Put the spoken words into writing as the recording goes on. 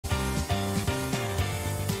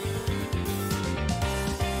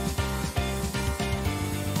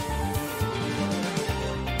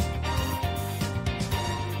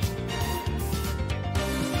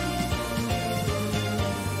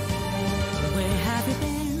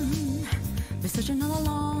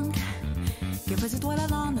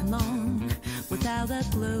without a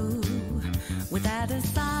clue, without a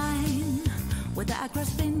sign, without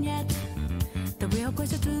grasping yet. The real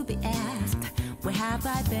question to be asked, where have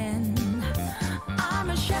I been?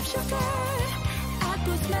 I'm a shapeshifter at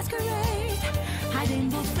Booth's masquerade, hiding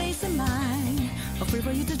both face and mind, a free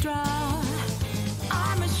for you to draw.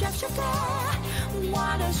 I'm a shapeshifter,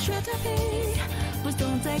 what a shred to be. Please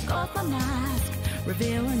don't take off my mask,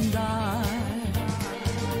 revealing dark.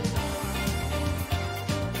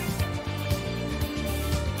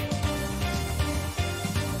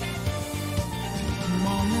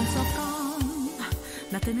 Moments of calm,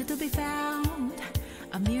 nothing to be found.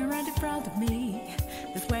 A mirror in front of me,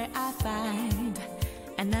 that's where I find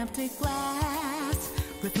an empty glass,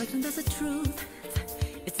 reflection that's the truth.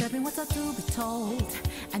 It's telling what's up to be told.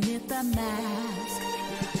 I need the mask.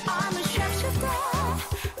 I'm a shapeshifter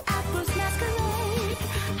at Booth's masquerade,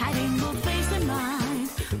 hiding both face and mind,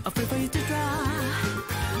 afraid for you to draw.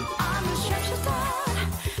 I'm a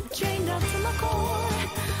shapeshifter, chained up to my core.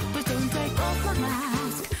 Please don't take off my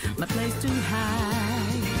mask, my place to hide.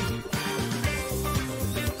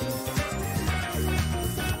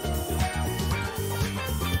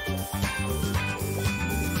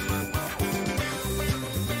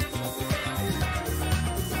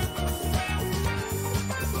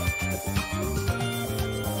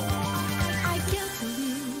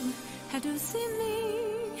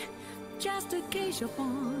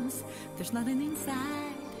 Once, there's nothing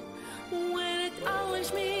inside. When it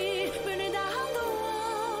always me, burning down the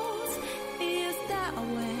walls, is that a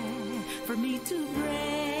way for me to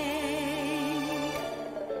break?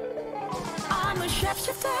 I'm a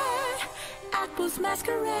shapeshifter at Booth's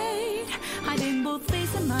masquerade, hiding both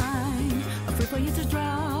face and mind, afraid for you to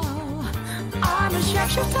draw. I'm a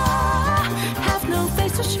shapeshifter, have no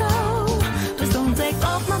face to show. Please don't take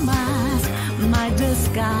off my mask, my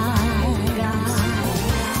disguise.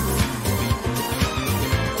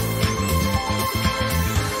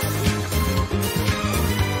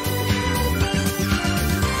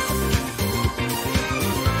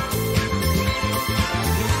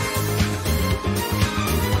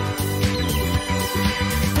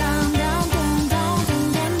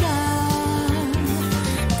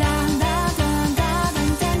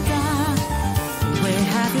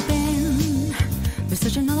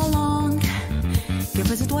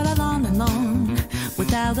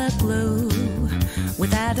 Without a clue,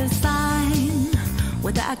 without a sign,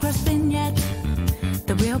 without grasping yet.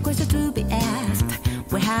 The real question to be asked,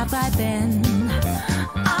 where have I been?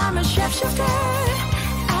 I'm a shapeshifter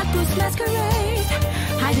at Booth's masquerade,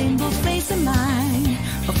 hiding both face and mind,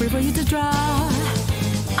 afraid for you to draw.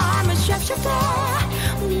 I'm a shapeshifter,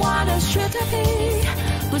 what a shred to be.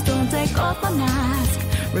 Please don't take off my mask,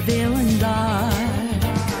 revealing dark.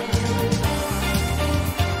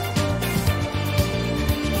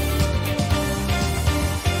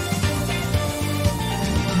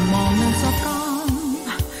 Moments of calm,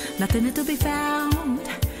 nothing to be found.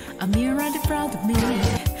 A mirror in front of me,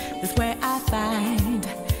 that's where I find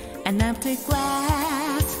an empty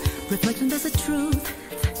glass, reflection that's the truth.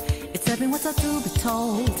 It's telling what's up to be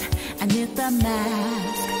told. I need the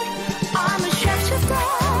mask. I'm a shapeshifter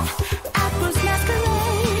at Booth's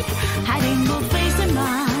masquerade, hiding both face and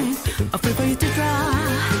mind, afraid for you to draw.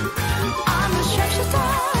 I'm a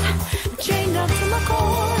shapeshifter, chained up to my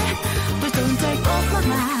core. Please don't take off my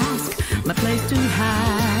mask, my place to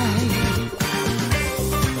hide.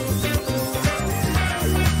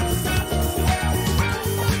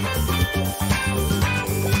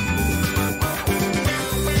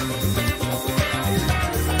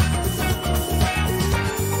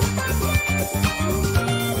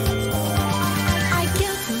 I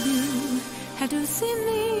can't believe had you seen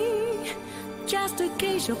me, just a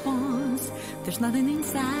casual once. There's nothing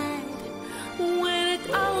inside. When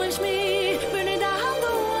it always me, burning down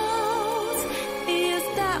the walls, is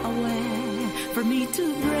that a way for me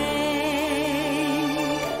to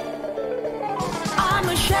break? I'm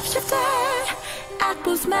a shapeshifter at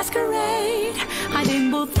Booth's masquerade,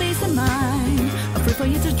 hiding both face and mind, afraid for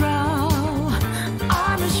you to draw.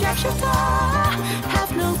 I'm a shapeshifter,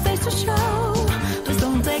 have no face to show. Please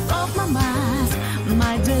don't take off my mask,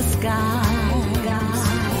 my disguise.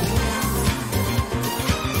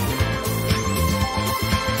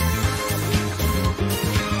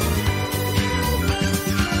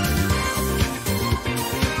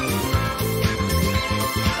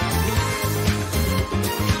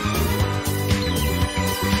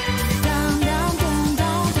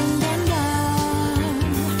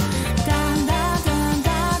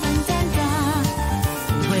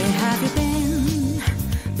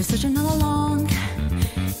 Searching all along,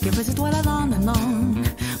 give us it what I long and long,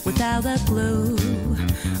 without a clue,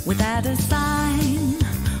 without a sign,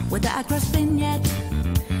 without grasping yet.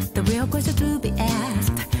 The real question to be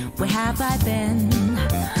asked, where have I been?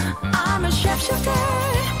 I'm a shapeshifter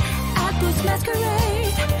at Booth's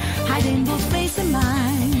masquerade, hiding both face and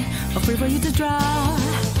mind, afraid for you to draw.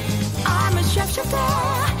 I'm a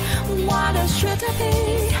shapeshifter, what a should I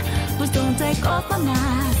be? Please don't take off my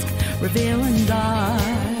mask, revealing dark.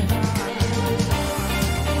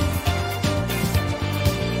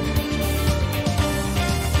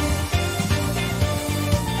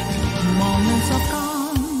 Moments of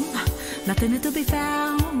calm, nothing to be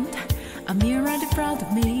found. A mirror in front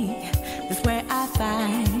of me, that's where I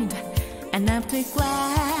find an empty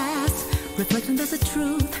glass, reflecting there's a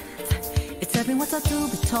truth. It's every what's up to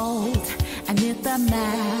be told, I need the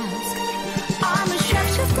mask. I'm a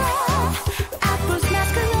shapeshifter at Booth's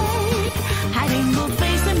masquerade, hiding both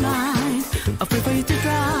face and mind, afraid for you to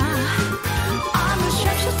draw. I'm a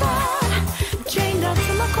shapeshifter, chained up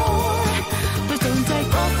to my core. Please don't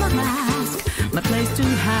take off my mask, my place to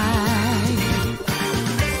hide.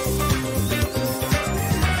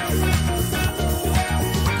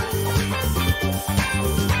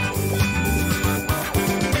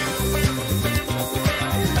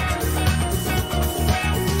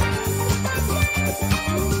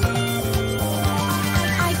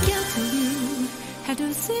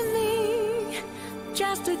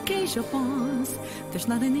 Once, there's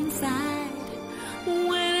nothing inside.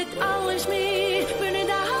 When it always me burning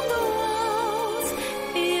down the walls,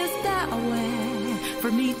 is that a way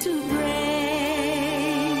for me to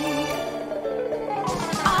break?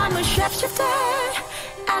 I'm a shapeshifter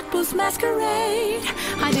at Booth's masquerade,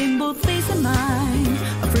 hiding both face and mind,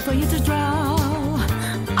 afraid for you to draw.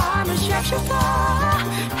 I'm a shapeshifter,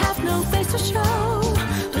 have no face to show.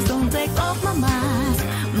 Please don't take off my mask,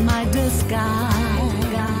 my disguise.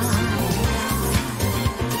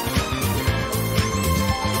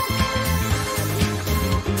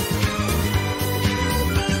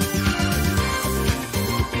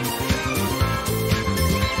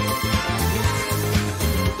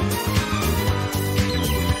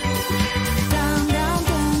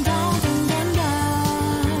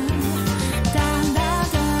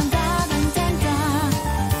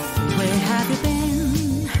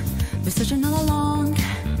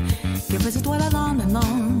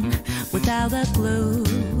 Without a clue,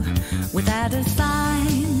 without a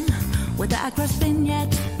sign, without grasping yet.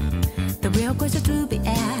 The real question to be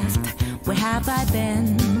asked, where have I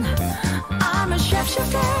been? I'm a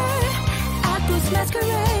shapeshifter at Booth's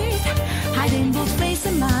masquerade, hiding both face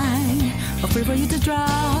and mind, afraid for you to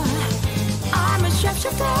draw. I'm a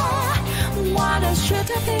shapeshifter, what a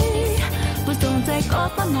should I be? Please don't take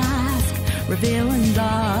off my mask, revealing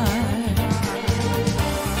dark.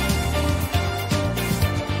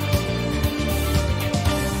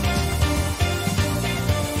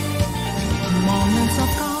 Moments of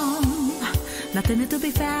calm, nothing to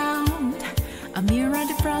be found. A mirror in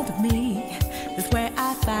front of me, that's where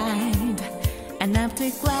I find an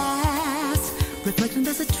empty glass, reflecting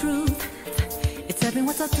there's a truth. It's every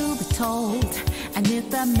what's up to be told, I need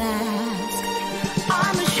the mask.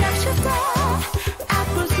 I'm a shapeshifter at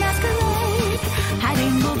Booth's masquerade,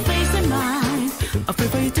 hiding both face and mind, afraid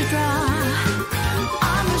for you to draw.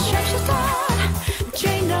 I'm a shapeshifter,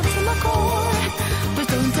 chained up to my core. Please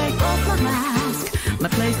don't take off my mask, my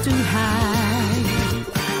place to hide.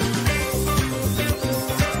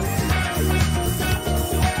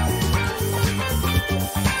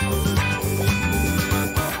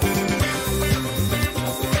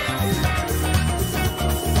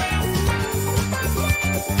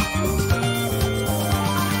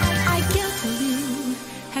 I can't believe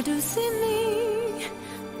how to see me,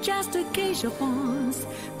 just a case of once.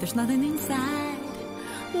 There's nothing inside.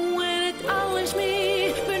 When it always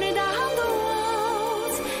me burning down the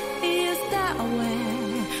walls, is that a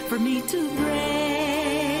way for me to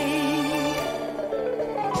break?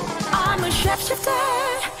 I'm a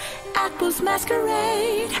shapeshifter at Booth's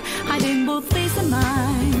masquerade, hiding both face and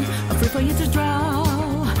mind, afraid for you to draw.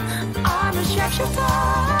 I'm a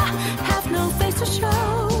shapeshifter, have no face to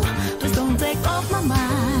show. Please don't take off my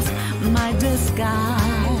mask, my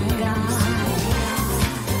disguise.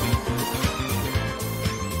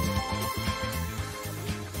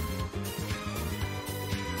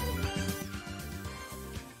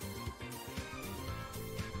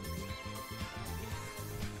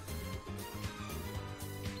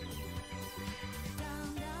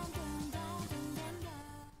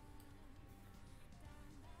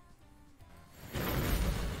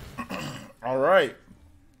 All right.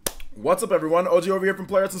 What's up, everyone? OG over here from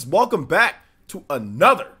Player Essence. Welcome back to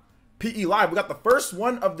another PE Live. We got the first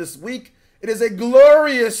one of this week, It is a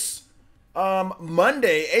glorious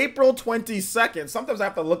Monday, April 22nd. Sometimes I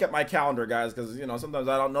have to look at my calendar, guys, because, you know, sometimes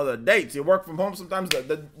I don't know the dates. You work from home. Sometimes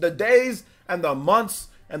the days and the months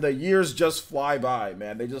and the years just fly by,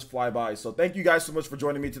 man. They just fly by. So thank you guys so much for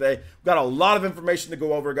joining me today. We've got a lot of information to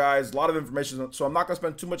go over, guys. A lot of information. So I'm not going to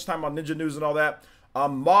spend too much time on Ninja News and all that.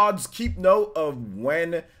 Mods, keep note of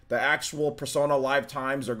when the actual Persona live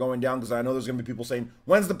times are going down, because I know there's going to be people saying,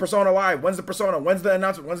 when's the Persona live? When's the Persona? When's the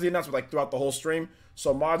announcement? When's the announcement? Like throughout the whole stream.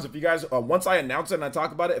 So mods, if you guys, once I announce it and I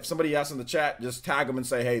talk about it, if somebody asks in the chat, just tag them and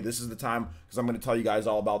say, hey, this is the time, because I'm going to tell you guys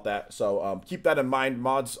all about that. So keep that in mind,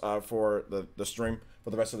 mods, for the stream, for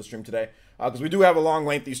the rest of the stream today. Because we do have a long,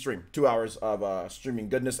 lengthy stream, 2 hours of streaming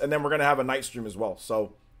goodness. And then we're going to have a night stream as well.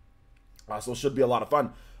 So it should be a lot of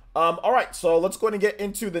fun. All right, so let's go ahead and get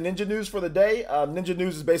into the Ninja News for the day. Ninja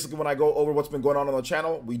News is basically when I go over what's been going on the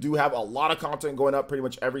channel. We do have a lot of content going up pretty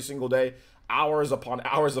much every single day. Hours upon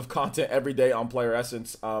hours of content every day on Player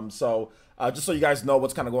Essence. Just so you guys know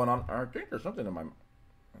what's kind of going on. I think there's something in my...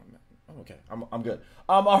 Okay, I'm good.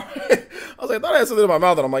 All right. I was like, I thought I had something in my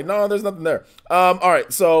mouth, and I'm like, no, there's nothing there. All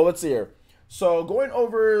right, so let's see here. So going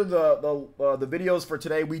over the videos for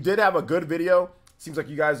today, we did have a good video. Seems like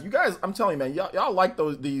you guys, I'm telling you, man, y'all like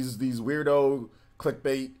these weirdo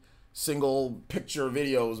clickbait single picture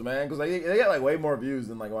videos, man, because they get like way more views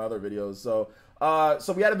than like my other videos. So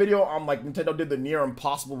we had a video on like Nintendo did the near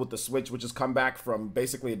impossible with the Switch, which has come back from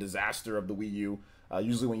basically a disaster of the Wii U.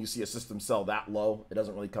 Usually when you see a system sell that low, it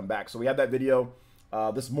doesn't really come back. So we had that video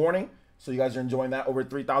this morning. So you guys are enjoying that, over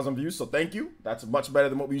 3,000 views. So thank you. That's much better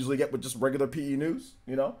than what we usually get with just regular PE news,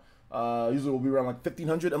 you know. Usually we'll be around like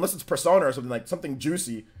 1,500, unless it's Persona or something, like something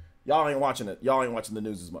juicy. Y'all ain't watching it. Y'all ain't watching the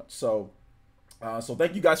news as much. So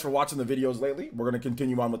thank you guys for watching the videos lately. We're going to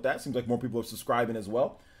continue on with that. Seems like more people are subscribing as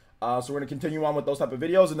well. So we're going to continue on with those type of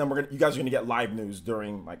videos, and then you guys are going to get live news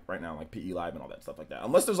during, like right now, like PE Live and all that stuff like that.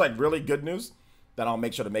 Unless there's like really good news, then I'll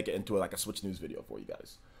make sure to make it into like a Switch news video for you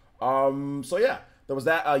guys. So yeah, there was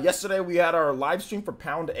that. Yesterday we had our live stream for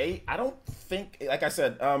Pound 8. I don't think, like I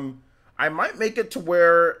said, I might make it to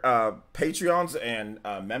where Patreons and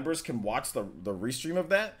members can watch the restream of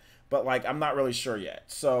that, but like I'm not really sure yet.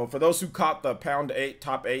 So for those who caught the Pound 8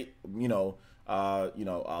 top 8,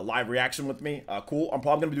 live reaction with me, cool. I'm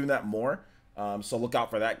probably gonna be doing that more. So look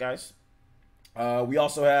out for that, guys. We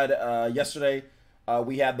also had yesterday.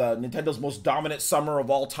 We had the Nintendo's most dominant summer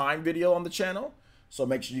of all time video on the channel. So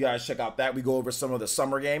make sure you guys check out that. We go over some of the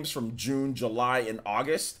summer games from June, July, and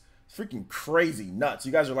August. Freaking crazy nuts.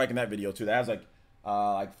 You guys are liking that video too. That has like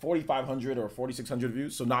 4,500 or 4,600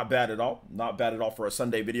 views. So not bad at all. Not bad at all for a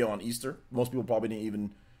Sunday video on Easter. Most people probably didn't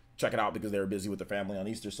even check it out because they were busy with their family on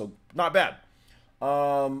Easter. So not bad.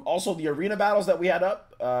 Also the arena battles that we had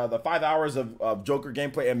up, the 5 hours of Joker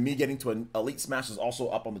gameplay and me getting to an Elite Smash is also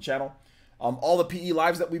up on the channel. All the PE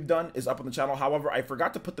lives that we've done is up on the channel. However, I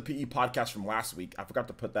forgot to put the PE podcast from last week. I forgot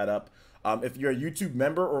to put that up. If you're a YouTube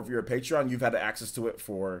member or if you're a Patreon, you've had access to it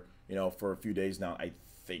for, for a few days now, I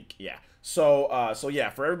think. Yeah. So yeah,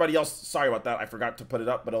 for everybody else, sorry about that. I forgot to put it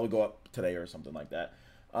up, but it'll go up today or something like that.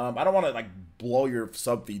 I don't want to like blow your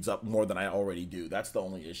sub feeds up more than I already do. That's the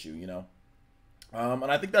only issue, and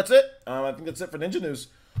I think that's it. I think that's it for Ninja News.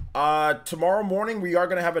 Tomorrow morning we are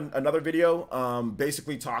going to have another video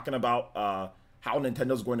basically talking about how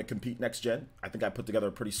Nintendo's going to compete next gen. I think I put together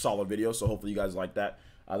a pretty solid video, so hopefully you guys like that.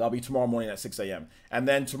 That'll be tomorrow morning at 6 a.m. And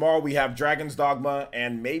then tomorrow we have Dragon's Dogma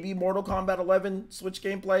and maybe Mortal Kombat 11 Switch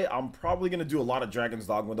gameplay. I'm probably going to do a lot of Dragon's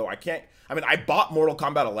Dogma, though. I bought Mortal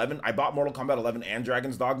Kombat 11. I bought Mortal Kombat 11 and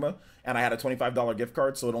Dragon's Dogma, and I had a $25 gift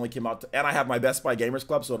card, so it only came out to, and I have my Best Buy Gamers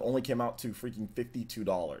Club, so it only came out to freaking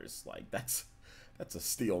 $52. Like, that's a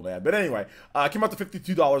steal, man. But anyway, it came out to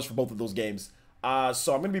 $52 for both of those games.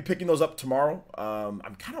 So I'm gonna be picking those up tomorrow.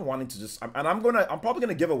 I'm kind of wanting to just, I'm probably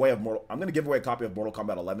gonna give away a copy of Mortal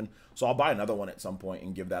Kombat 11. So I'll buy another one at some point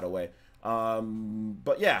and give that away.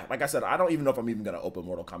 But yeah, like I said, I don't even know if I'm even gonna open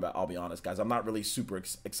Mortal Kombat. I'll be honest, guys. I'm not really super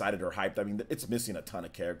excited or hyped. I mean, it's missing a ton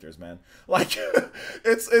of characters, man. Like,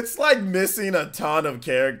 it's like missing a ton of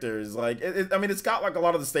characters. Like, I mean, it's got like a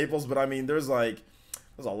lot of the staples, but I mean, there's a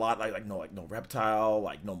lot like no Reptile,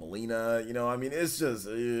 like no Melina, I mean, it's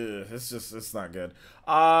not good.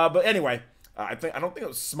 But anyway, I don't think it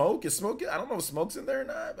was Smoke. Is Smoke? I don't know if Smoke's in there or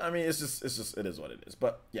not. I mean, it is what it is.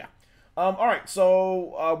 But yeah. All right,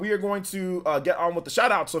 so we are going to get on with the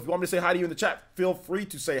shout out. So if you want me to say hi to you in the chat, feel free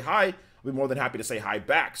to say hi. I'll be more than happy to say hi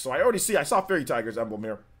back. So I saw Fairy Tiger's emblem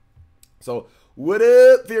here. So what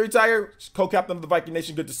up, Fairy Tiger, co-captain of the Viking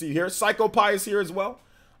Nation? Good to see you here. Psycho Pie is here as well.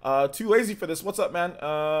 Too lazy for this. What's up, man?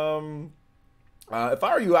 If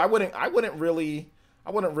I were you, I wouldn't really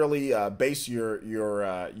I wouldn't really base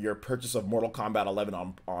your purchase of Mortal Kombat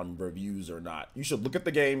 11 on reviews or not. You should look at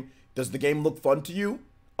the game. Does the game look fun to you?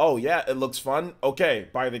 Oh yeah, it looks fun. Okay,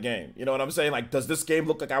 buy the game. You know what I'm saying? Like, does this game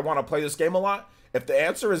look like I want to play this game a lot? If the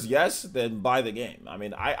answer is yes, then buy the game. I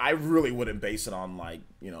mean, I really wouldn't base it on, like,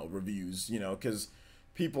 you know, reviews, you know, because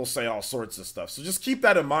people say all sorts of stuff. So just keep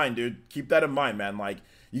that in mind, dude. Keep that in mind, man. Like,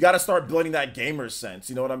 you got to start building that gamer sense.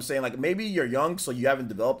 You know what I'm saying? Like, maybe you're young, so you haven't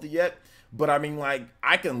developed it yet. But I mean, like,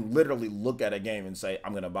 I can literally look at a game and say,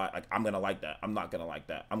 I'm going to buy, like, I'm going to like that. I'm not going to like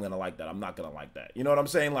that. I'm going to like that. I'm not going to like that. You know what I'm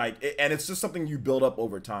saying? Like, and it's just something you build up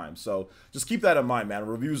over time. So just keep that in mind, man.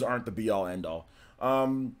 Reviews aren't the be all end all.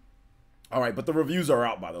 All right, but the reviews are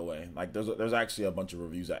out, by the way. Like, there's actually a bunch of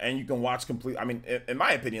reviews out, and you can watch complete. I mean, in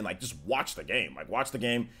my opinion, like, just watch the game. Like, watch the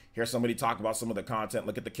game. Hear somebody talk about some of the content.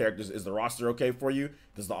 Look at the characters. Is the roster okay for you?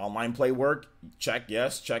 Does the online play work? Check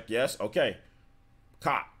yes. Check yes. Okay.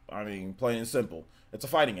 Cop. I mean, plain and simple. It's a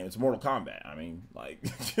fighting game. It's Mortal Kombat. I mean, like,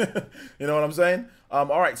 you know what I'm saying?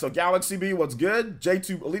 All right. So Galaxy B, what's good?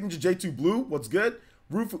 J2 Elite Ninja J2 Blue, what's good?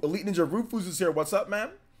 Elite Ninja Rufus is here. What's up,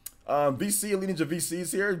 man? VC, Elite Ninja VC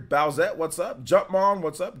is here. Bowsette, what's up? Jumpmon,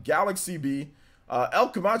 what's up? Galaxy B.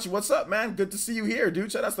 El Kamachi, what's up, man? Good to see you here,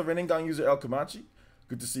 dude. Shout out to Renengang user El Kamachi.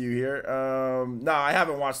 Good to see you here. No, I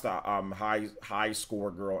haven't watched the high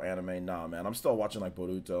score girl anime. Nah, man. I'm still watching like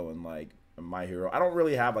Boruto and like My Hero. I don't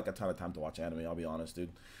really have like a ton of time to watch anime, I'll be honest,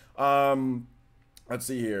 dude. Let's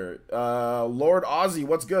see here. Lord Ozzy,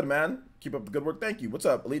 what's good, man? Keep up the good work. Thank you. What's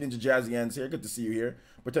up? Elite Ninja Jazzy Ends here. Good to see you here.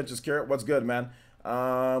 Pretentious Carrot, what's good, man?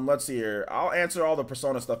 Let's see here. I'll answer all the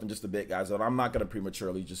Persona stuff in just a bit, guys, and I'm not gonna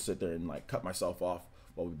prematurely just sit there and like cut myself off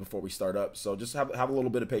before we start up. So just have a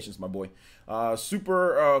little bit of patience, my boy.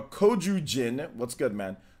 Super Koju Jin, what's good,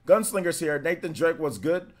 man? Gunslingers here. Nathan Drake, what's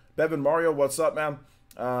good? Bevan Mario, what's up, man?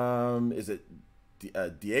 Is it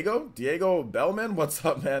Diego Bellman, what's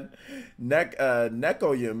up, man?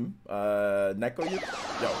 Nekoyim,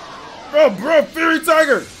 yo, bro, Fury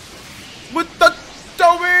Tiger with the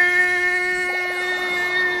Toby.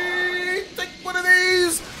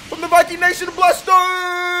 From the Viking Nation Bluster!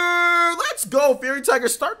 Let's go, Fury Tiger,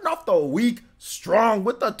 starting off the week strong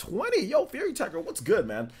with the 20. Yo, Fury Tiger, what's good,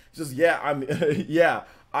 man? Just, yeah,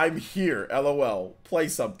 I'm here, LOL. Play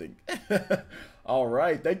something. All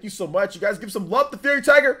right, thank you so much. You guys give some love to Fury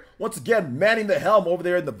Tiger. Once again, manning the helm over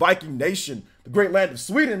there in the Viking Nation, the great land of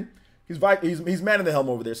Sweden. He's manning the helm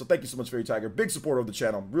over there, so thank you so much, Fury Tiger. Big supporter of the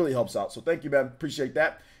channel. Really helps out, so thank you, man. Appreciate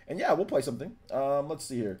that. And yeah, we'll play something. Let's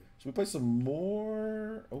see here. Should we play some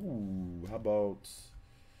more? Oh, how about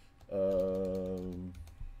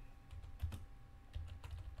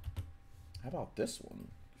this one?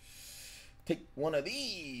 Take one of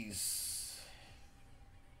these.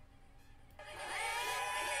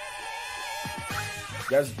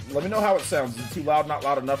 Guys, let me know how it sounds. Is it too loud, not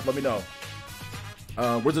loud enough? Let me know.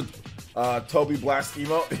 Where's it? Toby Blast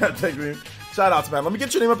Emo? Yeah, take me. Shout outs, man. Let me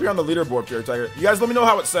get your name up here on the leaderboard, Fury Tiger. You guys let me know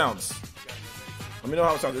how it sounds. Let me know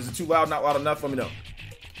how it sounds. Is it too loud, not loud enough? Let me know.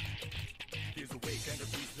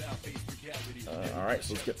 All right,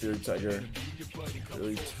 so let's get Fury Tiger.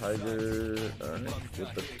 Fury Tiger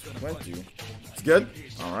with the 20. It's good?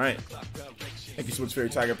 All right. Thank you so much, Fury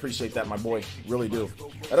Tiger. Appreciate that, my boy. Really do.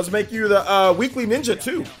 That does make you the weekly ninja,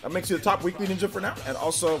 too. That makes you the top weekly ninja for now. And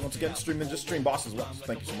also, once again, stream ninja, stream boss as well. So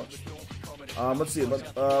thank you so much. Let's see.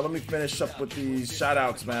 Let me finish up with these shout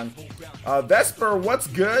outs, man. Vesper, what's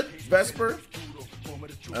good? Vesper.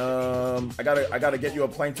 I gotta get you a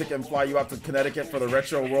plane ticket and fly you out to Connecticut for the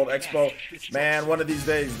Retro World Expo. Man, one of these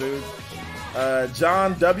days, dude.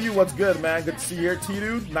 John W, what's good, man? Good to see you here.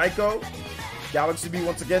 T-Dude, Nyko, Galaxy B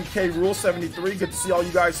once again, K Rule 73. Good to see all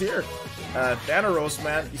you guys here. Thanaros,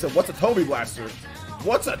 man. He said, what's a Toby Blaster?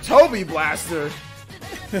 What's a Toby Blaster?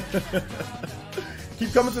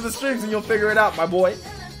 Keep coming to the streams and you'll figure it out, my boy.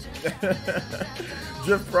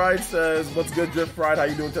 Drift Pride says, what's good, Drift Pride? How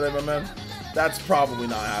you doing today, my man? That's probably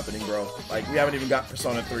not happening, bro. Like, we haven't even got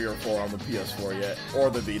Persona 3 or 4 on the PS4 yet. Or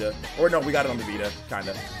the Vita. Or, no, we got it on the Vita, kind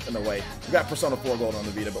of, in a way. We got Persona 4 Gold on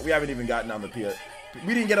the Vita, but we haven't even gotten on the PS...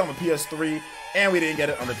 We didn't get it on the PS3, and we didn't get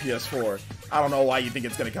it on the PS4. I don't know why you think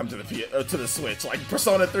it's going to come to the Switch. Like,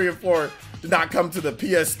 Persona 3 and 4 did not come to the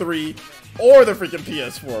PS3 or the freaking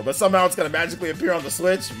PS4, but somehow it's going to magically appear on the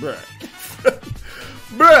Switch? Bruh.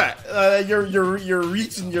 Bruh, you're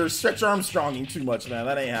reaching, you're Stretch Armstronging too much, man.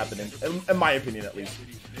 That ain't happening, in my opinion, at least.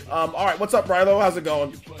 All right, what's up, Rilo? How's it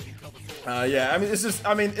going? Yeah, I mean, it's just,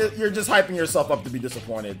 I mean, you're just hyping yourself up to be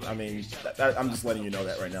disappointed. I mean, I'm just letting you know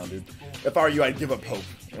that right now, dude. If I were you, I'd give up hope.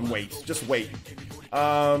 and wait. Just wait.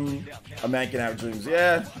 A man can have dreams.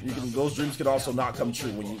 Yeah, you can. Those dreams can also not come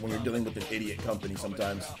true when you're dealing with an idiot company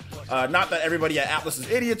sometimes. Not that everybody at Atlas is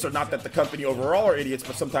idiots, or not that the company overall are idiots,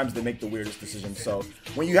 but sometimes they make the weirdest decisions. So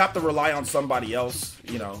when you have to rely on somebody else,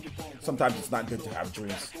 you know, sometimes it's not good to have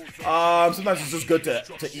dreams. Sometimes it's just good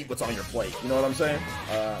to eat what's on your plate. You know what I'm saying?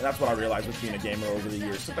 That's what I realized with being a gamer over the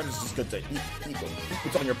years. Sometimes it's just good to eat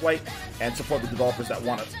what's on your plate and support the developers that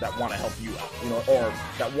want to help you out, you know, or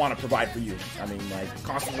that want to provide for you. I mean, like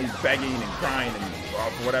constantly begging and crying and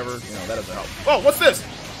whatever, you know, that doesn't help. Oh, what's this?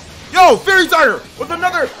 Yo, Fairy Tiger with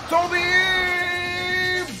another Toby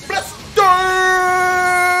Blaster!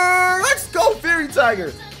 Let's go, Fairy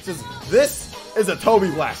Tiger! Says, this is a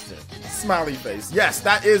Toby Blaster. Smiley face. Yes,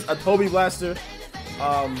 that is a Toby Blaster.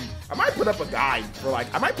 I might put up a guide for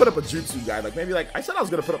like, I might put up a jutsu guide. Like maybe like, I said I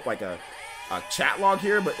was going to put up like a chat log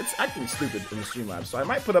here, but it's acting stupid in the Streamlabs. So I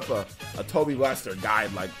might put up a Toby Blaster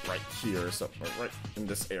guide like right here or something, or right in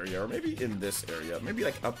this area, or maybe in this area, maybe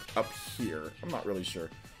like up here. I'm not really sure.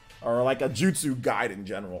 Or like a jutsu guide in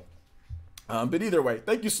general. But either way,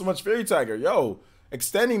 thank you so much, Fairy Tiger. Yo,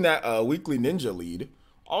 extending that weekly ninja lead.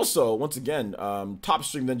 Also, once again, top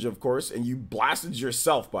stream ninja, of course, and you blasted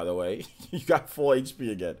yourself, by the way. You got full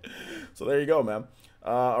HP again. So there you go, man.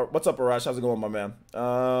 What's up, Arash? How's it going, my man?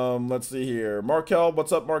 Let's see here. Markel,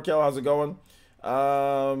 what's up, Markel? How's it going?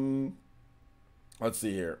 Let's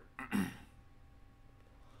see here.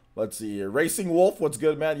 Let's see here. Racing Wolf, what's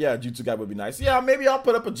good, man? Yeah, jutsu guide would be nice. Yeah, maybe I'll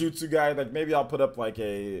put up a jutsu guide. Like maybe I'll put up like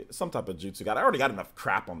some type of jutsu guide. I already got enough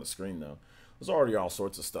crap on the screen though. There's already all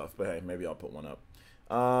sorts of stuff. But hey, maybe I'll put one up.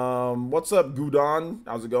 What's up, Gudon?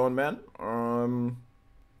 How's it going, man?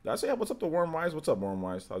 Did I say what's up to Wormwise? What's up,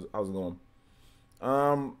 Wormwise? How's it going?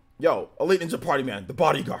 Yo, Elite Ninja Party Man, the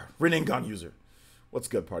bodyguard, Rinnegan user. What's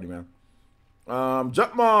good, Party Man?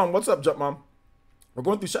 Jump Mom, what's up, Jump Mom? We're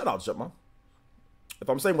going through shoutouts, Jump Mom. If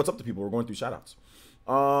I'm saying what's up to people, we're going through shoutouts.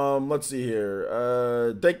 Let's see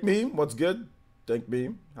here. Dank Meme, what's good? Dank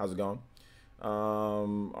Meme, how's it going?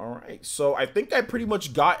 All right. So I think I pretty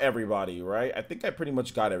much got everybody, right? I think I pretty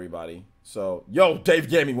much got everybody. So, yo, Dave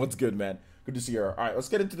Gaming, what's good, man? Good to see you. All right, let's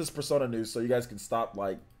get into this Persona news so you guys can stop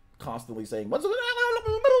like constantly saying what's the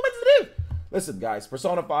news? Listen, guys,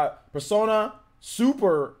 Persona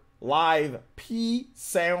Super Live P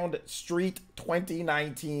Sound Street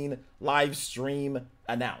 2019 live stream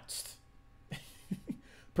announced.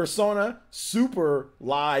 Persona Super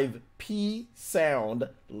Live P Sound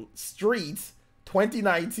Street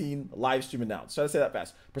 2019 live stream announced. Try to say that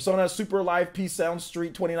fast. Persona Super Live P Sound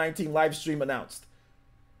Street 2019 live stream announced.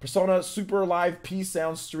 Persona Super Live P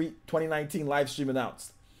Sound Street 2019 live stream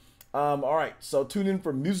announced. All right, so tune in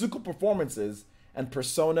for musical performances and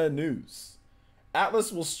Persona news.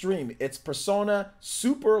 Atlas will stream its Persona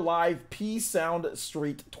Super Live P Sound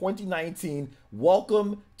Street 2019.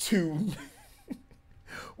 Welcome to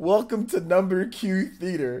Welcome to Number Q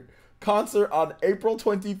Theater concert on April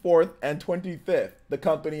 24th and 25th, the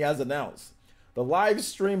company has announced. The live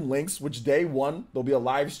stream links, which day one, there'll be a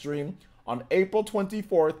live stream on April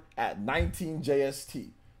 24th at 19 JST.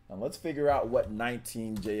 Now let's figure out what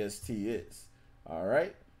 19 JST is. All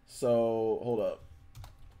right, so hold up.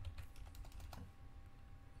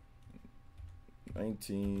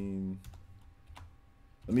 19.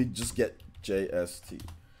 Let me just get JST.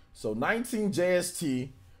 So 19 JST,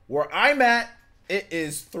 where I'm at, it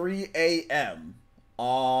is 3 a.m.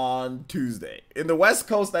 on Tuesday. In the West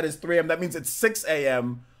Coast, that is 3 a.m. That means it's 6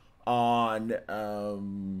 a.m. on,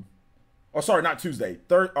 or sorry, not Tuesday,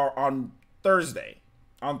 on Thursday.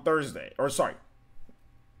 On Thursday, or sorry.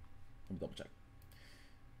 Let me double check.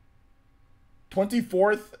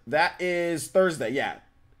 24th, that is Thursday, yeah.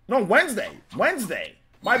 No, Wednesday. Wednesday.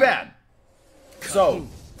 My bad. So,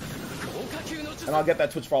 and I'll get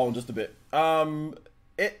that Twitch follow in just a bit. On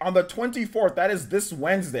the 24th, that is this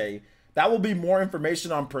Wednesday, that will be more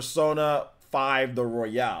information on Persona 5 The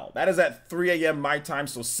Royale. That is at 3 a.m. my time,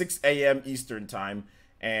 so 6 a.m. Eastern time,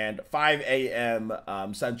 and 5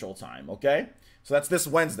 a.m. Central time, okay? So that's this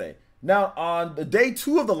Wednesday. Now, on the day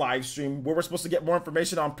 2 of the live stream, where we're supposed to get more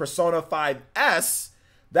information on Persona 5S,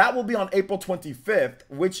 that will be on April 25th,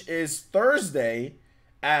 which is Thursday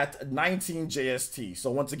at 19 JST. So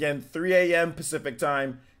once again, 3 a.m. Pacific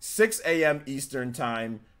time, 6 a.m. Eastern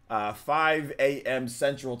time, 5 a.m.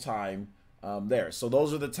 Central time there. So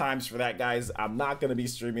those are the times for that, guys. I'm not going to be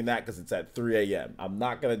streaming that because it's at 3 a.m. I'm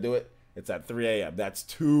not going to do it. It's at 3 a.m. That's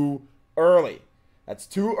too early. That's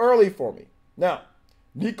too early for me. Now,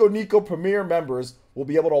 Nico Nico Premier members will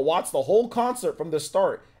be able to watch the whole concert from the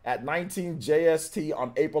start at 19 JST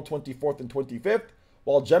on April 24th and 25th,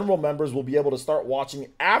 while general members will be able to start watching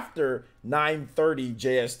after 9:30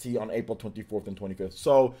 JST on April 24th and 25th.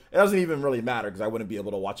 So it doesn't even really matter because I wouldn't be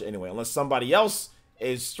able to watch it anyway, unless somebody else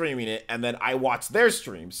is streaming it and then I watch their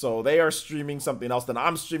stream. So they are streaming something else, then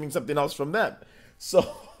I'm streaming something else from them.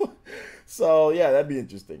 So, so yeah, that'd be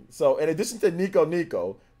interesting. So in addition to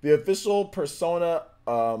Nico, the official Persona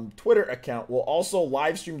Twitter account will also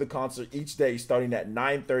live stream the concert each day starting at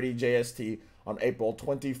 9:30 JST on April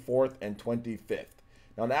 24th and 25th.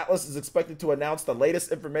 Now, Atlas is expected to announce the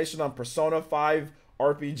latest information on Persona 5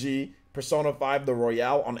 RPG, Persona 5 The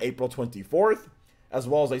Royale on April 24th, as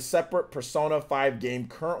well as a separate Persona 5 game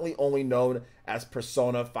currently only known as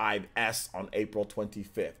Persona 5S on April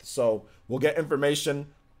 25th. So we'll get information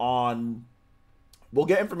on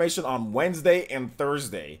Wednesday and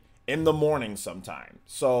Thursday in the morning sometime.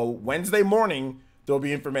 So Wednesday morning, there'll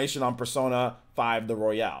be information on Persona 5 The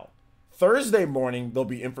Royale. Thursday morning, there'll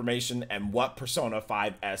be information and what Persona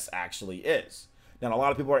 5S actually is. Now, a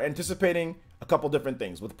lot of people are anticipating a couple different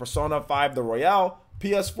things. With Persona 5 The Royale,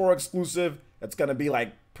 PS4 exclusive, it's going to be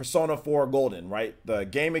like Persona 4 Golden, right? The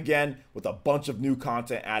game again with a bunch of new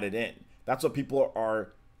content added in. That's what people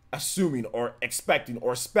are assuming or expecting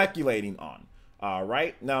or speculating on,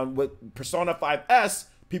 right? Now, with Persona 5S,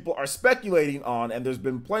 people are speculating on, and there's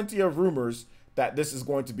been plenty of rumors that this is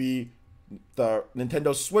going to be the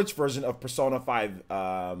Nintendo Switch version of Persona 5,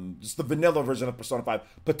 just the vanilla version of Persona 5,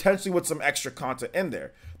 potentially with some extra content in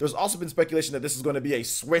there. There's also been speculation that this is going to be a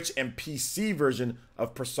Switch and PC version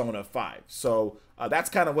of Persona 5. So that's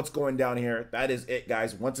kind of what's going down here. That is it,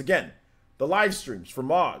 guys. Once again, the live streams for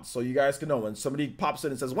mods, so you guys can know when somebody pops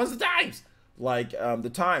in and says, when's the times? Like, the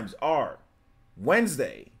times are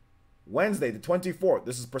Wednesday the 24th.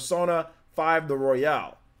 This is Persona 5 The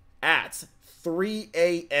Royale at 3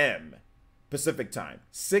 a.m. Pacific time,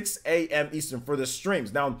 6 a.m. Eastern for the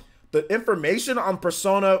streams. Now, the information on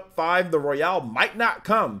Persona 5 The Royale might not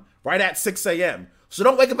come right at 6 a.m. So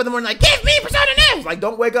don't wake up in the morning like, give me Persona news! Like,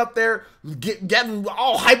 don't wake up there getting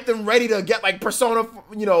all hyped and ready to get like Persona,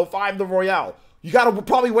 5 The Royale. You gotta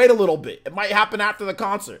probably wait a little bit. It might happen after the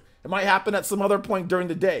concert. It might happen at some other point during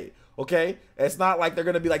the day, okay? It's not like they're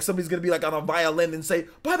gonna be like, somebody's gonna be like on a violin and say,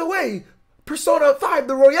 by the way, Persona 5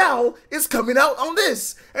 The Royale is coming out on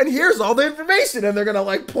this, and here's all the information, and they're gonna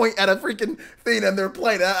like point at a freaking thing and they're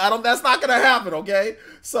playing. That's not gonna happen, okay?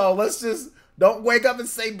 So let's just don't wake up and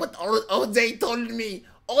say, but OJ told me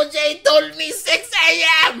 6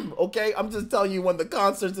 a.m. Okay, I'm just telling you when the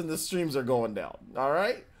concerts and the streams are going down. All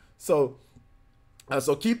right, so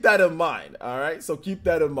keep that in mind. All right, so keep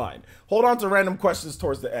that in mind. Hold on to random questions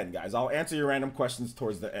towards the end, guys. I'll answer your random questions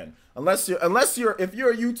towards the end. If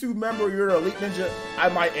you're a YouTube member, or you're an Elite Ninja, I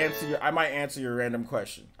might answer your random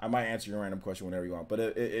question. I might answer your random question whenever you want. But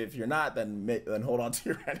if you're not, then hold on to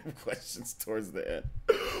your random questions towards the end,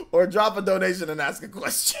 or drop a donation and ask a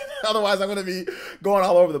question. Otherwise, I'm gonna be going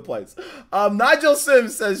all over the place. Nigel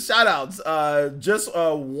Sims says shoutouts.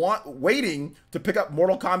 Waiting to pick up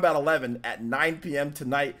Mortal Kombat 11 at 9 p.m.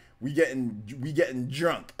 tonight. We getting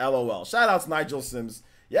drunk. LOL. Shoutouts Nigel Sims.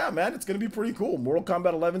 Yeah, man, it's going to be pretty cool. Mortal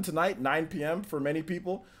Kombat 11 tonight, 9 p.m. for many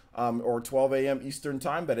people, or 12 a.m. Eastern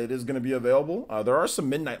time, but it is going to be available. There are some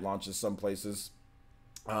midnight launches some places.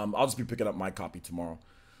 I'll just be picking up my copy tomorrow.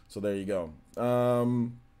 So there you go.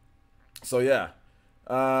 So yeah.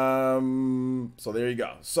 So there you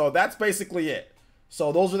go. So that's basically it.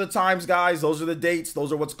 So those are the times, guys. Those are the dates.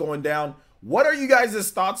 Those are what's going down. What are you guys'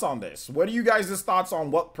 thoughts on this? What are you guys' thoughts on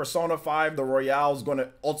what Persona 5 The Royale is going to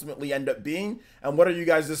ultimately end up being? And what are you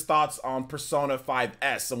guys' thoughts on Persona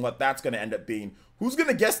 5S and what that's going to end up being? Who's going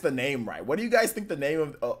to guess the name right? What do you guys think the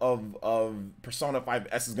name of Persona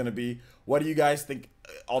 5S is going to be? What do you guys think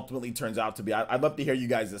ultimately turns out to be? I'd love to hear you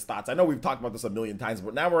guys' thoughts. I know we've talked about this a million times,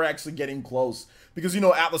 but now we're actually getting close because,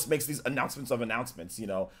 Atlas makes these announcements of announcements,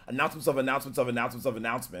 announcements of announcements of announcements of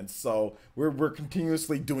announcements. So we're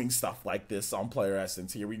continuously doing stuff like this on Player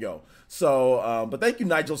Essence. Here we go. So, but thank you,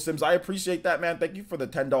 Nigel Sims. I appreciate that, man. Thank you for the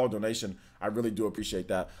 $10 donation. I really do appreciate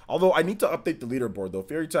that. Although I need to update the leaderboard though.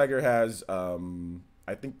 Fairy Tiger has,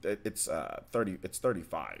 I think it's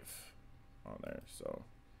 35 on there. So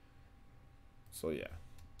yeah.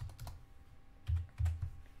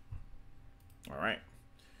 All right.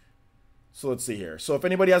 So let's see here. So if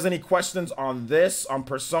anybody has any questions on this, on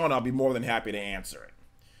Persona, I'll be more than happy to answer it.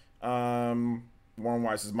 Warren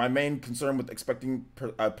Wise says, my main concern with expecting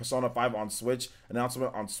Persona 5 on Switch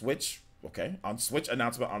announcement on Switch. Okay, on Switch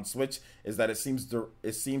announcement on Switch is that it seems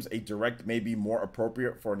a direct may be more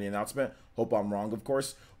appropriate for the announcement. Hope I'm wrong, of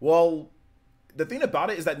course. Well, the thing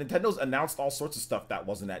about it is that Nintendo's announced all sorts of stuff that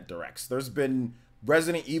wasn't at directs. There's been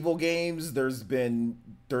Resident Evil games. There's been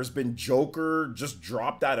Joker just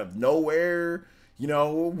dropped out of nowhere, you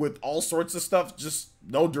know, with all sorts of stuff. Just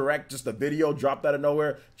no direct, just a video dropped out of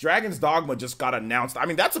nowhere. Dragon's Dogma just got announced. I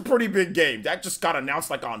mean, that's a pretty big game. That just got announced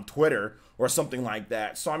like on Twitter or something like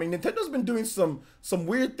that. So I mean, Nintendo's been doing some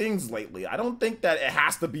weird things lately. I don't think that it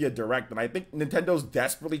has to be a direct, and I think Nintendo's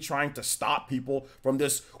desperately trying to stop people from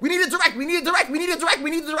this. We need a direct, we need a direct, we need a direct, we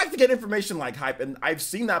need a direct to get information like hype. And I've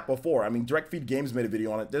seen that before. I mean, Direct Feed Games made a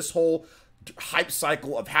video on it. This whole hype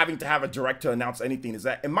cycle of having to have a direct to announce anything is,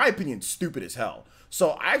 that in my opinion, stupid as hell.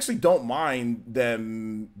 So I actually don't mind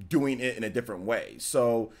them doing it in a different way.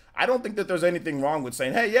 So I don't think that there's anything wrong with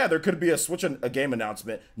saying, hey, yeah, there could be a Switch a game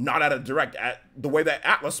announcement, not at a direct, at the way that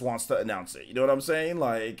Atlas wants to announce it. You know what I'm saying?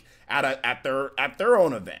 Like at their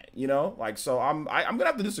own event, you know? Like, so I'm gonna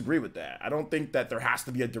have to disagree with that. I don't think that there has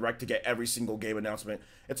to be a direct to get every single game announcement.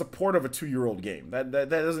 It's a port of a 2-year-old game. There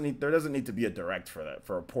doesn't need to be a direct for that,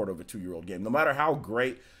 for a port of a 2-year-old game. No matter how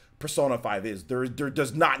great Persona 5 is, there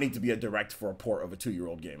does not need to be a direct for a port of a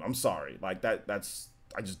 2-year-old game. I'm sorry. Like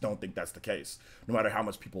I just don't think that's the case. No matter how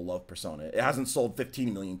much people love Persona. It hasn't sold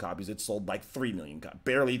 15 million copies. It's sold like 3 million copies.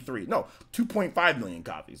 Barely 3. No, 2.5 million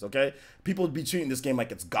copies, okay? People would be treating this game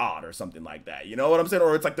like it's God or something like that. You know what I'm saying?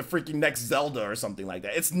 Or it's like the freaking next Zelda or something like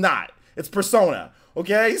that. It's not. It's Persona,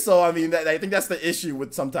 okay? So, I mean, I think that's the issue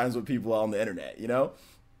with sometimes with people on the internet, you know?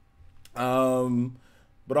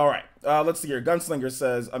 But all right, let's see here. Gunslinger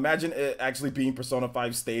says, imagine it actually being Persona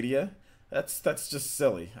 5 Stadia. That's just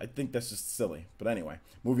silly. I think that's just silly. But anyway,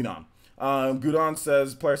 moving on. Gudon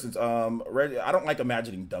says, Playersons, I don't like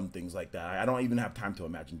imagining dumb things like that. I don't even have time to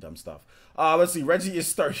imagine dumb stuff. Let's see. Reggie is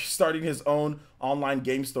starting his own online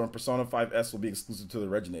game store, and Persona 5S will be exclusive to the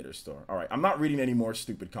Reginator store. All right, I'm not reading any more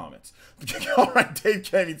stupid comments. All right, Dave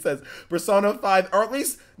Kenny says, Persona 5, or at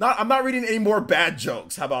least, I'm not reading any more bad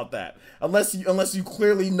jokes. How about that? Unless you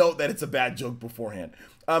clearly note that it's a bad joke beforehand.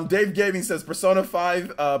 Dave Gaming says, Persona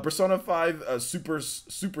 5 Super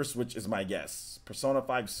Switch is my guess. Persona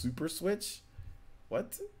 5 Super Switch?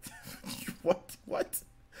 What? What? What's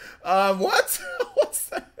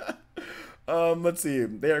that? Let's see.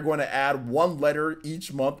 They are going to add 1 letter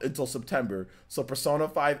each month until September. So Persona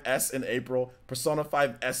 5S in April, Persona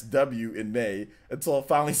 5 SW in May, until it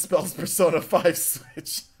finally spells Persona 5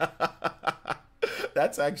 Switch.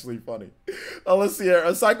 That's actually funny. Let's see here.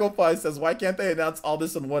 A Psychopath says, why can't they announce all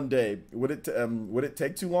this in one day? Would it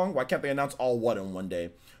take too long? Why can't they announce all what in one day?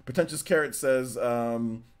 Pretentious Carrot says,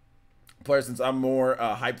 player, since I'm more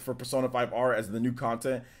hyped for Persona 5R as the new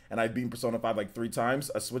content, and I've beaten Persona 5 like 3 times,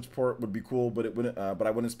 a Switch port would be cool, but it wouldn't. But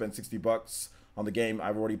I wouldn't spend $60 on the game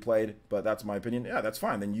I've already played. But that's my opinion. Yeah, that's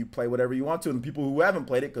fine. Then you play whatever you want to. And people who haven't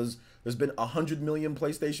played it, because there's been 100 million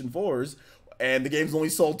PlayStation 4s, and the game's only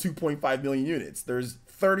sold 2.5 million units. There's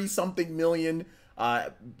 30-something million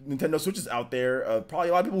Nintendo Switches out there. Probably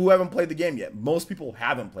a lot of people who haven't played the game yet. Most people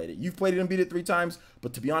haven't played it. You've played it and beat it 3 times,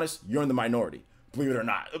 but to be honest, you're in the minority. Believe it or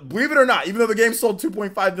not. Believe it or not, even though the game sold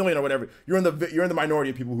 2.5 million or whatever, you're in the minority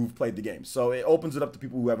of people who've played the game. So it opens it up to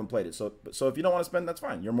people who haven't played it. So if you don't want to spend, that's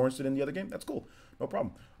fine. You're more interested in the other game, that's cool. No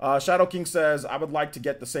problem. Shadow King says, I would like to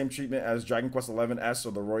get the same treatment as Dragon Quest XI S,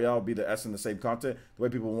 or the Royale be the S in the same content. The way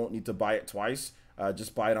people won't need to buy it twice.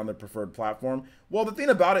 Just buy it on their preferred platform. Well, the thing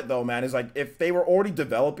about it though, man, is like if they were already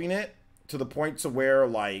developing it to the point to where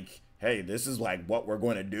like, hey, this is like what we're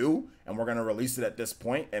going to do, and we're going to release it at this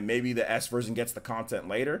point, and maybe the S version gets the content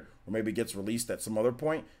later, or maybe it gets released at some other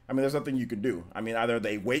point. I mean, there's nothing you can do. I mean, either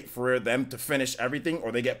they wait for them to finish everything,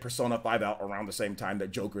 or they get Persona 5 out around the same time that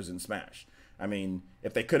Joker's in Smash. I mean,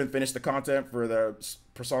 if they couldn't finish the content for the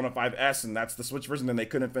Persona 5S and that's the Switch version, then they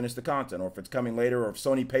couldn't finish the content. Or if it's coming later, or if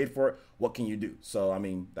Sony paid for it, what can you do? So, I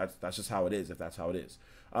mean, that's just how it is, if that's how it is.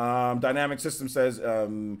 Dynamic System says,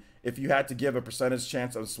 if you had to give a percentage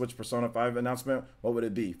chance of Switch Persona 5 announcement, what would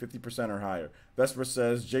it be? 50% or higher. Vesper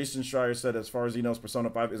says, Jason Schreier said, as far as he knows,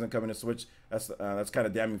 Persona 5 isn't coming to Switch. That's kind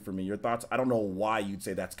of damning for me. Your thoughts? I don't know why you'd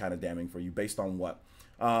say that's kind of damning for you. Based on what?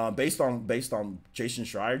 Based on Jason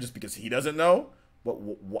Schreier, just because he doesn't know?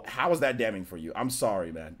 How is that damning for you? I'm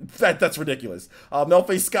sorry, man. That's ridiculous.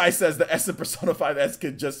 Melface Sky says the S in Persona 5S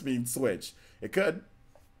could just mean Switch. It could.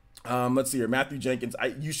 Let's see here. Matthew Jenkins.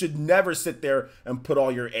 You should never sit there and put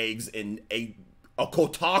all your eggs in a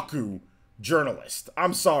Kotaku journalist.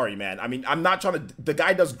 I'm sorry, man. I mean, I'm not trying to. The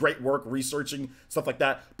guy does great work researching stuff like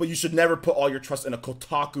that, but you should never put all your trust in a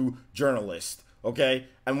Kotaku journalist. Okay,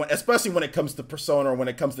 and especially when it comes to Persona or when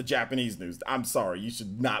it comes to Japanese news, I'm sorry, you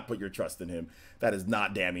should not put your trust in him. That is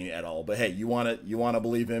not damning at all. But hey, you wanna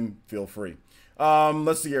believe him? Feel free.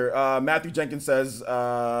 Let's see here. Matthew Jenkins says,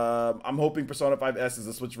 I'm hoping Persona 5S is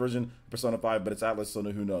a Switch version of Persona 5, but it's Atlas, so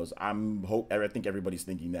who knows? I think everybody's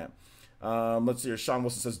thinking that. Let's see here. Sean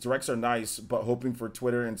Wilson says, directs are nice, but hoping for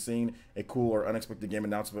Twitter and seeing a cool or unexpected game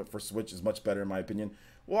announcement for Switch is much better in my opinion.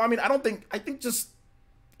 Well, I mean, I think just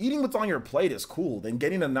eating what's on your plate is cool. Then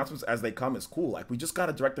getting announcements as they come is cool. Like, we just got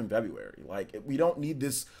a direct in February. Like, we don't need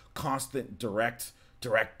this constant direct.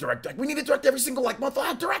 Like, we need to direct every single like month.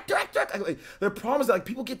 Oh, direct. Like, the problem is that like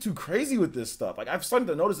people get too crazy with this stuff. Like, I've started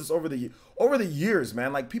to notice this over the years,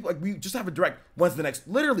 man. Like, people, like, we just have a direct. When's the next?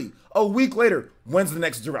 Literally a week later, when's the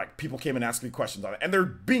next direct? People came and asked me questions on it, and they're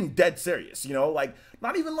being dead serious. You know, like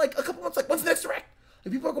not even like a couple months. Like, when's the next direct?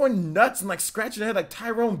 Like, people are going nuts and like scratching their head like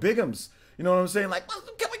Tyrone Biggums. You know what I'm saying? Like, well,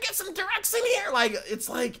 can we get some directs in here? Like, it's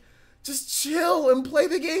like, just chill and play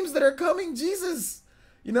the games that are coming. Jesus,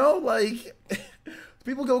 you know, like.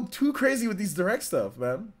 People go too crazy with these direct stuff,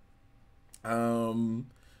 man.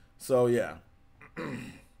 So yeah.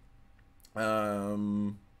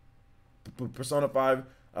 Persona 5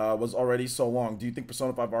 was already so long. Do you think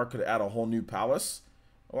Persona 5R could add a whole new palace?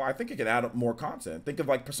 Well, I think it could add more content. Think of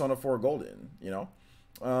like Persona 4 Golden, you know?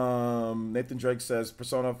 Nathan Drake says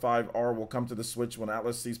Persona 5R will come to the Switch when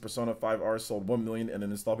Atlas sees Persona 5R sold 1 million and an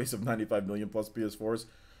install base of 95 million plus PS4s.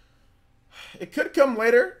 It could come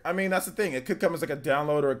later. I mean, that's the thing. It could come as like a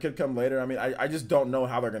download or it could come later. I mean, I just don't know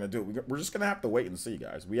how they're going to do it. We're just going to have to wait and see,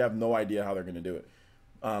 guys. We have no idea how they're going to do it.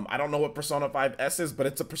 I don't know what Persona 5S is, but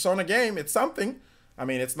it's a Persona game. It's something. I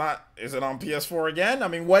mean, it's not, is it on PS4 again? I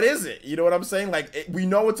mean, what is it? You know what I'm saying? Like, we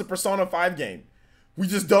know it's a Persona 5 game. We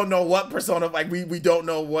just don't know what Persona, like, we don't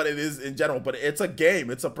know what it is in general, but it's a game.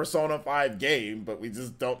 It's a Persona 5 game, but we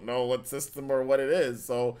just don't know what system or what it is.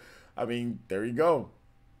 So, I mean, there you go.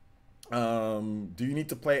 Do you need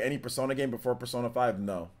to play any Persona game before Persona 5?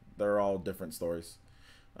 No, they're all different stories.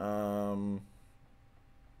 All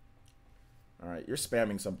right, you're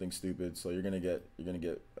spamming something stupid, so you're gonna get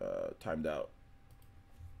timed out.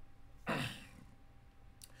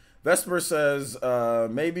 Vesper says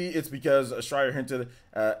maybe it's because Schreier hinted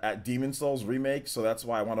at Demon Souls remake, so that's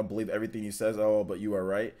why I want to believe everything he says. Oh, but you are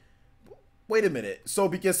right. Wait a minute. So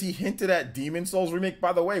because he hinted at Demon Souls remake,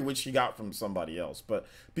 by the way, which he got from somebody else, but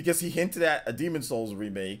because he hinted at a Demon Souls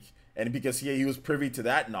remake, and because he was privy to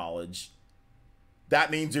that knowledge,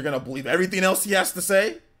 that means you're going to believe everything else he has to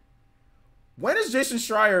say? When has Jason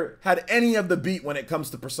Schreier had any of the beat when it comes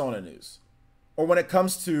to Persona news? Or when it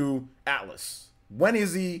comes to Atlas? When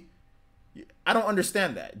is he? I don't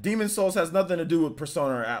understand that. Demon Souls has nothing to do with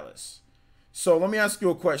Persona or Atlas. So let me ask you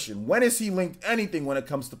a question. When has he linked anything when it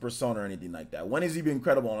comes to Persona or anything like that? When has he been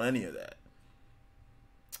credible on any of that?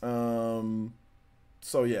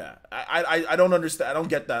 So yeah, I don't understand. I don't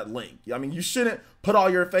get that link. I mean, you shouldn't put all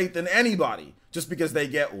your faith in anybody just because they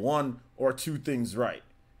get one or two things right.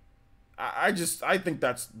 I think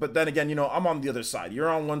that's, but then again, you know, I'm on the other side. You're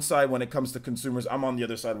on one side when it comes to consumers. I'm on the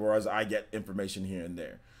other side, whereas I get information here and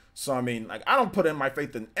there. So, I mean, like, I don't put in my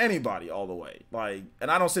faith in anybody all the way. Like,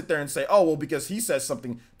 and I don't sit there and say, oh, well, because he says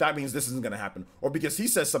something, that means this isn't going to happen. Or because he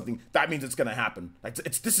says something, that means it's going to happen. Like,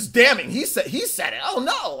 this is damning. He said it. Oh,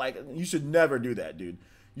 no. Like, you should never do that, dude.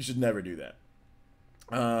 You should never do that.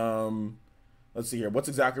 Let's see here. What's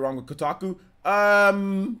exactly wrong with Kotaku?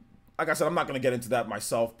 Like I said, I'm not going to get into that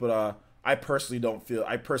myself, but I personally feel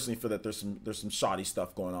that there's some shoddy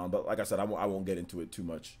stuff going on. But like I said, I won't get into it too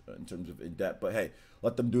much in terms of in depth. But hey,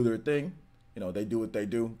 let them do their thing. You know, they do what they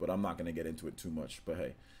do. But I'm not gonna get into it too much. But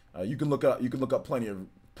hey, you can look up plenty of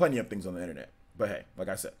things on the internet. But hey, like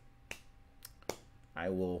I said,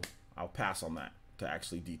 I'll pass on that to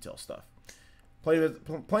actually detail stuff. Plenty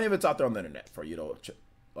of it's out there on the internet for you to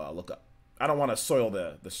look up. I don't want to soil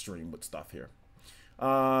the stream with stuff here.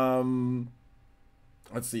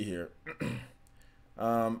 Let's see here.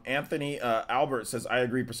 Anthony Albert says, I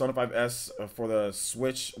agree. Persona 5S for the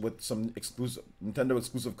Switch with some exclusive Nintendo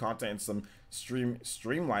exclusive content and some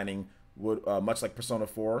streamlining would much like Persona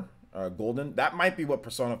 4 Golden. That might be what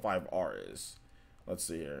Persona 5R is. Let's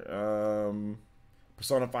see here.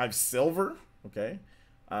 Persona 5 Silver. Okay.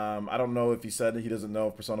 I don't know if he said he doesn't know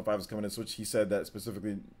if Persona 5 is coming to Switch. He said that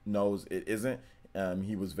specifically knows it isn't.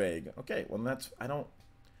 He was vague. Okay. Well,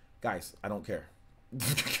 guys, I don't care.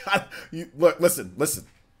 Look, listen,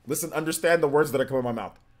 understand the words that are coming out of my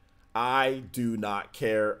mouth. I do not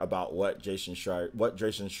care about what Jason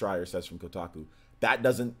Schreier says from Kotaku. That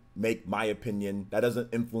doesn't make my opinion. That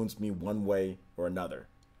doesn't influence me one way or another.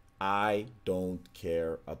 I don't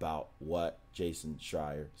care about what Jason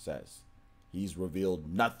Schreier says. He's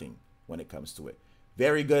revealed nothing when it comes to it.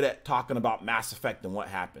 Very good at talking about Mass Effect and what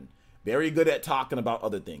happened. Very good at talking about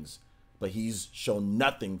other things. but he's shown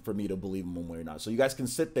nothing for me to believe him one way or not. So you guys can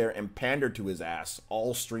sit there and pander to his ass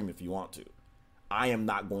all stream if you want to. I am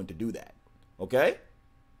not going to do that. Okay?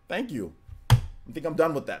 Thank you. I think I'm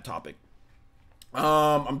done with that topic.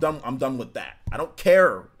 I'm done with that. I don't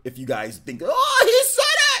care if you guys think, oh, he said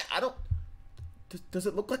it. I don't. Does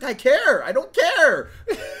it look like I care? I don't care.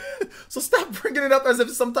 So stop bringing it up as if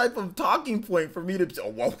it's some type of talking point for me to. Oh,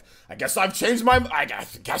 well, I guess I've changed my. I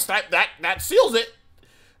guess that seals it.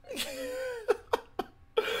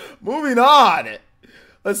 Moving on.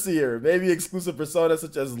 Let's see here. Maybe exclusive personas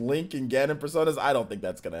such as Link and Ganon personas. I don't think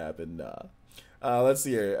that's gonna happen. Let's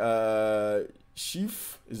see here.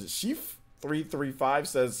 Sheaf, is it Sheaf 335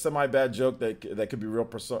 says semi bad joke that could be real.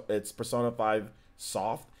 It's Persona 5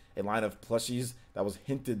 soft, a line of plushies that was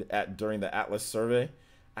hinted at during the Atlas survey.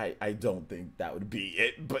 I don't think that would be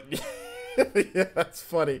it, but yeah, that's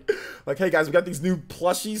funny. Like, hey guys, we got these new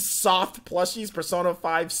plushies, soft plushies, Persona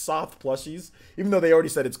 5 soft plushies. Even though they already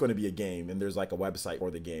said it's going to be a game and there's like a website for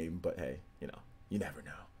the game, but hey, you know, you never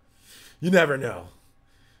know. You never know.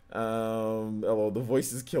 Oh, the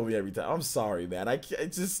voices kill me every time. I'm sorry, man.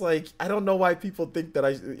 It's just like, I don't know why people think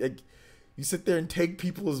that you sit there and take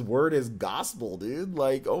people's word as gospel, dude.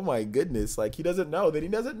 Like, oh my goodness. Like, he doesn't know that he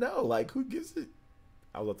doesn't know. Like, who gives it?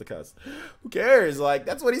 I was about to cuss. Who cares? Like,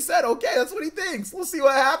 that's what he said. Okay, that's what he thinks. We'll see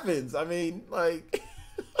what happens. I mean, like,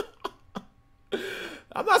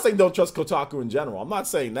 I'm not saying don't trust Kotaku in general. I'm not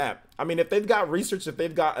saying that. I mean, if they've got research, if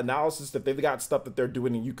they've got analysis, if they've got stuff that they're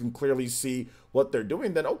doing and you can clearly see what they're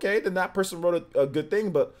doing, then okay, then that person wrote a good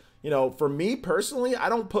thing. But, you know, for me personally, I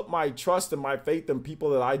don't put my trust and my faith in people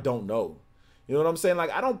that I don't know. You know what I'm saying?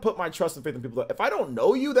 Like, I don't put my trust and faith in people. If I don't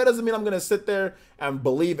know you, that doesn't mean I'm going to sit there and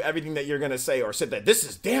believe everything that you're going to say or sit there. This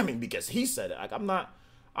is damning because he said it. Like, I'm not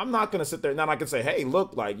going to sit there. Now I can say, hey,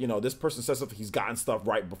 look, like, you know, this person says stuff. He's gotten stuff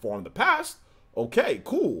right before in the past. Okay,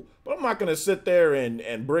 cool. But I'm not going to sit there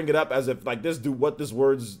and bring it up as if like this dude, what this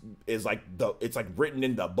words is like, it's like written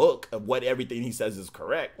in the book of what everything he says is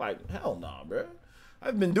correct. Like, hell no, bro.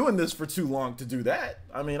 I've been doing this for too long to do that.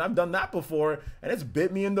 I mean, I've done that before, and it's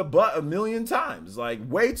bit me in the butt a million times. Like,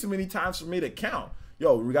 way too many times for me to count.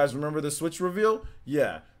 Yo, you guys remember the Switch reveal?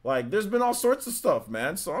 Yeah. Like, there's been all sorts of stuff,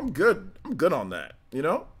 man. So I'm good. I'm good on that, you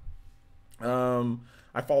know?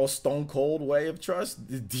 I follow Stone Cold way of trust.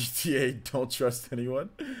 DTA, don't trust anyone.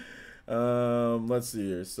 Let's see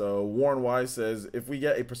here. So, Warren Wise says, if we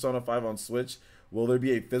get a Persona 5 on Switch, will there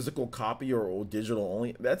be a physical copy or digital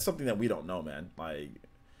only? That's something that we don't know, man. Like,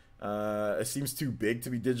 it seems too big to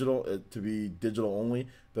be digital only,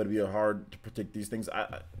 but it'd be hard to predict these things.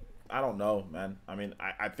 I don't know, man. I mean,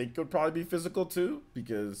 I think it would probably be physical too,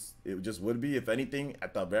 because it just would be. If anything,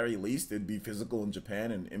 at the very least, it'd be physical in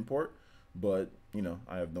Japan and import. But, you know,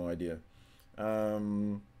 I have no idea.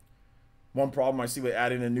 One problem I see with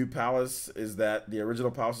adding a new palace is that the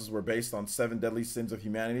original palaces were based on 7 deadly sins of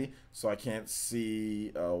humanity, so I can't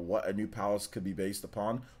see what a new palace could be based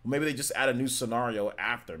upon. Well, maybe they just add a new scenario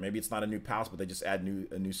after. Maybe it's not a new palace, but they just add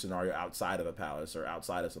a new scenario outside of a palace or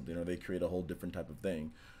outside of something, or they create a whole different type of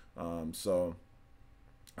thing. So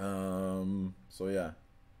yeah.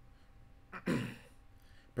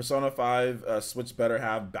 Persona 5 Switch better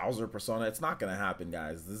have Bowser Persona. It's not gonna happen,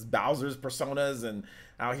 guys. This Bowser's Personas and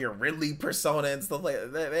out here Ridley Persona and stuff like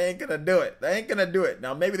that. They ain't gonna do it. They ain't gonna do it.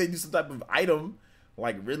 Now maybe they do some type of item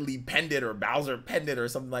like Ridley Pendant or Bowser Pendant or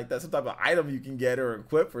something like that. Some type of item you can get or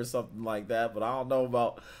equip or something like that. But I don't know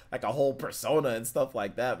about like a whole Persona and stuff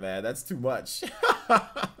like that, man. That's too much.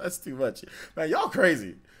 That's too much. Man, y'all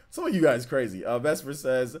crazy. Some of you guys crazy. Vesper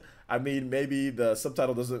says, I mean, maybe the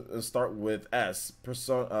subtitle doesn't start with S.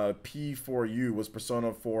 P4U was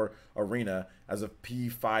Persona 4 Arena as a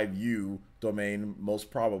P5U domain,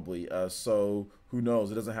 most probably. So who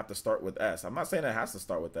knows? It doesn't have to start with S. I'm not saying it has to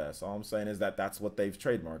start with S. All I'm saying is that that's what they've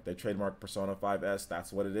trademarked. They trademarked Persona 5S.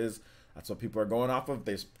 That's what it is. That's what people are going off of.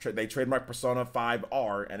 They trademarked Persona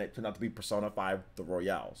 5R, and it turned out to be Persona 5 the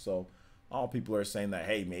Royale. So all people are saying that,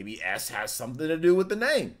 hey, maybe S has something to do with the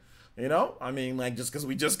name. You know? I mean, like, just because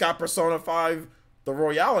we just got Persona 5 the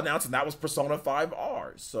Royale announced, and that was Persona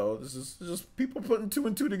 5R. So this is just people putting 2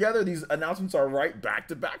 and 2 together. These announcements are right back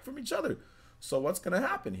to back from each other. So what's going to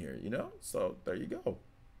happen here, you know? So there you go.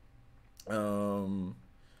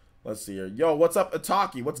 Let's see here. Yo, what's up,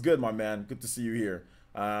 Ataki? What's good, my man? Good to see you here.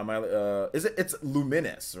 It's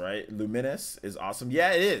Lumines, right? Lumines is awesome.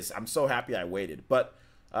 Yeah, it is. I'm so happy I waited. But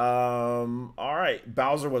all right,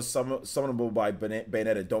 Bowser was summonable by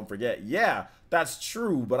Bayonetta, don't forget. Yeah, that's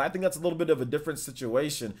true, but I think that's a little bit of a different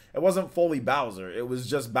situation. It wasn't fully Bowser, it was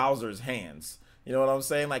just Bowser's hands. You know what I'm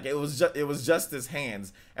saying? Like it was just his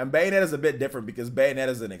hands. And Bayonetta is a bit different because Bayonetta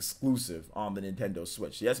is an exclusive on the Nintendo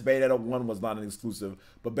Switch. Yes, Bayonetta 1 was not an exclusive,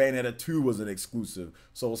 but Bayonetta 2 was an exclusive.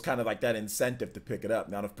 So it was kind of like that incentive to pick it up.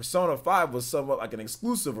 Now, if Persona 5 was somewhat like an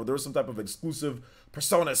exclusive, or there was some type of exclusive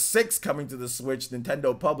Persona 6 coming to the Switch,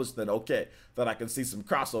 Nintendo published, then okay, then I can see some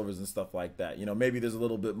crossovers and stuff like that. You know, maybe there's a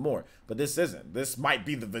little bit more, but this isn't. This might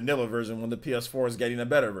be the vanilla version when the PS4 is getting a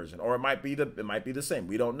better version, or it might be the same.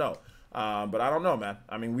 We don't know. But I don't know, man.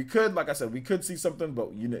 I mean, we could, like I said, we could see something,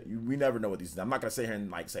 but we never know what these. I'm not gonna sit here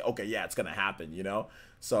and like say, okay, yeah, it's gonna happen, you know.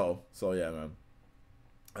 So yeah,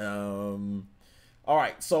 man. All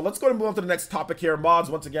right, so let's go and move on to the next topic here. Mods,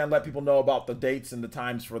 once again, let people know about the dates and the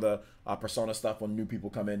times for the Persona stuff when new people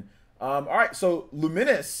come in. All right, so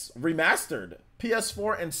Lumines Remastered,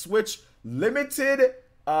 PS4 and Switch limited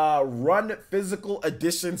run physical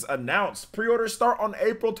editions announced. Pre-orders start on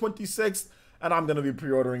April 26th. And I'm going to be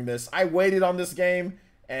pre-ordering this. I waited on this game,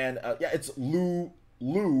 and yeah, it's Lumines.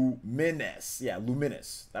 Yeah,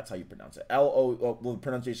 Lumines. That's how you pronounce it. Well, the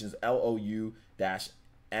pronunciation is LOU-MIN-ES,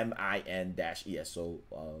 so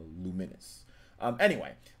Lumines.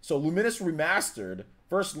 Anyway, so Lumines Remastered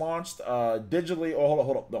first launched digitally. Oh,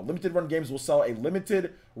 hold on. No, limited run games will sell a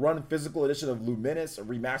limited run physical edition of Lumines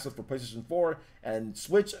Remastered for PlayStation 4 and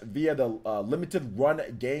Switch via the limited run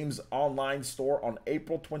games online store on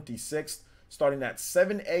April 26th. Starting at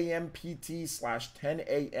 7 a.m. PT/10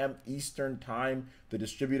 a.m. Eastern Time, the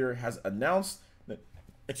distributor has announced.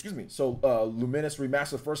 Excuse me. So, Lumines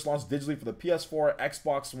Remastered first launched digitally for the PS4,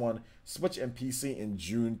 Xbox One, Switch, and PC in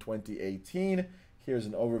June 2018. Here's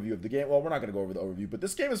an overview of the game. Well, we're not going to go over the overview, but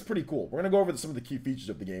this game is pretty cool. We're going to go over some of the key features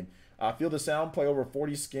of the game. Feel the sound, play over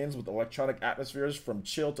 40 skins with electronic atmospheres from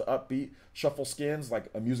chill to upbeat. Shuffle skins like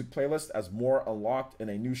a music playlist as more unlocked in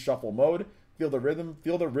a new shuffle mode. Feel the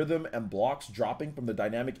rhythm and blocks dropping from the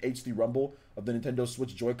dynamic HD rumble of the Nintendo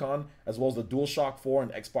Switch Joy-Con, as well as the DualShock 4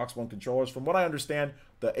 and Xbox One controllers. From what I understand,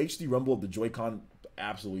 the HD rumble of the Joy-Con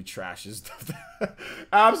absolutely trashes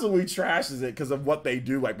it because of what they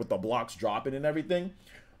do, like with the blocks dropping and everything.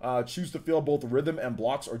 Choose to feel both rhythm and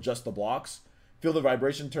blocks or just the blocks. Feel the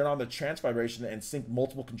vibration, turn on the trance vibration, and sync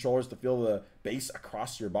multiple controllers to feel the bass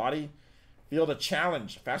across your body. Feel the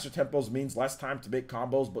challenge. Faster tempos means less time to make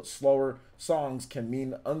combos, but slower songs can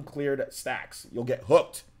mean uncleared stacks. You'll get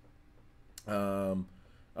hooked.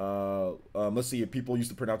 Let's see if people used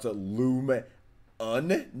to pronounce it Lumines.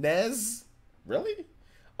 Really?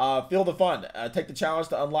 Feel the fun. Take the challenge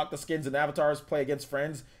to unlock the skins and avatars, play against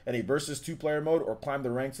friends in a versus 2-player mode, or climb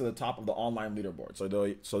the ranks to the top of the online leaderboard.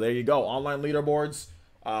 So there you go. Online leaderboards.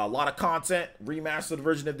 A lot of content. Remastered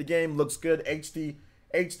version of the game. Looks good. HD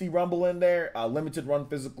rumble in there. Limited run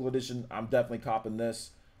physical edition. I'm definitely copping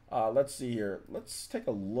this. Let's see here. Let's take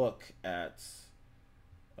a look at...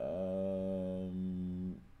 yeah,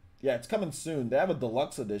 it's coming soon. They have a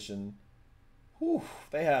deluxe edition. Whew,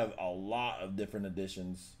 they have a lot of different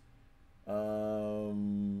editions. It's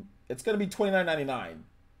going to be $29.99.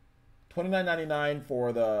 $29.99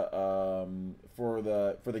 for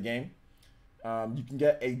the game. You can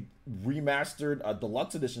get a remastered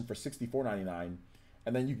deluxe edition for $64.99.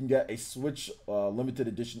 And then you can get a Switch limited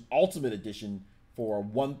edition, Ultimate Edition for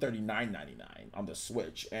 $139.99 on the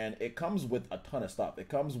Switch, and it comes with a ton of stuff. It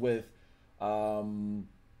comes with a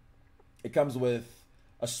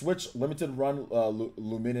Switch limited run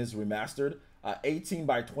Lumines Remastered,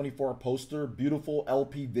 18x24 poster, beautiful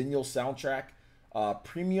LP vinyl soundtrack,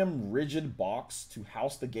 premium rigid box to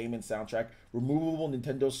house the game and soundtrack, removable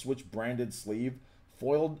Nintendo Switch branded sleeve,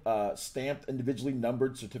 foiled, stamped, individually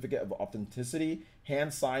numbered certificate of authenticity,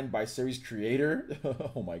 hand signed by series creator.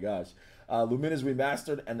 Oh my gosh. Lumines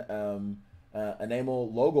Remastered and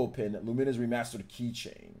enamel logo pin, Lumines Remastered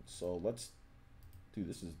keychain. So let's, dude,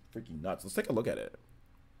 this is freaking nuts. Let's take a look at it.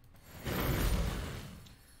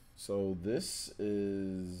 So this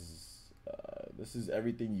is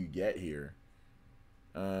everything you get here.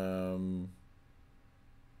 Does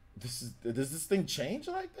this thing change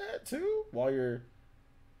like that too? While you're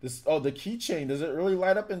the keychain, does it really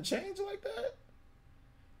light up and change like that?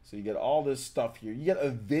 So you get all this stuff here. You get a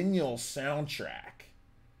vinyl soundtrack.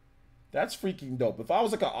 That's freaking dope. If I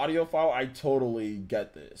was like an audiophile, I totally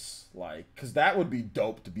get this. Like, cause that would be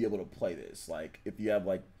dope to be able to play this. Like, if you have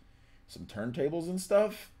like some turntables and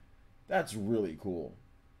stuff, that's really cool.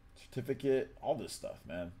 Certificate, all this stuff,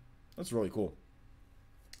 man. That's really cool.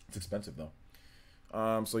 It's expensive though.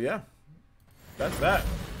 So yeah, that's that.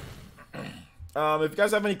 If you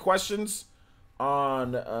guys have any questions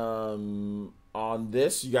on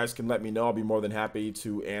this, you guys can let me know. I'll be more than happy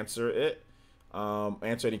to answer it.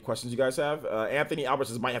 answer any questions you guys have. Anthony Albert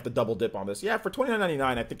says might have to double dip on this. Yeah, for $29.99,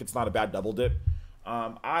 I think it's not a bad double dip.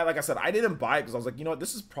 Like I said, I didn't buy it because I was like, you know what,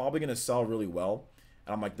 this is probably going to sell really well.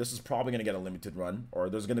 And I'm like, this is probably going to get a limited run, or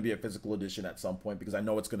there's going to be a physical edition at some point because I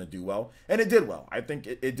know it's going to do well. And it did well. I think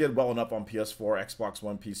it did well enough on PS4, Xbox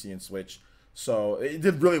One, PC, and Switch. So it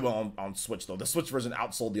did really well on Switch, though. The Switch version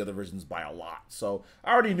outsold the other versions by a lot. So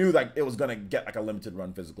I already knew like it was going to get like a limited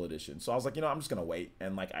run physical edition. So I was like, you know, I'm just going to wait.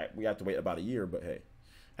 And like we have to wait about a year, but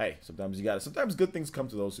hey, sometimes you got to. Sometimes good things come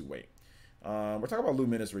to those who wait. We're talking about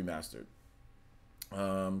Lumines Remastered.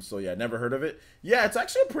 So yeah, never heard of it. Yeah, it's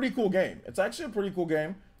actually a pretty cool game.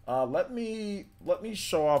 Let me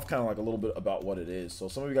show off kind of like a little bit about what it is. So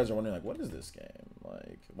some of you guys are wondering like, what is this game?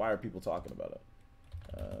 Like, why are people talking about it?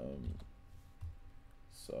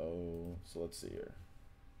 So let's see here.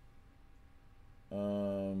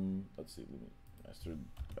 Let's see, Master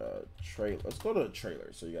trailer. Let's go to the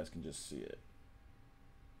trailer so you guys can just see it.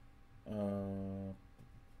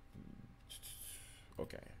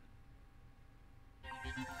 Okay.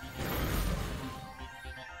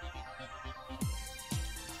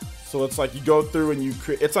 So it's like you go through and you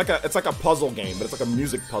create. It's like a puzzle game, but it's like a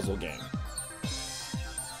music puzzle game.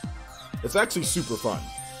 It's actually super fun.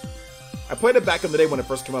 I played it back in the day when it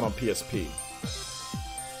first came out on PSP.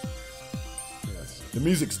 The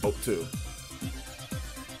music's dope too.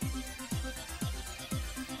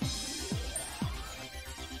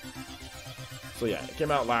 So yeah, it came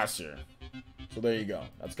out last year. So there you go.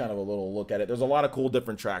 That's kind of a little look at it. There's a lot of cool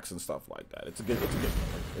different tracks and stuff like that. It's a good game.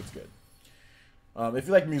 It's good. If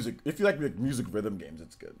you like music rhythm games,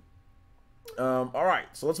 it's good. All right,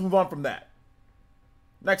 so let's move on from that.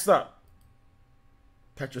 Next up,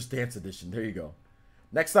 Tetris Dance Edition. There you go.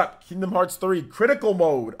 Next up, Kingdom Hearts 3 Critical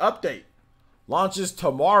Mode Update launches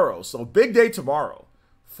tomorrow. So big day tomorrow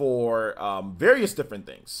for various different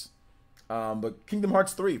things. But Kingdom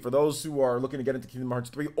Hearts 3, for those who are looking to get into Kingdom Hearts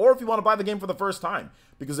 3, or if you want to buy the game for the first time,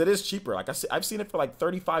 because it is cheaper. Like I've seen it for like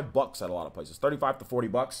 $35 at a lot of places, 35 to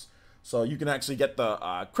 $40. So you can actually get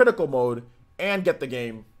the critical mode and get the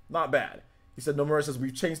game. Not bad. He said, Nomura says,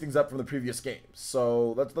 we've changed things up from the previous games.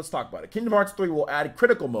 So let's talk about it. Kingdom Hearts 3 will add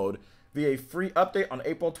critical mode via a free update on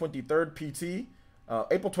April 23rd PT,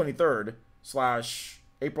 April 23rd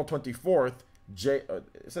 / April 24th.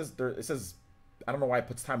 It says, I don't know why it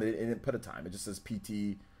puts time. It didn't put a time. It just says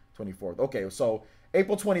PT 24th. Okay, so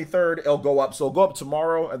April 23rd, it'll go up. So it'll go up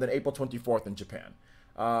tomorrow, and then April 24th in Japan.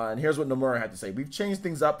 And here's what Nomura had to say. We've changed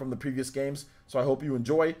things up from the previous games, so I hope you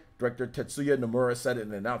enjoy. Director Tetsuya Nomura said it in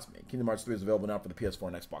an announcement. Kingdom Hearts 3 is available now for the PS4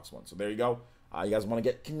 and Xbox One. So there you go. You guys want to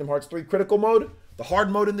get Kingdom Hearts 3 critical mode, the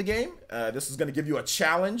hard mode in the game. This is going to give you a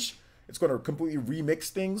challenge. It's going to completely remix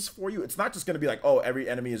things for you. It's not just going to be like, oh, every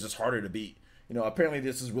enemy is just harder to beat. You know, apparently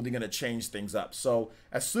this is really going to change things up. So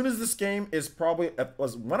as soon as this game is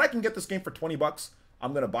when I can get this game for $20,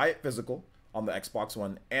 I'm going to buy it physical on the Xbox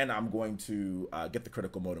One, and I'm going to get the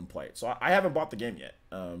critical mode and play it. So I haven't bought the game yet,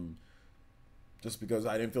 just because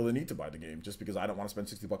I didn't feel the need to buy the game, just because I don't want to spend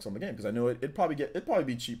 $60 on the game, because I know it'd probably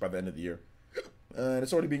be cheap by the end of the year, and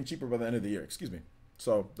it's already being cheaper by the end of the year. Excuse me.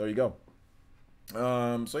 So there you go.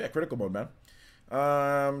 So yeah, critical mode, man.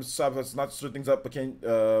 So let's not stir things up, but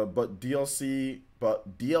DLC.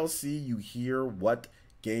 You hear what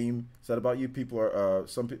game said about you? People are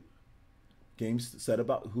games said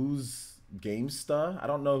about who's GameStar. I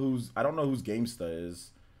don't know who's GameStar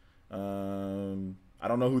is. I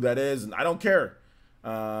don't know who that is, and I don't care.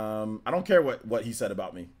 I don't care what he said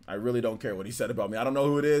about me. I really don't care what he said about me. I don't know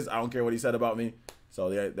who it is. I don't care what he said about me. So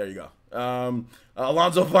yeah, there you go.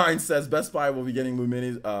 Alonzo Vine says Best Buy will be getting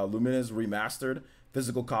Lumines remastered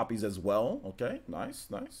physical copies as well. Okay, nice.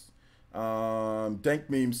 Dank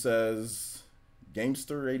Meme says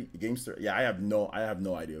Gamester. Yeah, I have no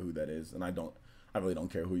idea who that is, and I really don't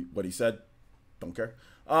care what he said. Don't care.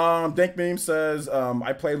 Dank Meme says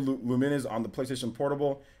I played Lumines on the PlayStation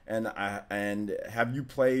Portable, and have you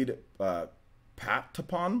played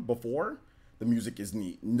Patapon before? The music is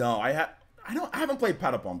neat. No, I haven't played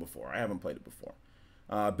Patapon before. I haven't played it before.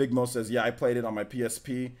 Big Mo says, yeah, I played it on my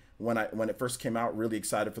PSP when it first came out. Really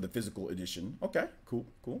excited for the physical edition. Okay, cool.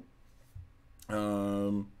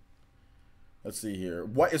 Let's see here.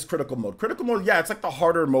 What is critical mode? Critical mode, yeah, it's like the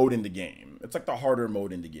harder mode in the game.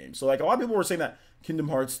 So like a lot of people were saying that Kingdom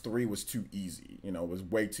Hearts 3 was too easy. You know, it was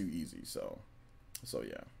way too easy. So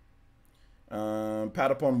yeah.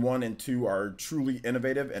 Patapon 1 and 2 are truly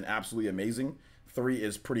innovative and absolutely amazing. 3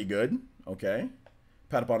 is pretty good. Okay.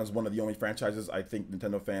 Patapon is one of the only franchises I think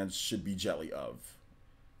Nintendo fans should be jelly of.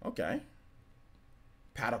 Okay.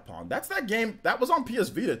 Patapon. That's that game. That was on PS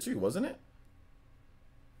Vita too, wasn't it?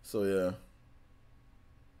 So yeah.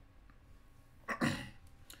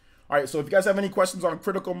 All right, so if you guys have any questions on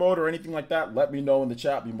critical mode or anything like that, let me know in the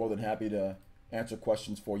chat. Be more than happy to answer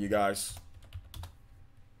questions for you guys.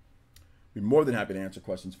 Be more than happy to answer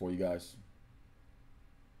questions for you guys.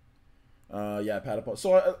 Yeah, Patapon.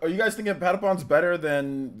 So are you guys thinking Patapon's better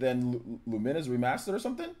than Lumines Remastered or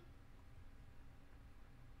something?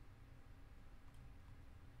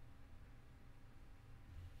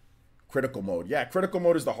 Critical mode. Yeah, critical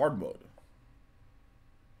mode is the hard mode.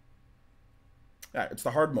 Yeah, it's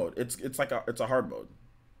the hard mode. It's a hard mode.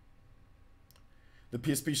 The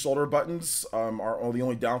PSP shoulder buttons are the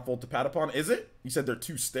only downfall to Patapon. Is it? You said they're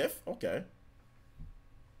too stiff? Okay.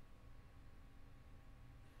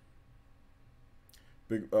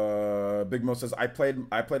 Big Mo says I played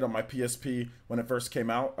on my PSP when it first came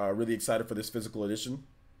out. Really excited for this physical edition.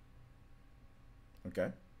 Okay.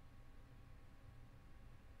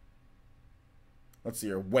 Let's see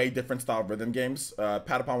here. Way different style of rhythm games.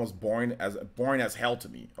 Patapon was boring as hell to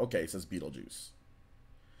me. Okay, says Beetlejuice.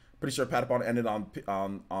 Pretty sure Patapon ended on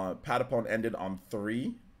Patapon ended on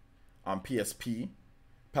 3 on PSP.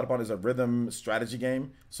 Patapon is a rhythm strategy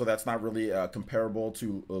game, so that's not really comparable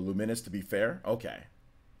to Lumines, to be fair. Okay,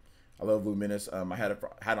 I love Lumines. I had it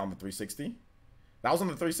on the 360. That was on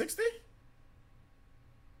the 360.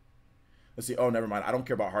 Let's see. Oh, never mind. I don't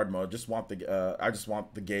care about hard mode. I just want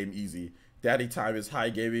the game easy. Daddy time is high.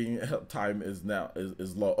 Gaming time is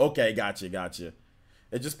low. Okay, gotcha.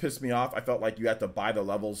 It just pissed me off. I felt like you had to buy the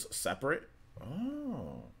levels separate.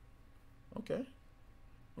 Oh, okay.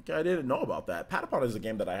 Okay, I didn't know about that. Patapon is a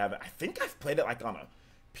game that I haven't. I think I've played it like on a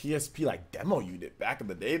PSP like demo unit back in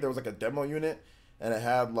the day. There was like a demo unit, and it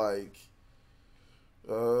had like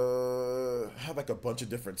a bunch of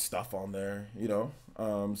different stuff on there. You know,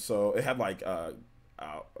 so it had like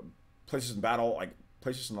PlayStation Battle, like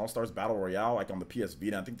PlayStation All Stars Battle Royale, like on the PS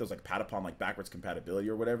Vita. I think there was like Patapon like backwards compatibility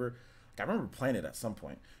or whatever. I remember playing it at some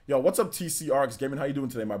point. Yo, what's up, TCRX Gaming? How you doing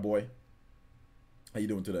today, my boy? How you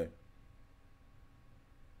doing today?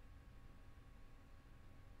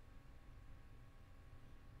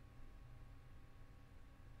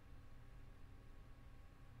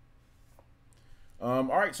 All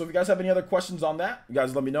right, so if you guys have any other questions on that, you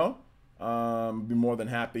guys let me know. Be more than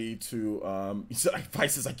happy to. He said,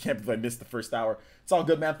 "Vices, I can't believe I missed the first hour." It's all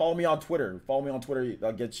good, man. Follow me on Twitter. Follow me on Twitter.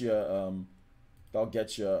 I'll get you. They'll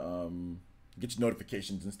get you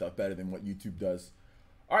notifications and stuff better than what YouTube does.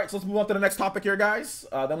 All right, so let's move on to the next topic here, guys.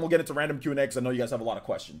 Then we'll get into random Q&A because I know you guys have a lot of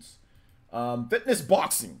questions. Fitness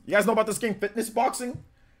boxing. You guys know about this game, Fitness Boxing?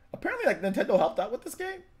 Apparently, like Nintendo helped out with this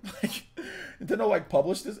game. Like Nintendo like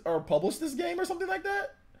published this game or something like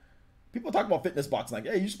that. People talk about Fitness Boxing like,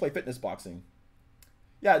 hey, you should play Fitness Boxing.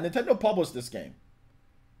 Yeah, Nintendo published this game.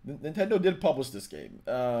 Nintendo did publish this game,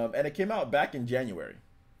 and it came out back in January.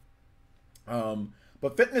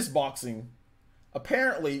 But Fitness Boxing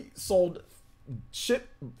apparently sold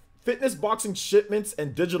Fitness Boxing shipments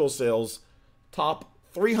and digital sales top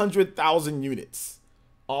 300,000 units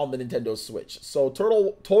on the Nintendo Switch. So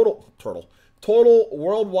total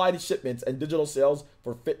worldwide shipments and digital sales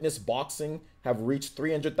for Fitness Boxing have reached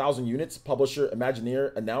 300,000 units, publisher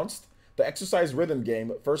Imagineer announced. The exercise rhythm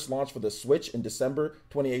game first launched for the Switch in December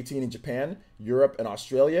 2018 in Japan, Europe, and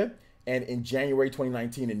Australia, and in January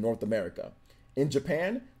 2019 in North America. In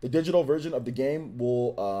Japan, the digital version of the game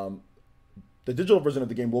will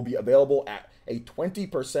be available at a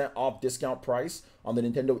 20% off discount price on the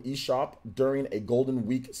Nintendo eShop during a Golden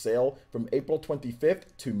Week sale from April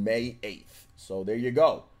 25th to May 8th. So there you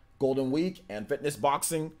go. Golden Week and Fitness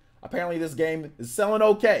Boxing. Apparently this game is selling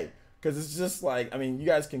okay because it's just like, I mean, you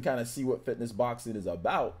guys can kind of see what Fitness Boxing is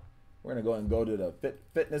about. We're going to go to the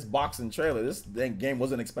Fitness Boxing trailer. This game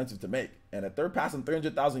wasn't expensive to make. And if they're passing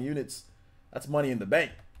 300,000 units, that's money in the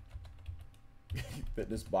bank.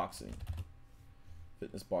 Fitness Boxing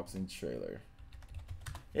trailer.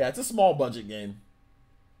 Yeah, it's a small budget game.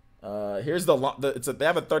 Here's they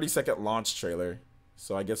have a 30-second launch trailer,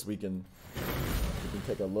 so I guess we can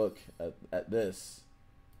take a look at this.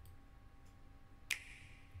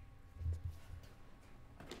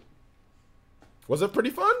 Was it pretty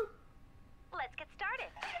fun? Let's get started.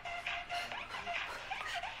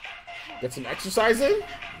 Get some exercise in?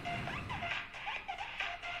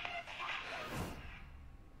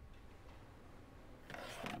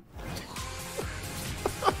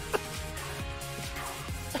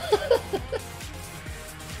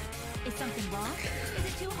 Is something wrong? Is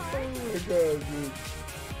it too hard? Oh my god, dude.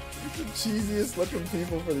 It's the cheesiest looking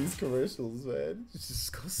people for these commercials, man. It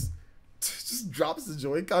just drops the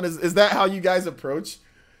Joy-Con. Is that how you guys approach,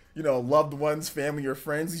 you know, loved ones, family, or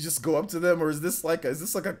friends? You just go up to them, or is this like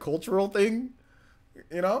a cultural thing?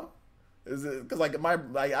 You know? Is it because I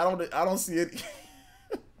don't see it?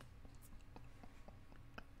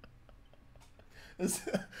 Is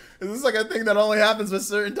this like a thing that only happens with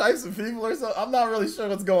certain types of people or something? I'm not really sure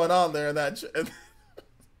what's going on there in that.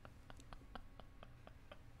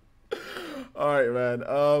 All right, man.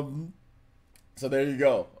 So there you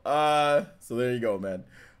go. Man.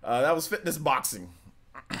 That was fitness boxing.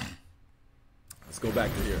 Let's go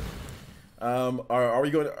back to here. Are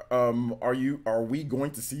we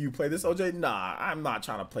going to see you play this, OJ? Nah, I'm not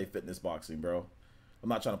trying to play fitness boxing, bro. I'm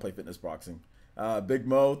not trying to play fitness boxing. Big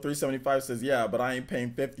Mo 375 says, yeah, but I ain't paying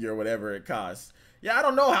 50 or whatever it costs. Yeah, I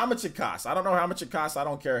don't know how much it costs. I don't know how much it costs. I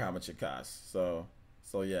don't care how much it costs. So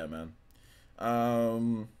yeah, man.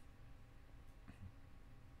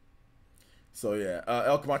 So yeah,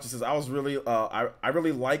 El Camacho says, I was really, I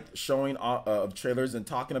really liked showing of trailers and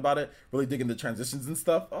talking about it, really digging the transitions and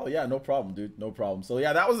stuff. Oh yeah, no problem, dude, no problem. So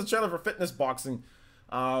yeah, that was the trailer for fitness boxing.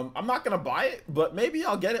 I'm not gonna buy it, but maybe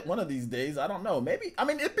I'll get it one of these days. I don't know. Maybe, I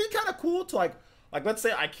mean, it'd be kind of cool to like let's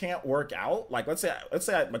say I can't work out. Like let's say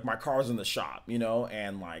like my car's in the shop, you know,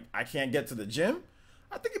 and like I can't get to the gym.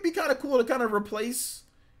 I think it'd be kind of cool to kind of replace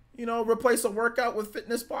a workout with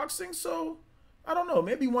fitness boxing. So I don't know.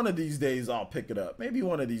 Maybe one of these days I'll pick it up. Maybe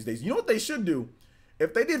one of these days. You know what they should do?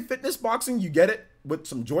 If they did fitness boxing, you get it with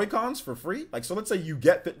some Joy-Cons for free. Like, so let's say you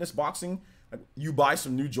get fitness boxing, like you buy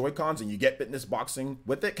some new Joy-Cons and you get fitness boxing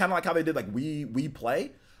with it, kind of like how they did like Wii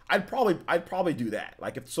Play. I'd probably do that.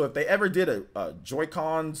 Like if they ever did a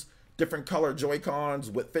Joy-Cons, different color Joy-Cons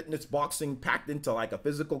with fitness boxing packed into like a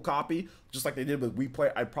physical copy, just like they did with Wii Play,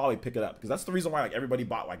 I'd probably pick it up because that's the reason why like everybody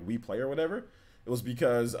bought like Wii Play or whatever. It was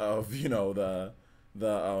because of, you know, the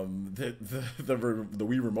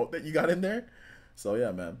Wii remote that you got in there. So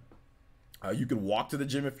yeah, man. You can walk to the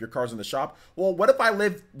gym if your car's in the shop. Well, what if I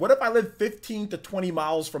live 15 to 20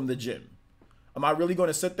 miles from the gym? Am I really going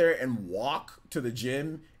to sit there and walk to the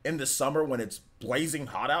gym in the summer when it's blazing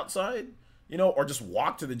hot outside? You know, or just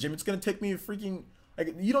walk to the gym? It's going to take me a freaking,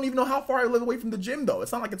 like, you don't even know how far I live away from the gym though.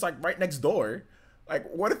 It's not like it's like right next door. Like,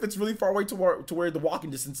 what if it's really far away to where the walking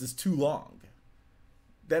distance is too long?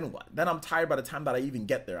 Then what? Then I'm tired by the time that I even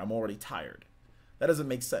get there. I'm already tired. That doesn't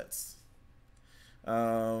make sense.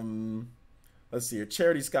 Let's see here.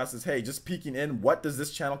 Charity Scott says, hey, just peeking in. What does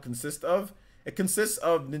this channel consist of? It consists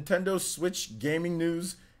of Nintendo Switch gaming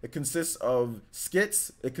news. It consists of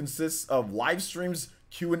skits. It consists of live streams,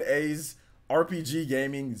 Q&As, RPG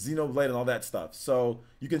gaming, Xenoblade, and all that stuff. So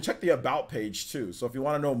you can check the About page too. So if you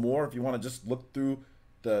want to know more, if you want to just look through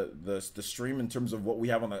the stream in terms of what we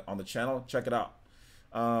have on the channel, check it out.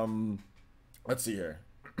 Let's see here.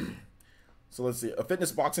 So let's see. A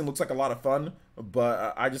fitness boxing looks like a lot of fun,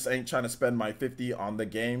 but I just ain't trying to spend my 50 on the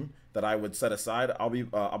game that I would set aside. I'll be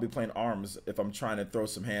playing ARMS if I'm trying to throw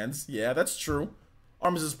some hands. Yeah, that's true.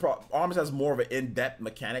 ARMS has more of an in-depth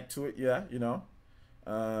mechanic to it. Yeah, you know.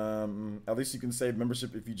 At least you can save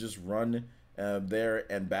membership if you just run there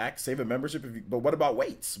and back. Save a membership if you. But what about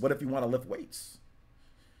weights? What if you want to lift weights?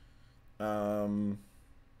 So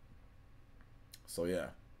yeah,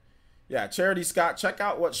 Charity Scott, check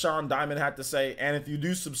out what Sean Diamond had to say, and if you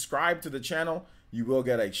do subscribe to the channel, you will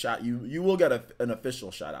get a shot. You will get an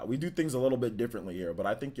official shout out. We do things a little bit differently here, but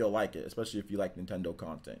I think you'll like it, especially if you like Nintendo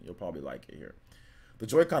content. You'll probably like it here. The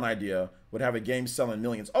Joy-Con idea would have a game selling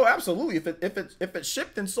millions. Oh, absolutely. If it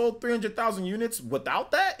shipped and sold 300,000 units without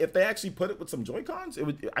that, if they actually put it with some Joy-Cons,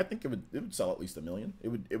 I think it would sell at least 1 million.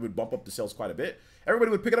 It would bump up the sales quite a bit. Everybody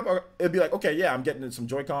would pick it up. It'd be like, okay, yeah, I'm getting some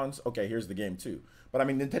Joy-Cons. Okay, here's the game too. But I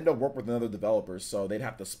mean, Nintendo worked with another developers, so they'd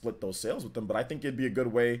have to split those sales with them. But I think it'd be a good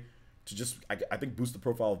way to just, I think, boost the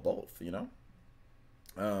profile of both, you know?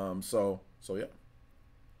 So yeah,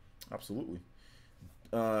 absolutely.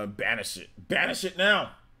 Banish it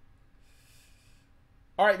now.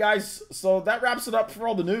 All right, guys, so that wraps it up for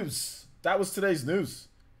all the news. That was today's news.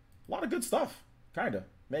 A lot of good stuff, kind of,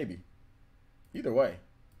 maybe. Either way,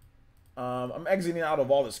 I'm exiting out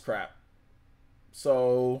of all this crap.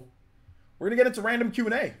 So we're gonna get into random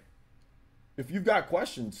Q&A. If you've got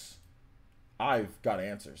questions, I've got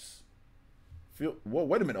answers. Whoa,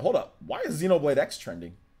 wait a minute, hold up. Why is Xenoblade X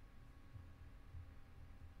trending?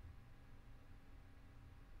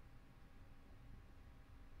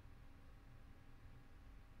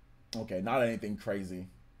 Okay, not anything crazy.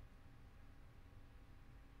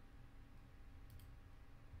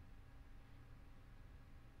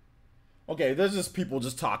 Okay, there's just people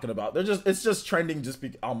just talking about. It's just trending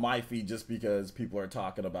on my feed just because people are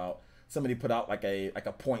talking about. Somebody put out like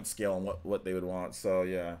a point scale on what they would want. So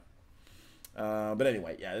yeah. But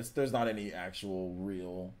anyway, yeah, there's not any actual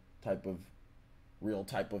real type of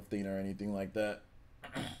thing or anything like that.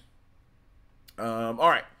 All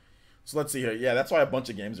right. So let's see here. Yeah, that's why a bunch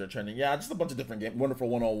of games are trending. Yeah, just a bunch of different games. Wonderful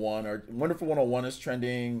 101 is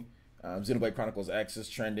trending. Xenoblade Chronicles X is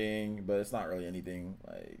trending, but it's not really anything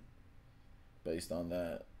like based on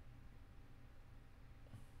that.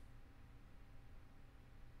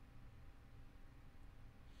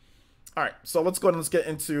 All right, so let's go ahead and let's get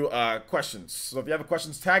into questions. So if you have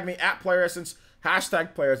questions, tag me at Player Essence,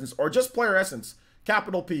 hashtag Player Essence, or just Player Essence,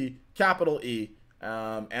 capital P, capital E,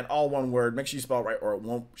 and all one word. Make sure you spell it right, or it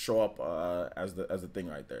won't show up as the thing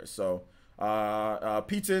right there. So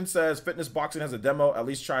P10 says fitness boxing has a demo. At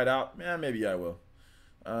least try it out. Man, maybe I will.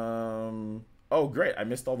 Oh, great! I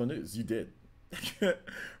missed all the news. You did.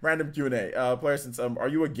 Random Q&A. Player Essence, are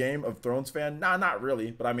you a Game of Thrones fan? Nah, not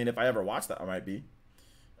really. But I mean, if I ever watched that, I might be.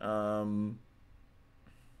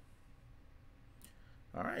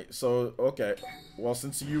 All right, so okay, well,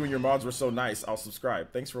 since you and your mods were so nice, I'll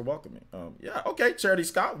subscribe. Thanks for welcoming. Yeah, okay, Charity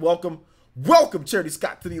Scott, welcome Charity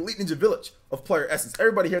Scott to the Elite Ninja Village of Player Essence.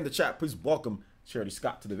 Everybody here in the chat, please welcome Charity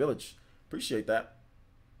Scott to the village. Appreciate that.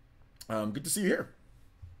 Good to see you here.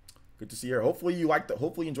 Good to see you here. Hopefully you like the.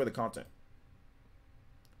 Hopefully you enjoy the content.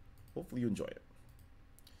 Hopefully you enjoy it.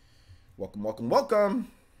 Welcome, welcome, welcome.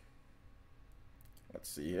 Let's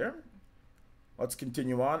see here. Let's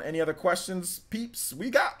continue on. Any other questions, peeps? We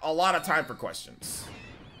got a lot of time for questions.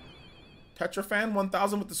 Tetrafan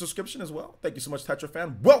 1000 with the subscription as well. Thank you so much,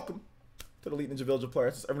 Tetrafan. Welcome to the Elite Ninja Village of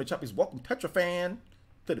Players. Everybody chat, please welcome Tetrafan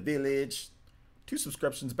to the village. 2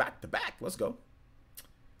 subscriptions back to back. Let's go.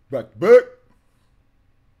 Back to back.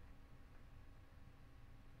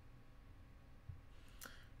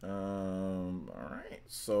 All right.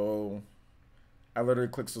 So I literally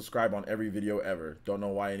click subscribe on every video ever. Don't know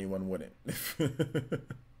why anyone wouldn't.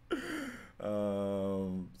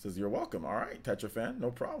 Says you're welcome. All right, Tetra fan,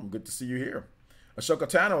 no problem. Good to see you here. Ashoka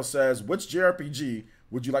Tano says, which JRPG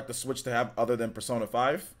would you like to switch to have other than Persona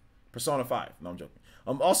 5? Persona 5. No, I'm joking.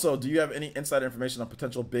 Also, do you have any inside information on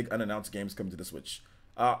potential big unannounced games coming to the Switch?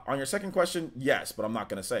 On your second question, yes, but I'm not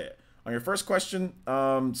going to say it. On your first question,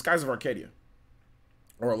 Skies of Arcadia.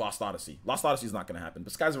 Or Lost Odyssey. Lost Odyssey is not going to happen,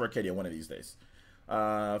 but Skies of Arcadia one of these days.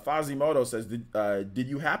 Fazimoto says, did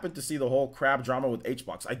you happen to see the whole crab drama with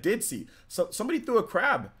HBox? I did see. So somebody threw a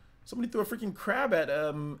crab. Somebody threw a freaking crab at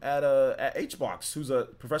HBox, who's a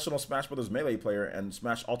professional Smash Brothers Melee player and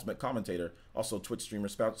Smash Ultimate commentator, also Twitch streamer,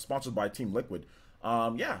 sponsored by Team Liquid.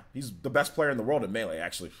 Yeah, he's the best player in the world at Melee,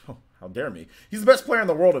 actually. Oh, how dare me. He's the best player in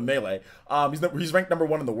the world at Melee. He's ranked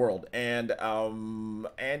 #1 in the world. And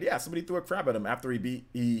yeah, somebody threw a crab at him after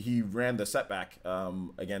he ran the setback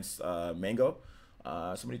against Mango.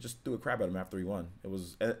 Somebody just threw a crab at him after he won.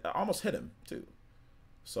 It almost hit him too.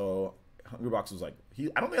 So Hungrybox was like,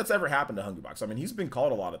 I don't think that's ever happened to Hungrybox. I mean, he's been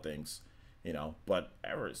called a lot of things, you know, but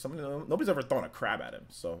nobody's ever thrown a crab at him.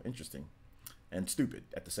 So interesting and stupid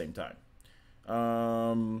at the same time.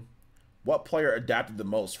 What player adapted the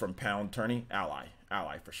most from Pound Tourney? Ally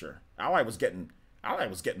for sure. Ally was getting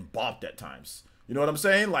bopped at times. You know what I'm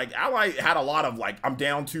saying? Like, Ally had a lot of, like, I'm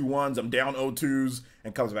down 2-1s, I'm down 0-2s,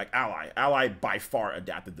 and comes back. Ally by far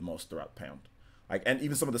adapted the most throughout Pound. Like, and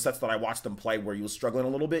even some of the sets that I watched him play where he was struggling a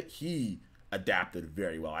little bit, he adapted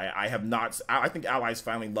very well. I think Ally's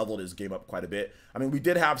finally leveled his game up quite a bit. I mean, we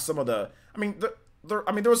did have some of the, there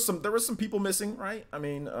was some people missing, right? I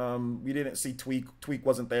mean, we didn't see Tweak. Tweak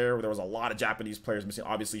wasn't there. There was a lot of Japanese players missing.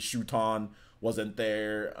 Obviously, Shuton wasn't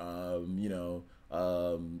there. There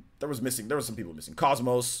was some people missing.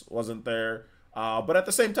 Cosmos wasn't there. But at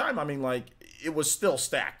the same time, I mean, like, it was still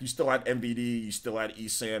stacked. You still had MVD, you still had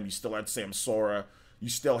ESAM, you still had Sam Sora, you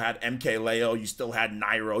still had MK Leo, you still had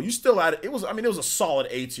Nairo, you still had, it was a solid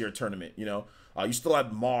A-tier tournament, you know. You still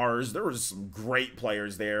had Mars. There was some great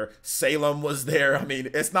players there. Salem was there. I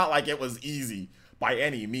mean, it's not like it was easy by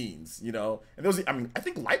any means, you know. And there was, I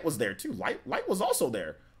think Light was there too. Light was also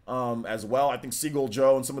there as well. I think Seagull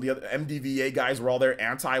Joe and some of the other MDVA guys were all there.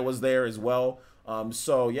 Anti was there as well.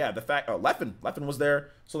 So yeah, the fact Leffen was there.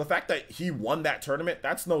 So the fact that he won that tournament,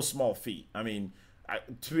 that's no small feat. I mean,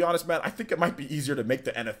 to be honest, man, I think it might be easier to make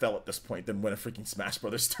the NFL at this point than win a freaking Smash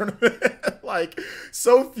Brothers tournament. Like,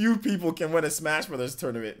 so few people can win a Smash Brothers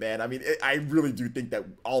tournament, man. I mean, I really do think that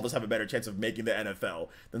all of us have a better chance of making the NFL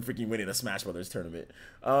than freaking winning a Smash Brothers tournament.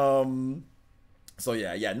 So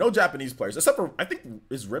yeah, no Japanese players except for, I think,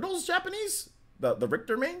 is Riddles Japanese? The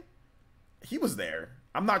Richter main? He was there.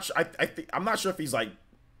 I'm not sure. I'm not sure if he's like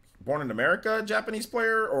born in America, Japanese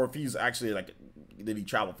player, or if he's actually like, did he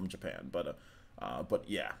travel from Japan? But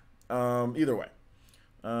yeah. Either way.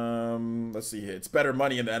 Let's see here. It's better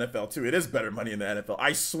money in the NFL too. It is better money in the NFL.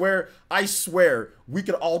 I swear we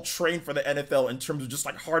could all train for the NFL in terms of just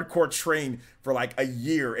like hardcore train for like a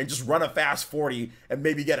year and just run a fast 40 and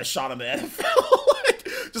maybe get a shot on the NFL. Like,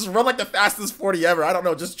 Just run like the fastest 40 ever. I don't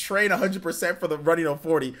know. Just train 100% for the running of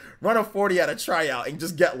 40. Run a 40 at a tryout and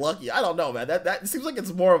just get lucky. I don't know, man. That seems like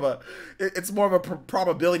it's more of a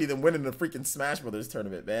probability than winning the freaking Smash Brothers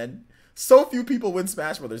tournament, man. So few people win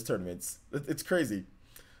Smash Brothers tournaments. It's crazy.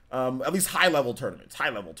 At least high-level tournaments.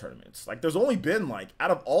 High-level tournaments. Like, there's only been, like,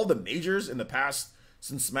 out of all the majors in the past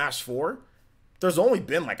since Smash 4, there's only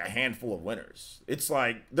been, like, a handful of winners. It's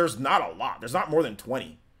like, there's not a lot. There's not more than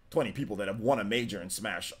 20 people that have won a major in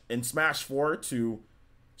Smash. In Smash 4 to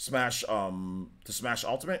Smash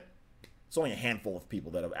Ultimate, it's only a handful of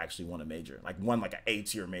people that have actually won a major. Like, won, like, an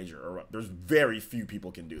A-tier major. Or there's very few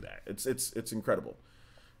people can do that. It's incredible.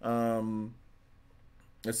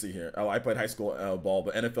 Let's see here. Oh, I played high school ball,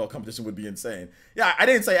 but NFL competition would be insane. Yeah, I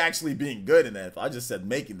didn't say actually being good in NFL. I just said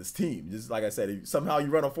making this team. Just like I said, if somehow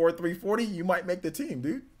you run a 4.340, you might make the team,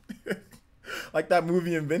 dude. Like that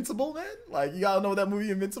movie Invincible, man. Like, you gotta know that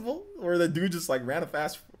movie Invincible, where the dude just like ran a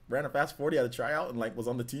fast 40 at a tryout and like was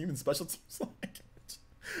on the team in special teams. Like,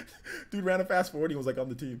 dude ran a fast 40 and was like on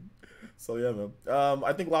the team. So yeah, man.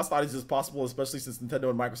 I think Lost Odyssey is possible, especially since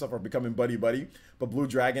Nintendo and Microsoft are becoming buddy-buddy. But Blue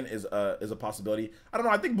Dragon is a possibility. I don't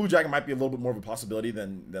know. I think Blue Dragon might be a little bit more of a possibility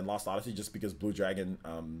than Lost Odyssey, just because Blue Dragon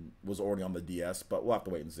was already on the DS. But we'll have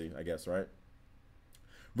to wait and see, I guess, right?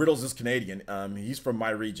 Riddles is Canadian. He's from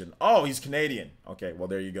my region. Oh, he's Canadian. Okay, well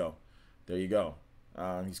there you go. There you go.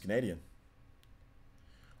 He's Canadian.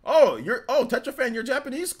 Oh, Tetra fan, you're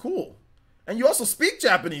Japanese? Cool. And you also speak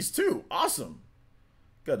Japanese too. Awesome.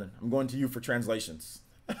 Good. I'm going to you for translations.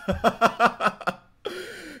 Yeah,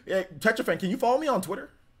 Tetra fan, can you follow me on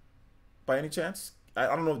Twitter? By any chance?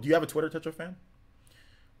 I don't know. Do you have a Twitter, Tetra fan?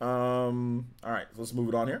 All right, so let's move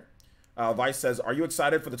it on here. Vice says, are you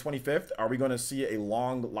excited for the 25th? Are we going to see a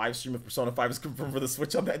long live stream if Persona 5 is confirmed for the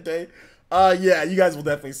Switch on that day? Yeah, you guys will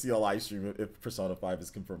definitely see a live stream if Persona 5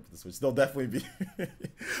 is confirmed for the Switch. They'll definitely be.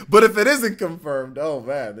 But if it isn't confirmed, oh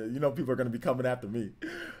man, you know people are going to be coming after me.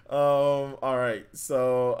 All right,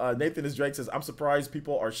 so Nathan is Drake says, I'm surprised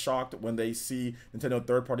people are shocked when they see Nintendo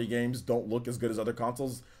third-party games don't look as good as other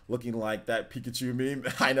consoles, looking like that Pikachu meme.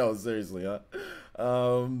 I know, seriously, huh?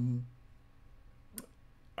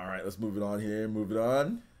 All right, let's move it on here. Move it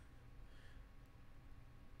on.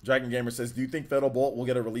 Dragon Gamer says, do you think Fatal Bolt will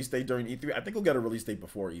get a release date during E3? I think he'll get a release date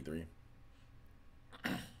before E3.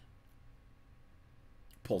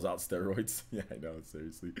 Pulls out steroids. Yeah, I know,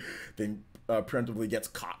 seriously. Then preemptively gets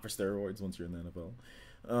caught for steroids once you're in the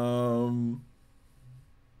NFL.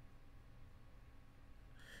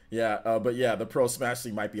 Yeah, but yeah, the Pro Smash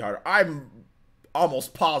thing might be harder. I'm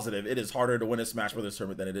almost positive it is harder to win a Smash Brothers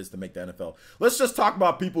tournament than it is to make the NFL. Let's just talk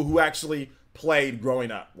about people who actually played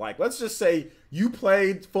growing up. Like, let's just say you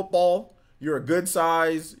played football, you're a good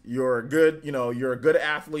size, you're a good, you're a good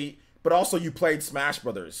athlete, but also you played Smash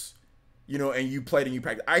Brothers, and you played and you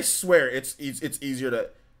practiced. I swear it's easier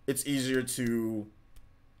to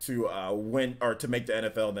win or to make the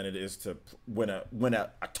NFL than it is to win a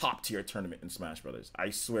top tier tournament in Smash Brothers. I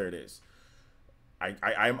swear it is.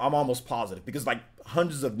 I'm almost positive, because like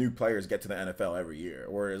hundreds of new players get to the NFL every year,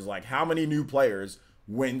 whereas like how many new players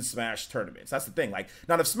win Smash tournaments? That's the thing. Like,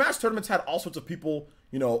 now if Smash tournaments had all sorts of people,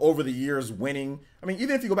 over the years winning, I mean,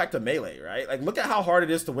 even if you go back to Melee, right? Like, look at how hard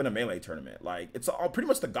it is to win a Melee tournament. Like, it's all pretty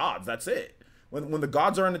much the gods. That's it. When the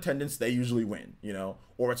gods are in attendance, they usually win,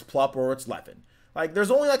 or it's Plup or it's Leffen. Like,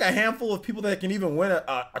 there's only like a handful of people that can even win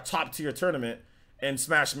a top tier tournament in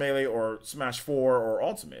Smash Melee or Smash 4 or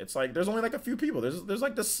Ultimate. It's like there's only like a few people. There's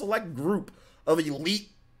like this select group of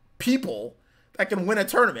elite people that can win a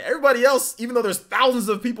tournament. Everybody else, even though there's thousands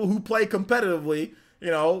of people who play competitively,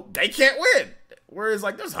 they can't win. Whereas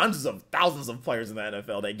like there's hundreds of thousands of players in the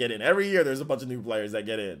NFL that get in. Every year there's a bunch of new players that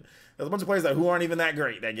get in. There's a bunch of players who aren't even that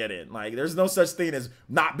great that get in. Like, there's no such thing as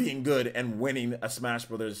not being good and winning a Smash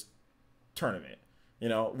Brothers tournament.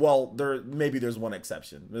 Well, maybe there's one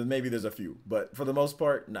exception. Maybe there's a few, but for the most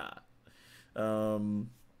part, nah. So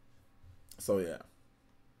yeah.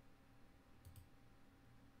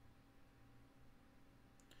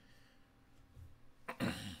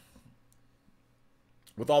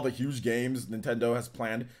 With all the huge games Nintendo has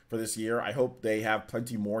planned for this year, I hope they have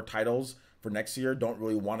plenty more titles for next year. Don't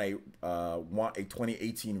really want a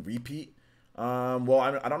 2018 repeat. Well,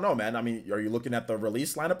 I don't know, man. I mean, are you looking at the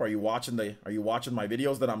release lineup? Are you watching my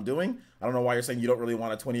videos that I'm doing? I don't know why you're saying you don't really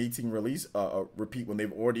want a 2018 release repeat when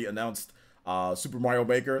they've already announced Super Mario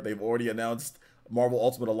Maker. They've already announced Marvel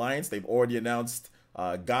Ultimate Alliance. They've already announced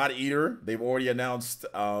God Eater. They've already announced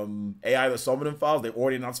AI the Summoning Files. They've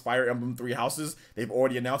already announced Fire Emblem Three Houses. They've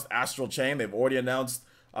already announced Astral Chain. They've already announced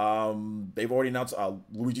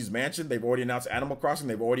Luigi's Mansion. They've already announced Animal Crossing.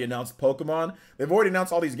 They've already announced Pokemon. They've already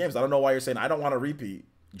announced all these games. I don't know why you're saying I don't want to repeat.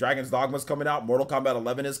 Dragon's Dogma's coming out. Mortal Kombat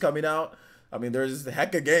 11 is coming out. I mean, there's a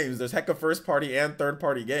heck of games. There's heck of first-party and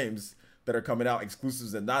third-party games that are coming out,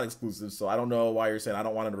 exclusives and not exclusives. So I don't know why you're saying I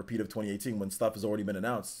don't want a repeat of 2018 when stuff has already been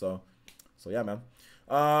announced. So yeah, man.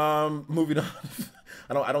 Moving on.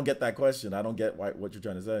 I don't get that question. I don't get what you're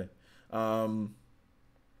trying to say.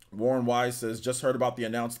 Warren Wise says, just heard about the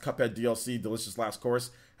announced Cuphead DLC, Delicious Last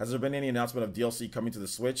Course. Has there been any announcement of DLC coming to the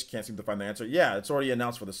Switch? Can't seem to find the answer. Yeah, it's already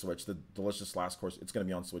announced for the Switch, the Delicious Last Course. It's going to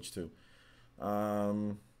be on Switch too.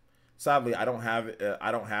 Sadly, I don't have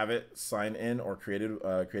it signed in or created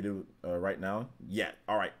right now yet.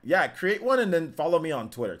 All right, yeah, create one and then follow me on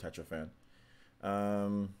Twitter, TetraFan.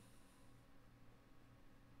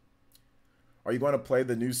 Are you going to play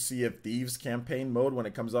the new Sea of Thieves campaign mode when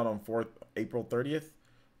it comes out on April 30th?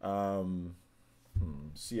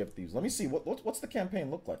 Sea of Thieves. Let me see. What's the campaign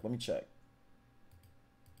look like? Let me check.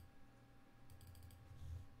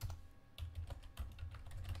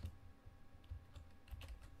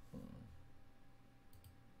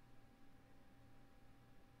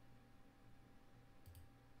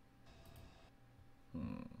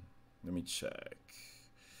 Let me check.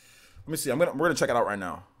 Let me see. We're gonna check it out right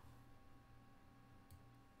now.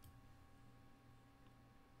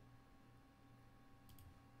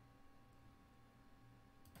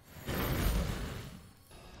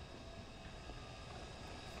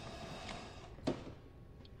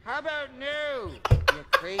 How about new, you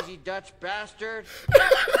crazy Dutch bastard?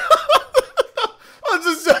 I'm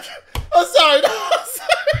just joking. I'm sorry. I'm sorry.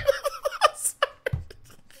 I'm sorry.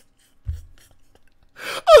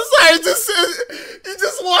 You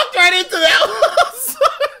just walked right into that. I'm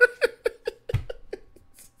sorry.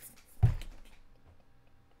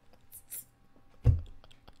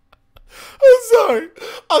 I'm sorry.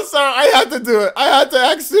 I'm sorry. I had to do it. I had to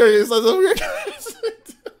act serious. I was over here.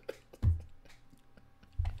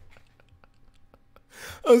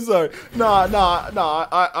 I'm sorry. Nah.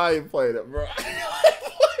 I ain't playing it, bro.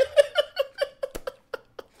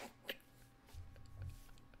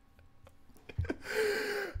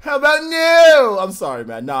 How about new? I'm sorry,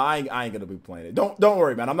 man. No, I ain't gonna be playing it. Don't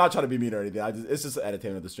worry, man. I'm not trying to be mean or anything. It's just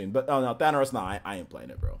entertainment of the stream. But no, Thanos, no, I ain't playing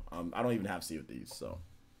it, bro. I don't even have Sea of Thieves, so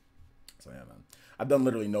yeah, man. I've done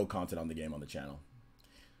literally no content on the game on the channel.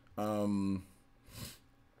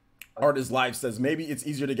 Art is Live says maybe it's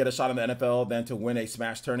easier to get a shot in the NFL than to win a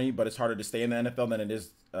Smash tourney, but it's harder to stay in the NFL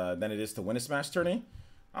than it is to win a Smash tourney.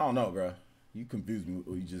 I don't know, bro. You confused me with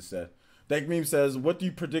what you just said. Dank Meme says, what do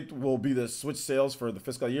you predict will be the Switch sales for the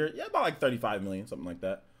fiscal year? Yeah, about like 35 million, something like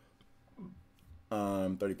that.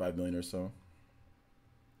 35 million or so.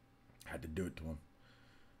 Had to do it to him.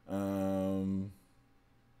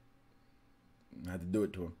 Had to do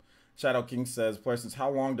it to him. Shadow King says, Player, how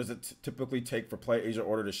long does it typically take for Play Asia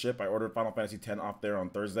order to ship? I ordered Final Fantasy X off there on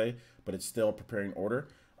Thursday, but it's still preparing order.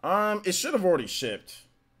 It should have already shipped.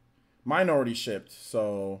 Mine already shipped,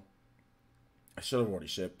 so I should have already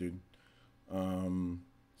shipped, dude. So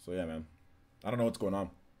yeah, man. I don't know what's going on.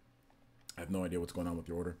 I have no idea what's going on with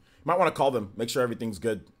your order. You might want to call them, make sure everything's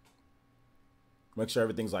good. Make sure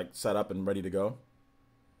everything's like set up and ready to go.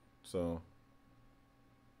 So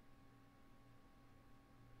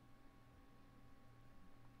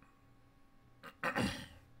all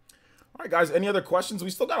right, guys, any other questions? We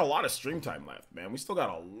still got a lot of stream time left, man. We still got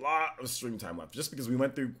a lot of stream time left just because we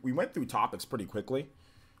went through topics pretty quickly.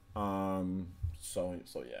 So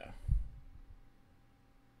yeah.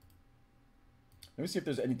 Let me see if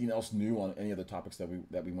there's anything else new on any of the topics that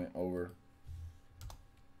we went over.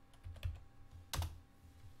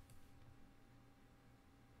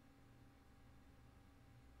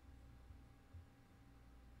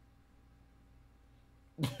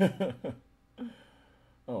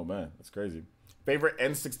 Oh man, that's crazy. Favorite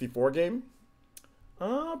N64 game?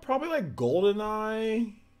 Probably like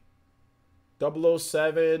GoldenEye,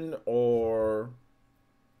 007, or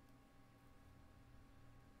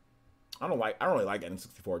I don't really like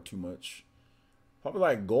N64 too much. Probably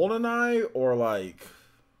like GoldenEye or like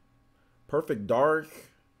Perfect Dark.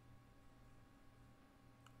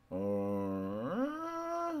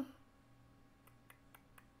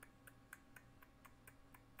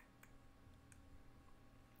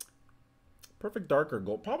 Perfect Dark or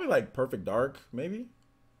Gold. Probably like Perfect Dark, maybe.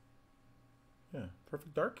 Yeah,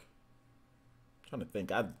 Perfect Dark. I'm trying to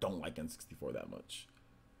think. I don't like N64 that much.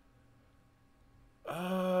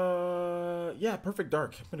 Yeah, Perfect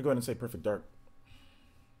Dark. I'm gonna go ahead and say Perfect Dark.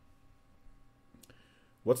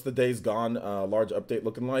 What's the Days Gone large update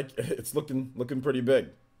looking like? It's looking pretty big.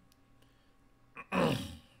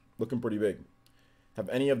 Looking pretty big. Have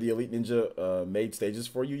any of the Elite Ninja made stages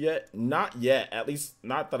for you yet? Not yet. At least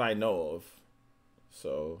not that I know of.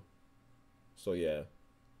 So yeah.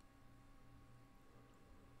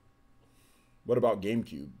 What about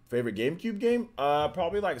GameCube? Favorite GameCube game?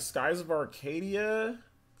 Probably like Skies of Arcadia,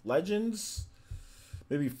 Legends.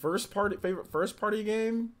 Maybe favorite first party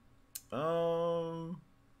game.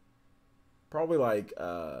 Probably like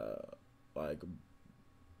Baten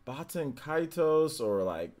Kaitos or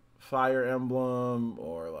like Fire Emblem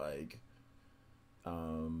or like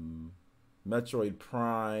Metroid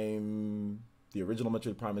Prime. The original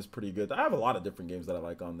Metroid Prime is pretty good. I have a lot of different games that I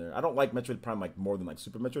like on there. I don't like Metroid Prime like more than like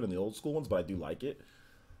Super Metroid and the old school ones, but I do like it.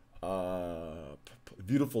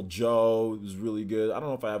 Beautiful Joe is really good. I don't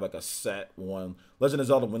know if I have like a set one. Legend of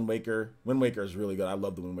Zelda Wind Waker. Wind Waker is really good. I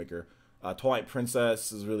love the Wind Waker. Twilight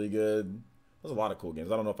Princess is really good. There's a lot of cool games.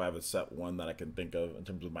 I don't know if I have a set one that I can think of in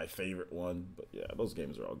terms of my favorite one, but yeah, those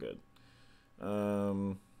games are all good.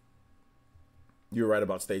 You were right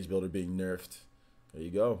about Stage Builder being nerfed. There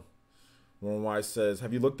you go. Warren Wise says,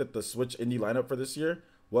 have you looked at the Switch indie lineup for this year?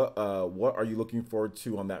 What are you looking forward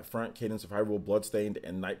to on that front? Cadence of Hyrule, Bloodstained,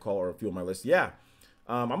 and Nightcall are a few on my list. Yeah,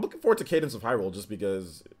 I'm looking forward to Cadence of Hyrule just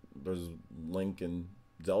because there's Link and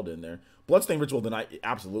Zelda in there. Bloodstained Ritual of the Night,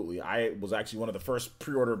 absolutely. I was actually one of the first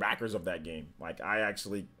pre-order backers of that game. Like, I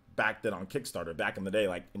actually backed it on Kickstarter back in the day,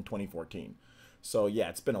 like in 2014. So yeah,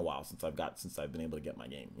 it's been a while since I've been able to get my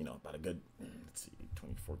game. You know, about a good, let's see,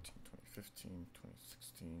 2014, 2015,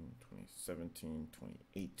 2016, 2017,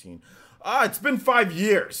 2018. It's been 5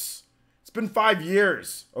 years. It's been 5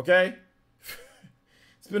 years, okay?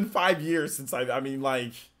 It's been 5 years since I mean,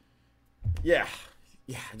 like, yeah,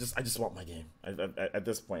 I just want my game. At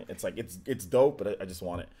this point, it's like, it's dope, but I just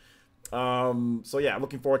want it. So yeah,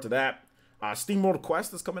 looking forward to that. Steam World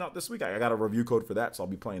Quest is coming out this week. I got a review code for that, so I'll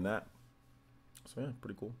be playing that. So yeah,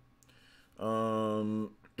 pretty cool.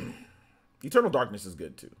 Eternal Darkness is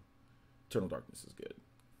good too. Eternal Darkness is good.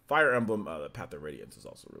 Fire Emblem, the Path of Radiance is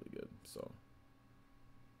also really good. So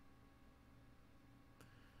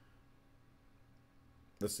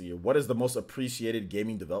let's see. What is the most appreciated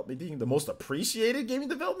gaming development team? The most appreciated gaming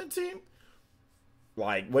development team?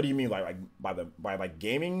 Like, what do you mean? Like by like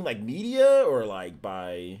gaming, like media, or like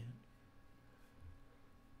by?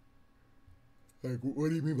 Like, what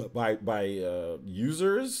do you mean by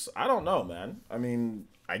users? I don't know, man. I mean,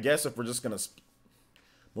 I guess if we're just gonna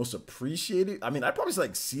most appreciated, I mean, I'd probably say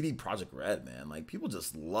like CD Projekt Red, man. Like, people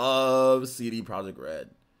just love CD Projekt Red.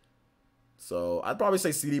 So I'd probably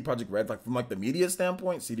say CD Projekt Red, like from like the media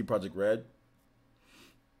standpoint, CD Projekt Red.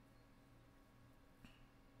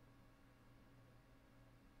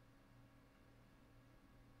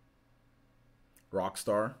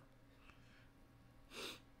 Rockstar.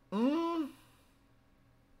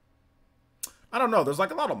 I don't know. There's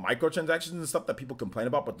like a lot of microtransactions and stuff that people complain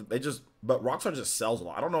about, but but Rockstar just sells a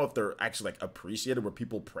lot. I don't know if they're actually like appreciated where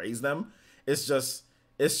people praise them. It's just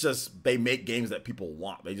they make games that people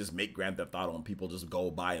want. They just make Grand Theft Auto and people just go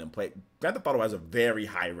buy it and play. Grand Theft Auto has a very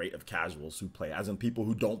high rate of casuals who play, as in people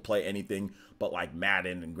who don't play anything but like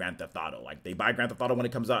Madden and Grand Theft Auto. Like, they buy Grand Theft Auto when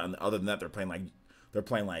it comes out, and other than that, they're playing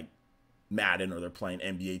like Madden, or they're playing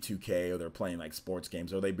NBA 2K, or they're playing like sports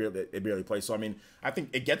games, or they barely play. So I mean, I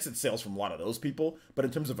think it gets its sales from a lot of those people, but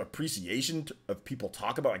in terms of appreciation of people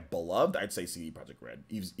talk about like beloved, I'd say CD Projekt Red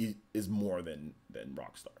is more than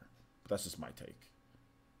Rockstar. But that's just my take.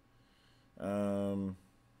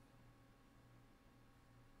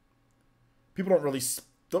 People don't really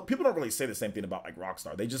say the same thing about like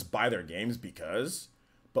Rockstar. They just buy their games because.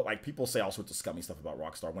 But like, people say all sorts of scummy stuff about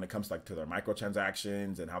Rockstar when it comes like to their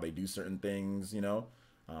microtransactions and how they do certain things, you know.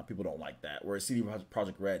 People don't like that. Whereas CD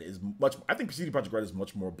Projekt Red is I think CD Projekt Red is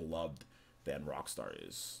much more beloved than Rockstar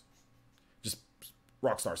is. Just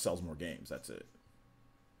Rockstar sells more games, that's it.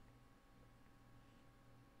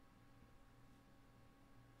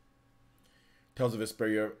 Tales of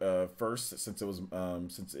Vesperia first, since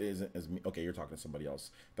it isn't as okay. You're talking to somebody else.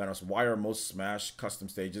 Thanos, why are most Smash custom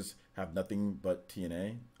stages have nothing but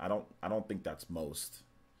TNA? I don't think that's most.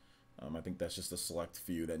 I think that's just a select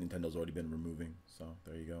few that Nintendo's already been removing. So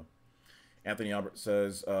there you go. Anthony Albert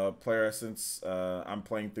says, Player Essence, I'm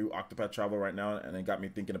playing through Octopath Traveler right now, and it got me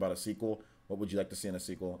thinking about a sequel. What would you like to see in a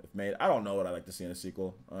sequel if made? I don't know what I'd like to see in a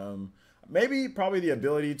sequel. Maybe probably the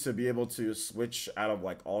ability to be able to switch out of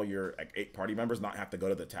like all your like 8 party members, not have to go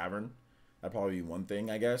to the tavern. That'd probably be one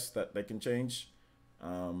thing, I guess, that they can change.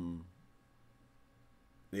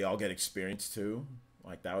 They all get experience too.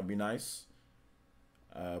 Like, that would be nice.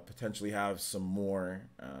 Potentially have some more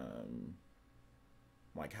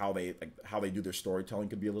like how they do their storytelling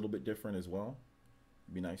could be a little bit different as well.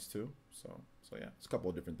 It'd be nice too. So yeah, it's a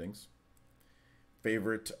couple of different things.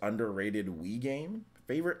 Favorite underrated Wii game?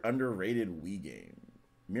 Favorite underrated Wii game?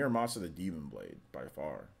 Miramasa the Demon Blade, by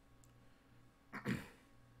far.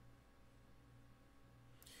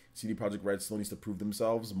 CD Projekt Red still needs to prove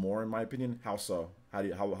themselves more, in my opinion. How so? How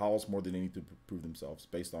else more do they need to prove themselves?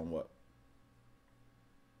 Based on what?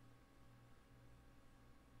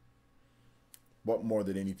 What more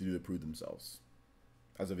do they need to do to prove themselves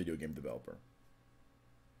as a video game developer?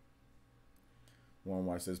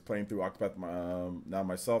 One says, playing through Octopath now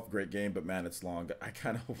myself, great game, but man, it's long. I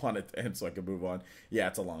kind of want it to end so I can move on. Yeah,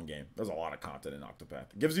 it's a long game. There's a lot of content in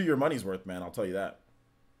Octopath. It gives you your money's worth, man. I'll tell you that.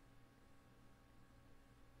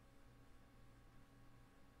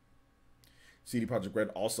 CD Projekt Red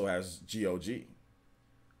also has GOG,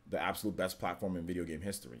 the absolute best platform in video game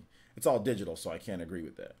history. It's all digital, so I can't agree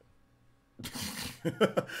with that.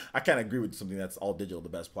 I can't agree with something that's all digital, the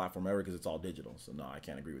best platform ever, because it's all digital. So no, I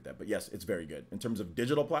can't agree with that. But yes, it's very good. In terms of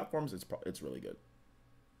digital platforms, it's really good.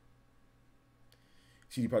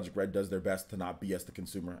 CD Projekt Red does their best to not BS the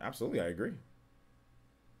consumer. Absolutely, I agree.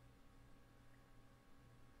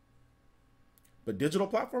 But digital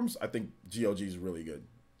platforms, I think GOG is really good.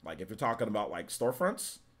 Like if you're talking about like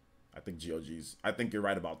storefronts, I think I think you're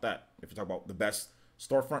right about that. If you're talking about the best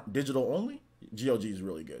storefront digital only, GOG is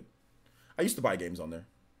really good. I used to buy games on there.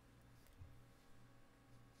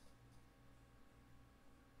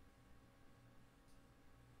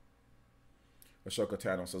 Ashoka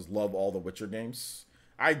Tano says, love all the Witcher games.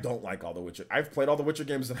 I don't like all the Witcher. I've played all the Witcher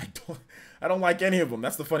games and I don't like any of them.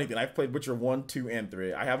 That's the funny thing. I've played Witcher 1, 2, and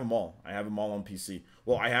 3. I have them all. I have them all on PC.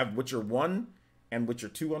 Well, I have Witcher 1 and Witcher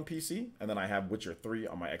 2 on PC, and then I have Witcher 3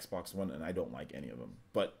 on my Xbox One, and I don't like any of them.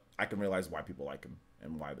 But I can realize why people like them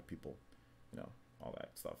and why the people, you know, all that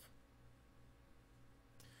stuff.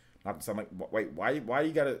 Not to sound like, wait, why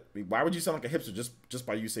you gotta, why would you sound like a hipster just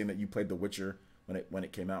by you saying that you played The Witcher when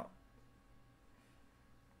it came out?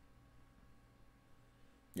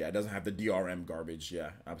 Yeah, it doesn't have the DRM garbage.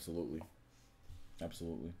 Yeah, absolutely.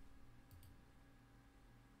 Absolutely.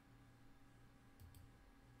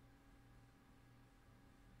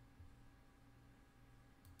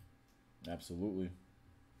 Absolutely.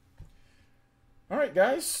 All right,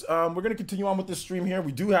 guys. We're going to continue on with this stream here.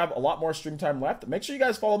 We do have a lot more stream time left. Make sure you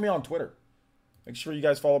guys follow me on Twitter. Make sure you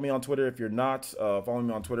guys follow me on Twitter. If you're not following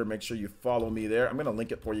me on Twitter, make sure you follow me there. I'm going to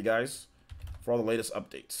link it for you guys for all the latest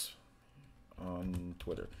updates on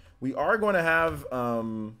Twitter. We are going to have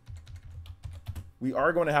another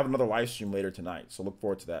live stream later tonight, so look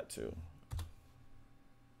forward to that too.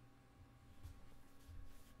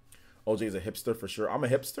 OJ is a hipster for sure. I'm a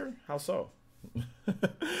hipster? How so?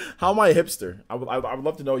 How am I a hipster? I would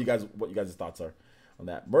love to know what you guys' thoughts are on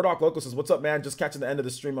that. Murdoch Loco says, what's up, man? Just catching the end of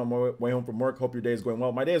the stream on my way home from work. Hope your day is going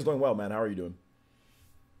well. My day is going well, man. How are you doing?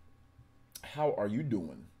 How are you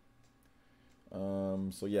doing?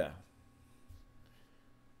 So yeah.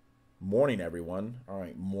 Morning, everyone. All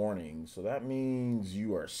right, morning. So that means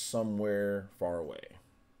you are somewhere far away.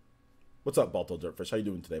 What's up, Balto Dirtfish? How you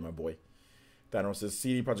doing today, my boy? Thanos says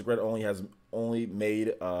CD Projekt Red only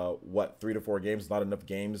made what, 3 to 4 games, not enough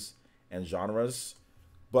games and genres.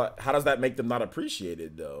 But how does that make them not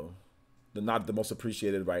appreciated though? They're not the most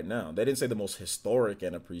appreciated right now. They didn't say the most historic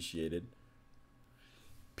and appreciated.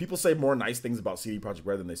 People say more nice things about CD Projekt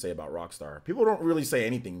Red than they say about Rockstar. People don't really say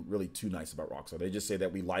anything really too nice about Rockstar. They just say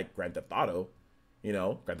that we like Grand Theft Auto. You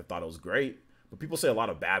know, Grand Theft Auto is great. But people say a lot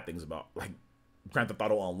of bad things about like Grand Theft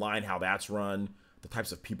Auto Online, how that's run, the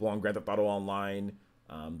types of people on Grand Theft Auto Online,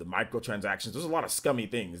 the microtransactions. There's a lot of scummy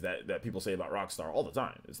things that people say about Rockstar all the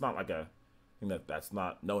time. It's not like a thing that's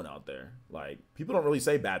not known out there. Like, people don't really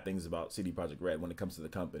say bad things about CD Projekt Red when it comes to the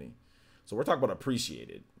company. So we're talking about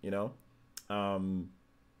appreciated, you know?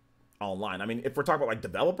 Online. I mean, if we're talking about like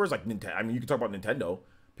developers, like Nintendo, I mean, you can talk about Nintendo.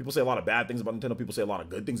 People say a lot of bad things about Nintendo. People say a lot of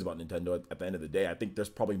good things about Nintendo at the end of the day. I think there's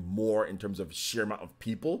probably more in terms of sheer amount of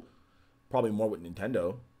people, probably more with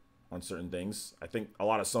Nintendo on certain things. I think a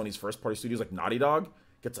lot of Sony's first party studios like Naughty Dog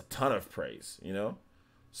gets a ton of praise, you know?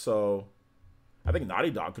 So I think Naughty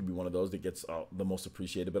Dog could be one of those that gets the most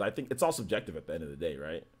appreciated, but I think it's all subjective at the end of the day,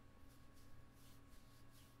 right?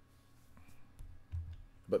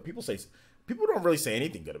 But people don't really say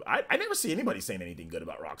anything good about. I never see anybody saying anything good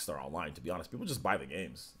about Rockstar Online. To be honest, people just buy the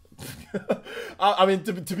games. I mean,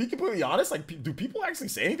 to be completely honest, like, do people actually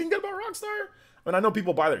say anything good about Rockstar? I mean, I know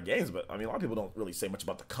people buy their games, but I mean, a lot of people don't really say much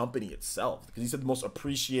about the company itself. Because he said the most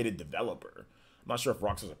appreciated developer. I'm not sure if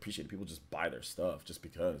Rockstar's appreciated. People just buy their stuff just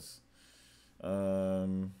because.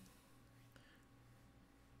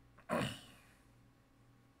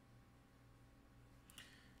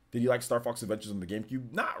 Did you like Star Fox Adventures on the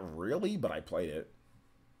GameCube? Not really, but I played it.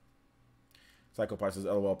 Psychopath says,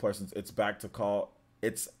 LOL, Parsons, it's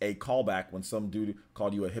a callback when some dude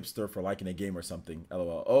called you a hipster for liking a game or something.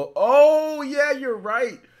 LOL. Oh yeah, you're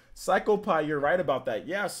right. Psychopie, you're right about that.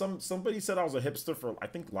 Yeah, somebody said I was a hipster for, I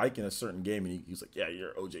think, liking a certain game, and he was like, yeah,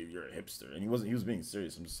 you're OJ, you're a hipster. And he was being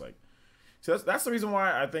serious. I'm just like, so that's the reason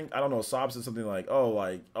why I think, I don't know, Saab said something like,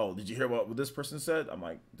 oh, did you hear what this person said? I'm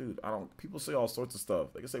like, dude, people say all sorts of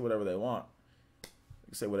stuff. They can say whatever they want. They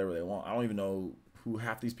can say whatever they want. I don't even know who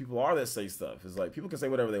half these people are that say stuff. It's like, people can say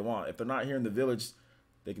whatever they want. If they're not here in the village,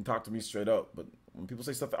 they can talk to me straight up. But when people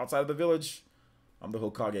say stuff outside of the village, I'm the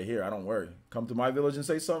Hokage here. I don't worry. Come to my village and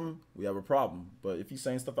say something, we have a problem. But if he's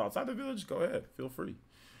saying stuff outside the village, go ahead. Feel free.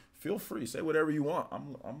 Feel free. Say whatever you want.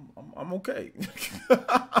 I'm okay.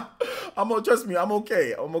 Trust me. I'm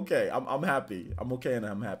okay. I'm okay. I'm happy. I'm okay and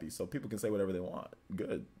I'm happy. So people can say whatever they want.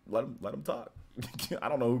 Good. Let them talk. I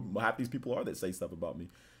don't know who half these people are that say stuff about me.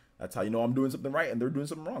 That's how you know I'm doing something right and they're doing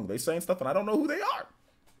something wrong. They saying stuff and I don't know who they are.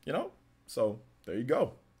 You know? So there you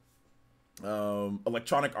go.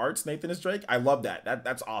 Electronic Arts, Nathan is Drake. I love that.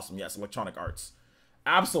 That's awesome. Yes, Electronic Arts.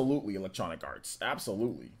 Absolutely Electronic Arts.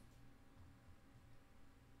 Absolutely.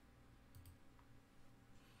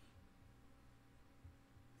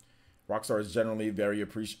 Rockstar is generally very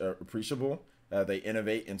appreciable. They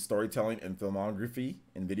innovate in storytelling and filmography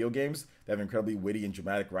in video games. They have incredibly witty and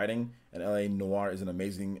dramatic writing, and LA Noire is an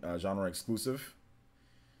amazing genre exclusive.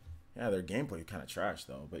 Yeah, their gameplay kind of trash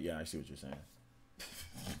though, but yeah, I see what you're saying.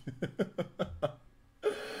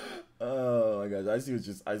 Oh my gosh, I see what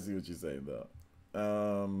you're saying though.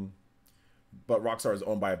 But Rockstar is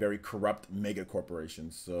owned by a very corrupt mega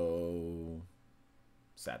corporation, so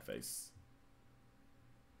sad face.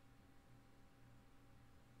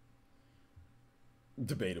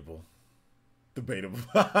 Debatable. When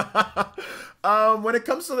it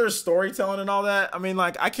comes to their storytelling and all that, I mean,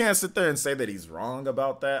 like, I can't sit there and say that he's wrong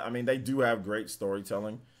about that. I mean, they do have great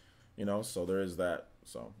storytelling, you know, so there is that.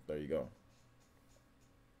 So there you go.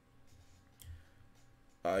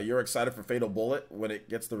 You're excited for Fatal Bullet when it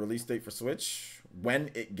gets the release date for Switch? When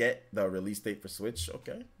it get the release date for Switch?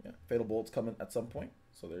 Okay, yeah. Fatal Bullet's coming at some point,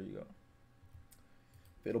 so there you go.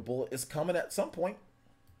 Fatal Bullet is coming at some point.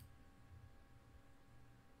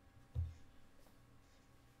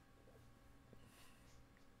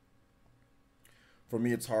 For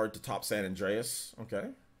me, it's hard to top San Andreas.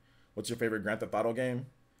 Okay. What's your favorite Grand Theft Auto game?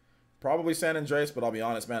 Probably San Andreas, but I'll be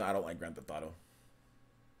honest, man, I don't like Grand Theft Auto.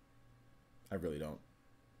 I really don't.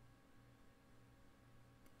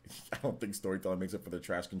 I don't think storytelling makes up for their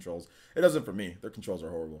trash controls. It doesn't for me. Their controls are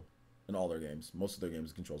horrible in all their games. Most of their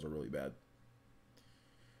games' controls are really bad.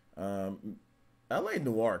 LA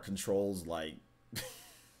Noire controls like...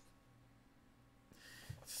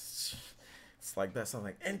 It's like that sounds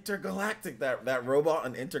like Intergalactic. That robot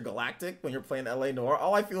on Intergalactic when you're playing LA Noire.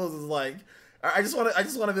 All I feel is like... I just want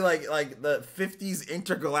to be like the 50s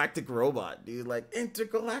intergalactic robot, dude. Like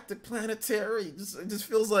intergalactic planetary. It just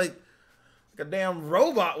feels like a damn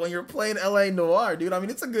robot when you're playing LA Noire, dude. I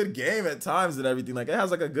mean, it's a good game at times and everything. Like it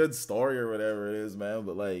has like a good story or whatever it is, man.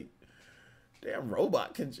 But like, damn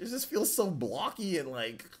robot it just feels so blocky and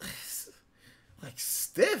like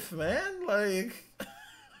stiff, man. Like.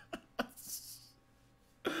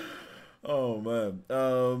 Oh man,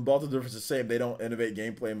 Baltimore difference is the same. They don't innovate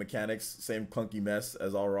gameplay mechanics. Same clunky mess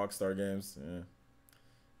as all Rockstar games. Yeah,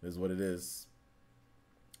 it is what it is.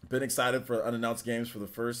 Been excited for unannounced games for the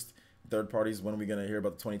first third parties. When are we gonna hear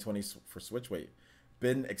about the 2020 for Switch? Wait,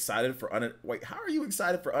 been excited for wait. How are you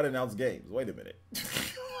excited for unannounced games? Wait a minute.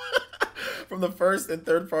 From the first and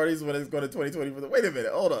third parties when it's going to 2020 for the. Wait a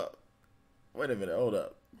minute. Hold up. Wait a minute. Hold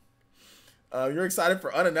up. You're excited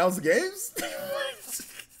for unannounced games?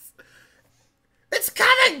 It's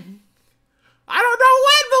coming! I don't know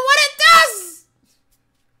when, but when it does!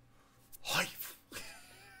 Hype!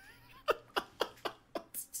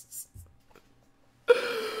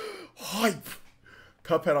 Hype!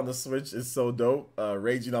 Cuphead on the Switch is so dope.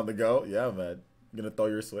 Raging on the go. Yeah, man. You gonna throw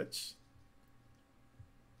your Switch?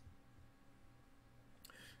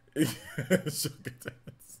 I'm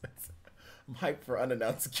hyped for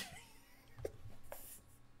unannounced games.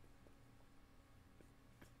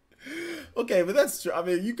 Okay, but that's true. I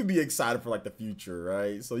mean, you can be excited for like the future,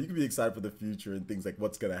 right? So you can be excited for the future and things like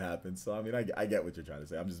what's gonna happen. So I mean, I get what you're trying to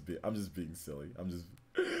say. I'm just being silly. I'm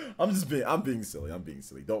being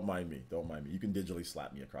silly. Don't mind me. You can digitally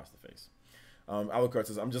slap me across the face. Alucard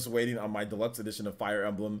says, I'm just waiting on my deluxe edition of Fire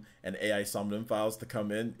Emblem and AI Summoning files to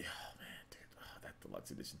come in. Oh man, dude, that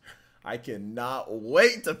deluxe edition. I cannot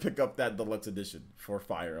wait to pick up that deluxe edition for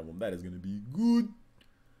Fire Emblem. That is gonna be good.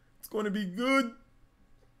 It's going to be good.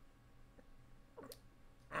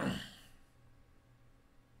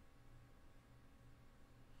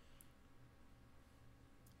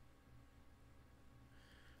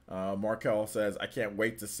 Markel says, I can't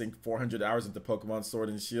wait to sink 400 hours into Pokemon Sword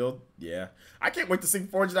and Shield. Yeah. I can't wait to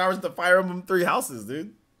sink 400 hours into Fire Emblem Three Houses,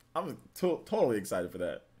 dude. I'm totally excited for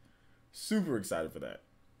that. Super excited for that.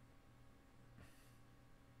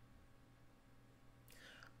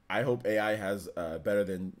 I hope AI has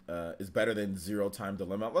is better than Zero Time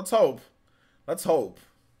Dilemma. Let's hope. Let's hope.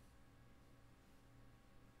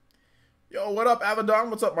 Yo, what up, Avedon?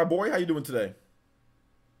 What's up, my boy? How you doing today?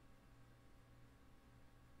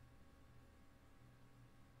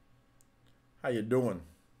 How you doing?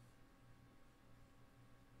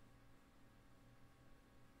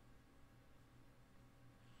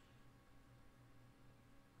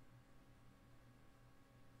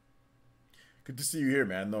 Good to see you here,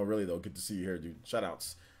 man. No, really though, good to see you here, dude.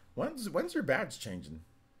 Shoutouts. When's your badge changing?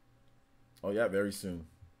 Oh yeah, very soon.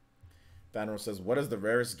 Thanos says, what is the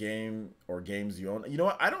rarest game or games you own? You know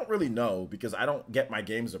what? I don't really know because I don't get my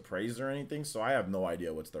games appraised or anything, so I have no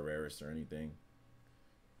idea what's the rarest or anything.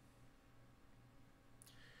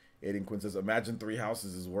 Aiden Quinn says, imagine Three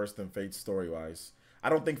Houses is worse than Fate's story-wise. I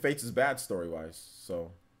don't think Fate's is bad story-wise,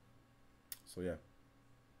 so yeah.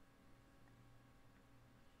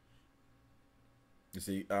 You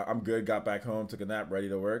see, I'm good, got back home, took a nap, ready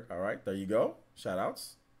to work. All right, there you go.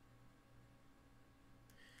 Shout-outs.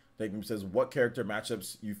 David says, what character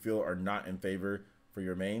matchups you feel are not in favor for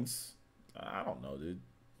your mains? I don't know, dude.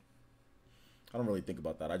 I don't really think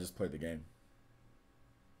about that. I just play the game.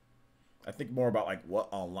 I think more about like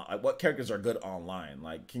what characters are good online.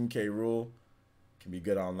 Like King K. Rool can be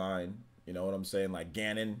good online. You know what I'm saying? Like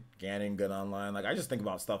Ganon good online. Like I just think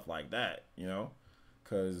about stuff like that, you know,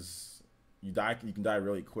 because you can die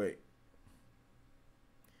really quick.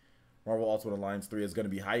 Marvel Ultimate Alliance 3 is going to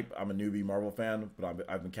be hype. I'm a newbie Marvel fan, but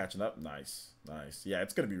I've been catching up. Nice. Yeah,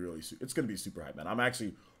 it's going to be it's going to be super hype, man. I'm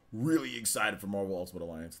actually really excited for Marvel Ultimate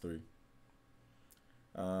Alliance 3.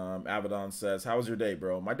 Abaddon says, how was your day,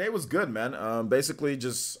 bro? My day was good, man. Basically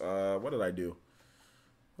just, what did I do?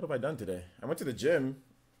 What have I done today? I went to the gym.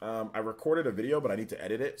 I recorded a video, but I need to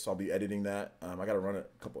edit it, so I'll be editing that. I got to run a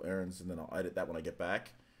couple errands, and then I'll edit that when I get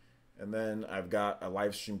back. And then I've got a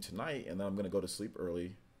live stream tonight, and then I'm going to go to sleep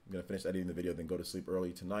early. I'm going to finish editing the video, then go to sleep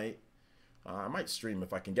early tonight. I might stream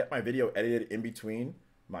if I can get my video edited in between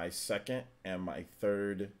my second and my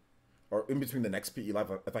third, or in between the next PE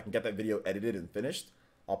Live. If I can get that video edited and finished,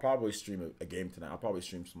 I'll probably stream a game tonight. I'll probably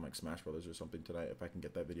stream some like Smash Brothers or something tonight if I can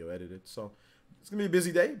get that video edited. So it's going to be a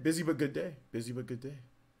busy day. Busy but good day. Busy but good day.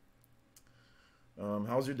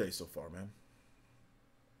 How's your day so far, man?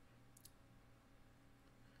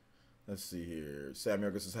 Let's see here. Sam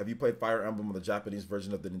Yorga says, have you played Fire Emblem on the Japanese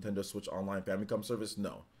version of the Nintendo Switch Online Famicom service?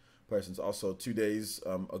 No. Played since also 2 days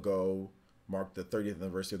ago marked the 30th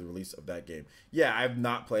anniversary of the release of that game. Yeah, I've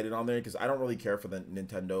not played it on there because I don't really care for the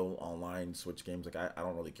Nintendo Online Switch games. Like, I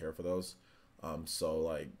don't really care for those. So,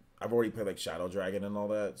 like, I've already played, like, Shadow Dragon and all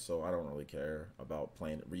that, so I don't really care about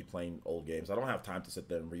replaying old games. I don't have time to sit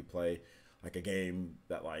there and replay like a game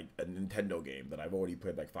that, like a Nintendo game that I've already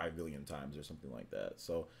played like 5 billion times or something like that.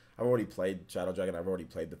 So I've already played Shadow Dragon. I've already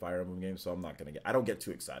played the Fire Emblem game, so I'm not gonna I don't get too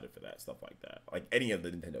excited for that stuff like that. Like any of the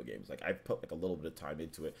Nintendo games, like I've put like a little bit of time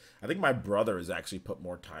into it. I think my brother has actually put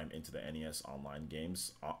more time into the NES Online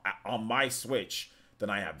games on my Switch than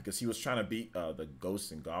I have because he was trying to beat the Ghosts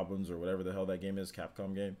and Goblins or whatever the hell that game is,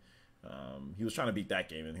 Capcom game. He was trying to beat that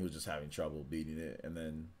game and he was just having trouble beating it. And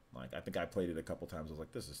then like I think I played it a couple times. I was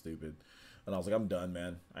like, this is stupid. And I was like, I'm done,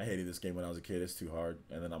 man. I hated this game when I was a kid. It's too hard.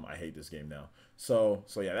 And then I hate this game now. So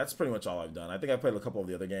yeah, that's pretty much all I've done. I think I played a couple of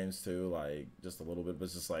the other games too, like just a little bit, but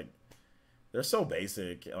it's just like they're so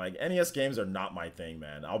basic. Like NES games are not my thing,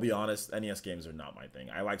 man. I'll be honest, NES games are not my thing.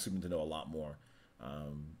 I like Super Nintendo a lot more.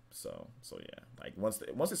 So yeah, like once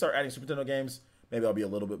they start adding Super Nintendo games, maybe I'll be a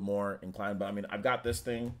little bit more inclined. But I mean, I've got this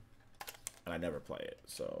thing, and I never play it,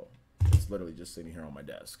 so it's literally just sitting here on my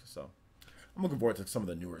desk. So I'm looking forward to some of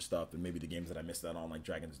the newer stuff and maybe the games that I missed out on, like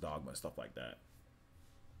Dragon's Dogma, stuff like that.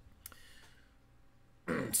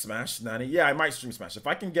 Smash, Nani? Yeah, I might stream Smash. If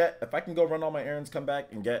I can go run all my errands, come back,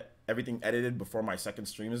 and get everything edited before my second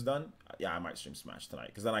stream is done, yeah, I might stream Smash tonight.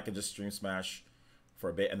 Because then I can just stream Smash for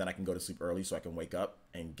a bit, and then I can go to sleep early so I can wake up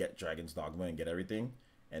and get Dragon's Dogma and get everything,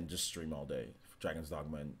 and just stream all day. Dragon's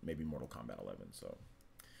Dogma and maybe Mortal Kombat 11, so...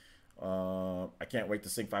 I can't wait to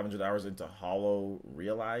sink 500 hours into Hollow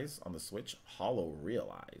Realize on the Switch. Hollow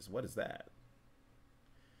Realize, what is that?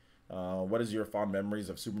 What is your fond memories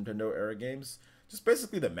of Super Nintendo era games? Just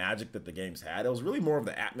basically the magic that the games had. It was really more of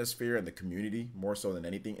the atmosphere and the community, more so than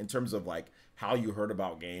anything, in terms of like how you heard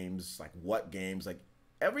about games, like what games, like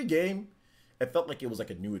every game it felt like it was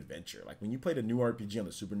like a new adventure. Like when you played a new RPG on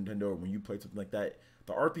the Super Nintendo, or when you played something like that,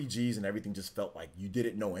 the RPGs and everything just felt like you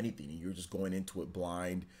didn't know anything. You were just going into it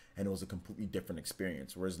blind, and it was a completely different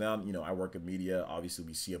experience. Whereas now, you know, I work in media. Obviously,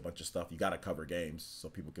 we see a bunch of stuff. You got to cover games so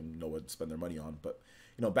people can know what to spend their money on. But,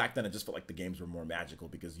 you know, back then it just felt like the games were more magical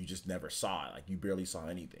because you just never saw it. Like you barely saw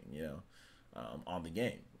anything, you know, on the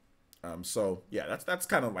game. So yeah, that's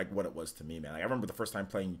kind of like what it was to me, man. Like, I remember the first time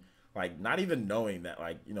playing, like not even knowing that,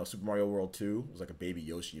 like, you know, Super Mario World 2 was like a baby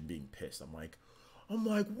Yoshi and being pissed. I'm like,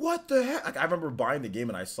 what the heck? Like, I remember buying the game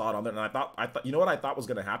and I saw it on there, and I thought, you know what I thought was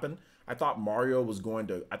gonna happen? I thought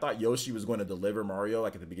Yoshi was going to deliver Mario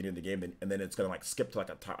like at the beginning of the game, and then it's gonna like skip to like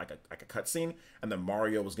a cutscene, and then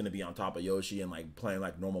Mario was gonna be on top of Yoshi and like playing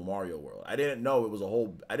like normal Mario World. I didn't know it was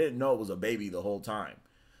a baby the whole time.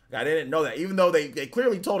 I didn't know that, even though they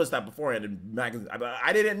clearly told us that beforehand in magazines.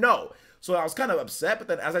 I didn't know. So I was kind of upset, but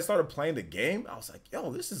then as I started playing the game, I was like,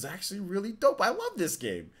 yo, this is actually really dope. I love this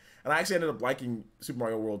game. And I actually ended up liking Super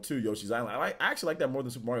Mario World 2, Yoshi's Island. I actually like that more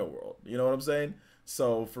than Super Mario World. You know what I'm saying?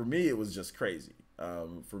 So for me, it was just crazy.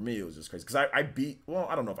 Because I beat, well,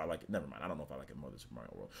 I don't know if I like it. Never mind. I don't know if I like it more than Super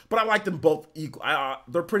Mario World. But I like them both equal.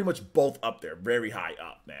 They're pretty much both up there. Very high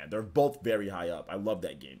up, man. They're both very high up. I love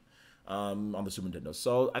that game on the Super Nintendo.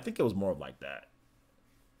 So I think it was more of like that.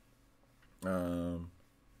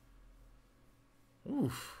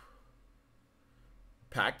 Oof.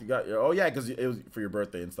 Packed, you got your, oh yeah, because it was for your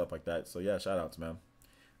birthday and stuff like that. So yeah, shout outs, man.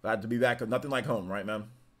 Glad to be back. Nothing like home, right, man?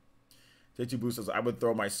 J2 Boo says, I would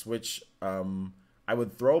throw my Switch, but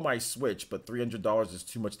 $300 is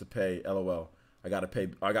too much to pay. LOL. I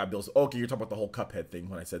got bills. Okay, you're talking about the whole Cuphead thing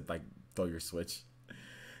when I said like throw your Switch.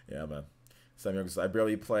 Yeah, man. Samuel says, I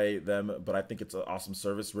barely play them, but I think it's an awesome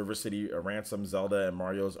service. River City, Ransom, Zelda, and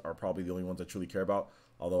Mario's are probably the only ones I truly care about.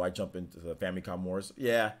 Although I jump into the Famicom Wars.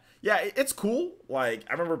 Yeah, it's cool. Like,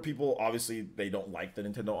 I remember people, obviously, they don't like the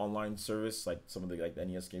Nintendo Online service, like some of the like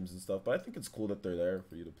NES games and stuff. But I think it's cool that they're there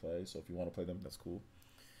for you to play. So if you want to play them, that's cool.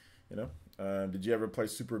 You know? Did you ever play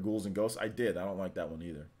Super Ghouls and Ghosts? I did. I don't like that one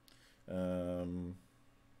either.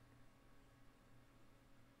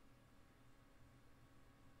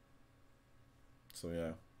 So,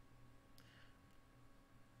 yeah.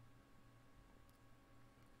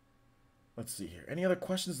 Let's see here. Any other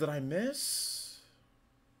questions that I miss?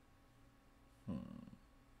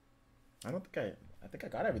 I think I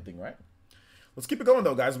got everything right. Let's keep it going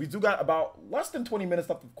though, guys. We do got about less than 20 minutes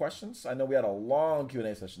left of questions. I know we had a long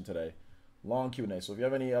Q&A session today. Long Q&A. So if you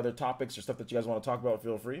have any other topics or stuff that you guys want to talk about,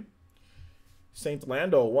 feel free. Saint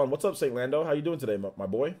Lando 1. What's up, Saint Lando? How you doing today, my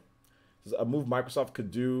boy? This is a move Microsoft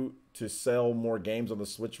could do to sell more games on the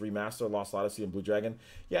Switch remaster, Lost Odyssey and Blue Dragon.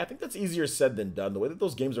 Yeah, I think that's easier said than done. The way that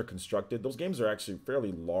those games are constructed, those games are actually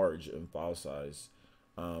fairly large in file size.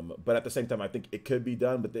 But at the same time, I think it could be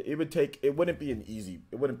done, but it wouldn't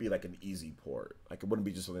be like an easy port. Like, it wouldn't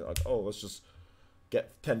be just something like, oh, let's just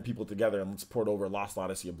get 10 people together and let's port over Lost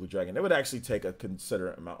Odyssey and Blue Dragon. It would actually take a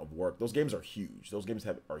considerate amount of work. Those games are huge. Those games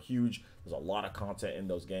are huge. There's a lot of content in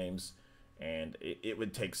those games. And it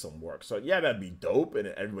would take some work. So, yeah, that'd be dope, and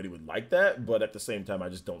everybody would like that. But at the same time, I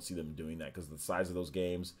just don't see them doing that because the size of those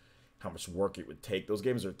games, how much work it would take. Those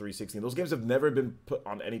games are 360. Those games have never been put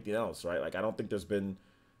on anything else, right? Like, I don't think there's been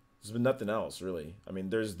nothing else, really. I mean,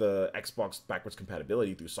 there's the Xbox backwards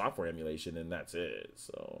compatibility through software emulation, and that's it.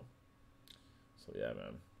 So yeah,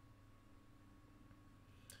 man.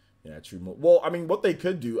 Yeah, true. Well, I mean, what they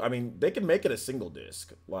could do, I mean, they can make it a single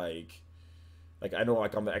disc, like I know,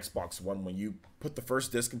 like on the Xbox One, when you put the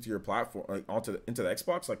first disc into your platform, like into the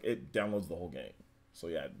Xbox, like it downloads the whole game. So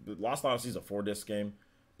yeah, Lost Odyssey is a 4-disc game,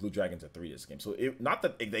 Blue Dragon's a 3-disc game. So not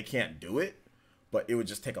that they can't do it, but it would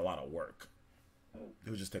just take a lot of work. It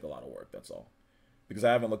would just take a lot of work. That's all. Because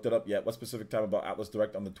I haven't looked it up yet. What specific time about Atlas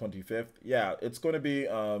Direct on the 25th? Yeah, it's going to be.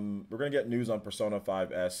 We're going to get news on Persona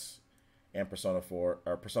 5S and Persona 4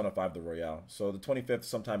 or Persona 5 the Royale. So the 25th,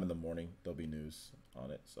 sometime in the morning, there'll be news on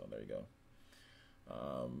it. So there you go.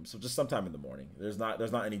 So just sometime in the morning. There's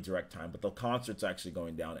not any direct time, but the concert's actually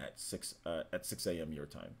going down at 6 a.m. your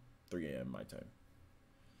time, 3 a.m. my time.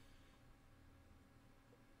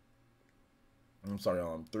 I'm sorry,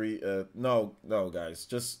 3. No, guys,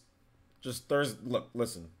 just Thursday. Look,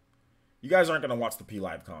 listen, you guys aren't gonna watch the P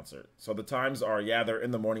Live concert, so the times are they're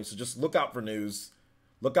in the morning. So just look out for news.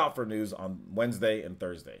 Look out for news on Wednesday and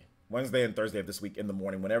Thursday. Wednesday and Thursday of this week in the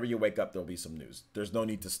morning. Whenever you wake up, there'll be some news. There's no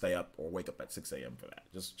need to stay up or wake up at 6 a.m. for that.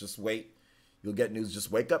 Just wait. You'll get news. Just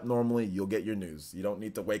wake up normally. You'll get your news. You don't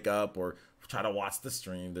need to wake up or try to watch the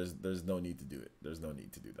stream. There's no need to do it. There's no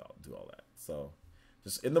need to do all that. So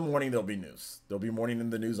just in the morning, there'll be news. There'll be morning in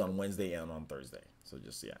the news on Wednesday and on Thursday. So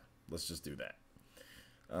just, yeah, let's just do that.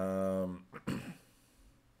 We're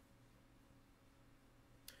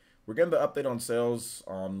getting the update on sales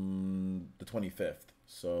on the 25th.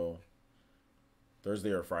 So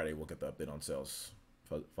Thursday or Friday, we'll get the update on sales.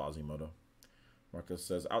 Fazimoto. Marcus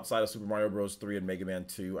says, outside of Super Mario Bros. 3 and Mega Man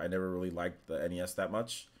 2, I never really liked the NES that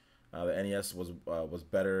much. The NES was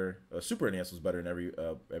better. Super NES was better in every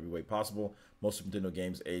way possible. Most Super Nintendo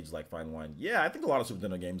games aged like fine wine. Yeah, I think a lot of Super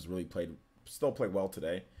Nintendo games really still play well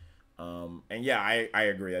today. And yeah, I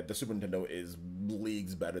agree that the Super Nintendo is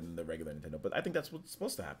leagues better than the regular Nintendo. But I think that's what's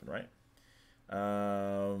supposed to happen, right?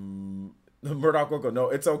 Murdoch Coco, no,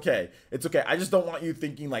 it's okay. It's okay. I just don't want you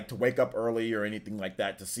thinking like to wake up early or anything like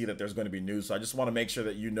that to see that there's going to be news. So I just want to make sure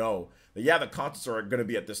that you know that, yeah, the concerts are going to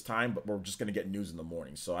be at this time, but we're just going to get news in the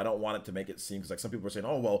morning. So I don't want it to make it seem, because like some people are saying,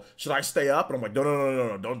 oh, well, should I stay up? And I'm like,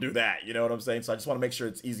 no, don't do that. You know what I'm saying? So I just want to make sure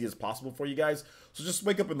it's easy as possible for you guys. So just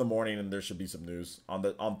wake up in the morning and there should be some news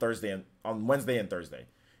on Thursday and on Wednesday and Thursday.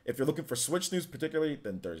 If you're looking for Switch news particularly,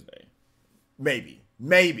 then Thursday. Maybe.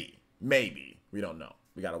 We don't know.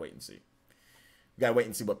 We got to wait and see. We gotta wait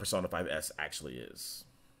and see what Persona 5S actually is.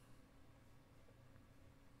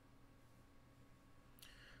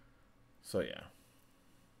 So yeah.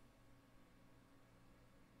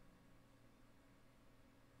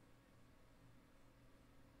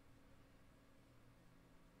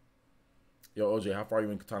 Yo, OJ, how far are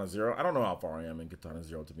you in Katana Zero? I don't know how far I am in Katana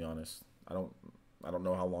Zero, to be honest. I don't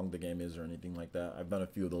know how long the game is or anything like that. I've done a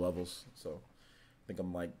few of the levels, so I think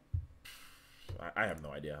I'm like, I have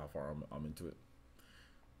no idea how far I'm into it.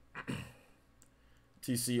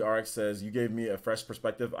 TCRX says, you gave me a fresh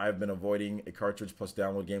perspective. I've been avoiding a cartridge plus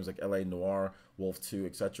download games like LA Noire, Wolf 2,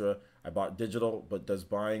 etc. I bought digital, but does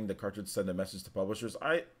buying the cartridge send a message to publishers?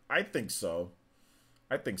 I think so.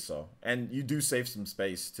 I think so. And you do save some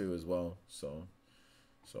space too as well. So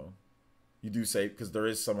you do save, because there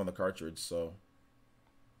is some on the cartridge. So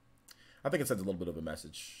I think it sends a little bit of a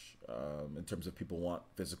message in terms of people want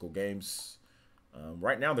physical games.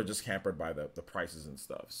 Right now, they're just hampered by the prices and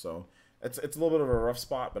stuff. So it's a little bit of a rough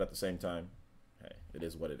spot, but at the same time, hey, it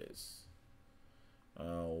is what it is.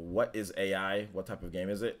 What is AI? What type of game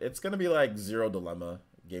is it? It's going to be like Zero Dilemma,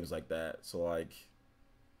 games like that. So like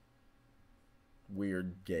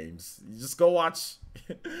weird games. You just go watch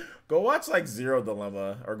like Zero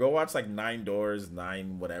Dilemma, or go watch like 9 Doors,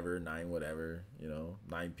 9 whatever, you know,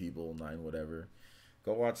 9 People, 9 whatever.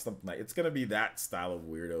 Go watch something like, it's going to be that style of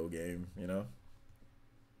weirdo game, you know?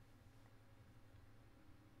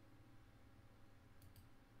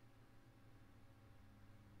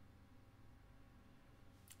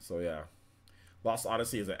 So yeah, Lost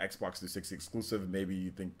Odyssey is an Xbox 360 exclusive. Maybe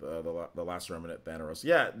you think the Last Remnant Thanos.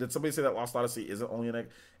 Yeah, did somebody say that Lost Odyssey isn't only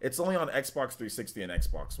it's only on Xbox 360 and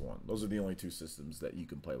Xbox One. Those are the only two systems that you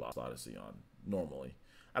can play Lost Odyssey on normally.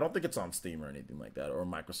 I don't think it's on Steam or anything like that, or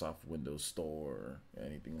Microsoft Windows Store or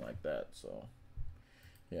anything like that. So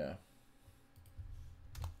yeah.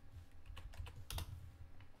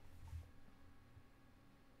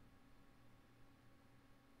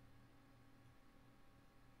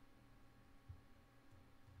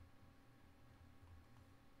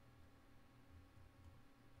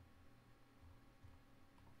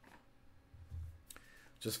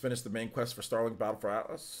 Just finished the main quest for Starlink Battle for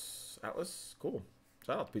Atlas. Cool.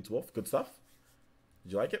 Shout out to Pizza Wolf. Good stuff.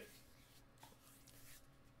 Did you like it?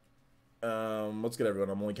 Let's get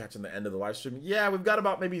everyone. I'm only catching the end of the live stream. Yeah, we've got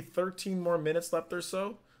about maybe 13 more minutes left or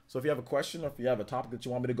so. So if you have a question, or if you have a topic that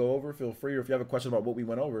you want me to go over, feel free. Or if you have a question about what we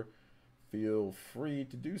went over, feel free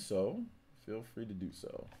to do so.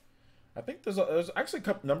 I think there's actually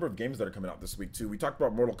a number of games that are coming out this week too. We talked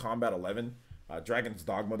about Mortal Kombat 11. Dragon's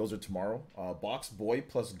Dogma, those are tomorrow. Box Boy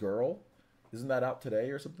Plus Girl, isn't that out today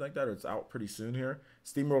or something like that? Or it's out pretty soon here.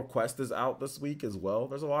 SteamWorld Quest is out this week as well.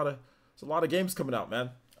 There's a lot of games coming out,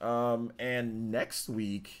 man. And next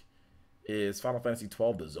week is Final Fantasy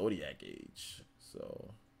 12: The Zodiac Age.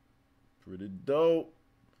 So pretty dope.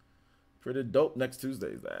 Next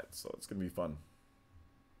Tuesday is that. So it's gonna be fun.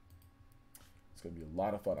 It's gonna be a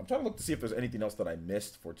lot of fun. I'm trying to look to see if there's anything else that I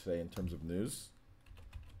missed for today in terms of news.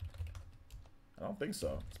 I don't think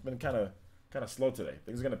so. It's been kind of slow today.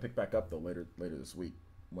 Things are gonna pick back up though later this week,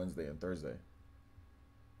 Wednesday and Thursday.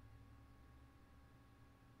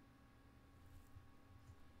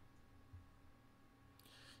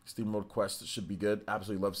 SteamWorld Quest should be good.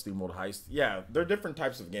 Absolutely love SteamWorld Heist. Yeah, they're different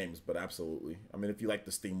types of games, but absolutely. I mean, if you like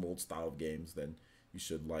the SteamWorld style of games, then you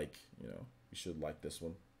should like this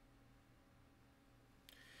one.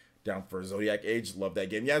 Down for Zodiac Age. Love that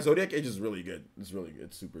game. Yeah, Zodiac Age is really good. It's really good.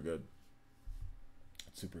 It's super good.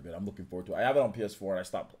 I'm looking forward to it. I have it on PS4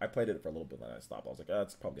 and I played it for a little bit and I stopped. I was like,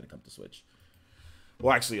 it's probably gonna come to Switch.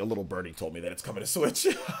 Well, actually, a little birdie told me that it's coming to Switch.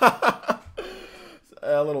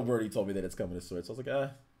 A little birdie told me that it's coming to Switch. I was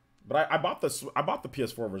like, but I bought the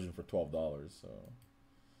PS4 version for $12, so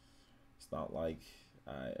it's not like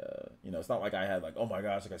it's not like I had like, oh my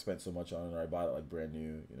gosh, like I spent so much on it, or I bought it like brand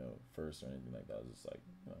new, first or anything like that. It was just like,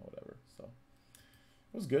 whatever. So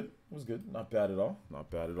it was good. It was good. Not bad at all. Not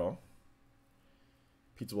bad at all.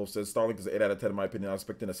 Pizza Wolf says Starlink is an 8 out of 10 in my opinion. I was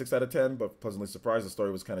expecting a 6 out of 10, but pleasantly surprised. The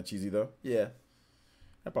story was kind of cheesy though. Yeah,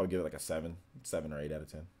 I'd probably give it like a 7 or 8 out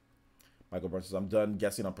of 10. Michael Burns says, I'm done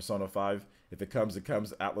guessing on Persona 5. If it comes, it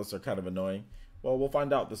comes. Atlas are kind of annoying. Well, we'll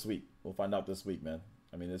find out this week. We'll find out this week, man.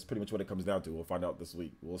 I mean, that's pretty much what it comes down to. We'll find out this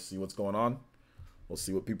week. We'll see what's going on. We'll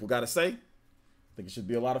see what people got to say. I think it should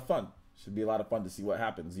be a lot of fun. Should be a lot of fun to see what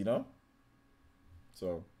happens,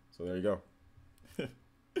 So there you go.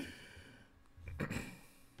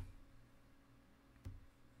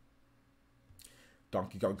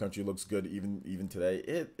 Donkey Kong Country looks good even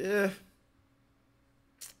today.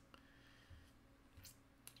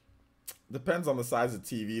 Depends on the size of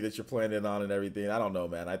TV that you're playing it on and everything. I don't know,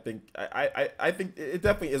 man. I think it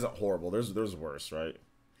definitely isn't horrible. There's worse, right?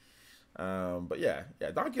 But yeah,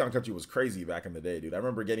 Donkey Kong Country was crazy back in the day, dude. I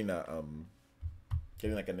remember getting like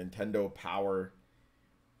a Nintendo Power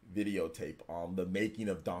videotape on the making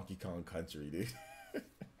of Donkey Kong Country, dude.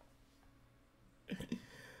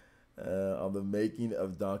 On the making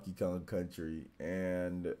of Donkey Kong Country,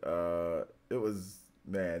 and it was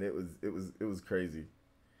crazy.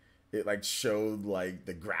 It like showed like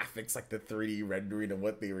the graphics, like the 3D rendering and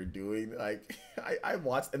what they were doing. Like I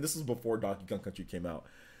watched, and this was before Donkey Kong Country came out,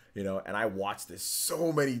 and I watched this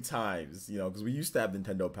so many times, because we used to have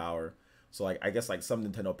Nintendo Power. So like I guess like some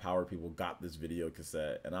Nintendo Power people got this video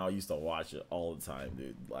cassette, and I used to watch it all the time,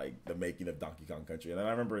 dude. Like the making of Donkey Kong Country. And then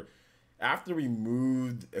I remember after we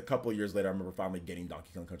moved a couple of years later, I remember finally getting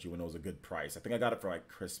Donkey Kong Country when it was a good price. I think I got it for like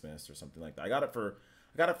Christmas or something like that. I got it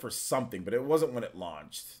for something, but it wasn't when it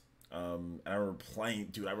launched. And I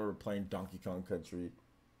remember playing Donkey Kong Country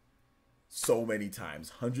so many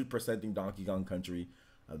times, 100%ing Donkey Kong Country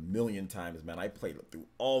a million times, man. I played it through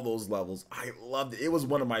all those levels. I loved it. It was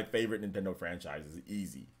one of my favorite Nintendo franchises.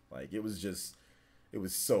 Easy. Like it was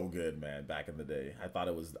so good, man. Back in the day, I thought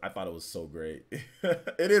it was so great.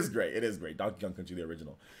 It is great. Donkey Kong Country, the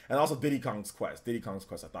original, and also Diddy Kong's Quest. I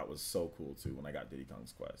thought was so cool too when I got Diddy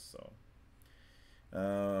Kong's Quest.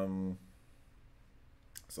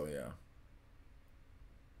 So yeah.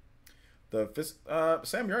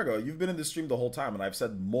 Sam Yargo, you've been in this stream the whole time, and I've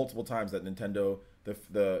said multiple times that Nintendo,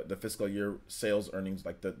 the fiscal year sales earnings,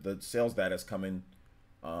 like the sales data is coming,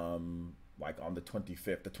 like on the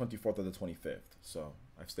 25th, the 24th or the 25th. So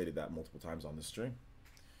I've stated that multiple times on this stream.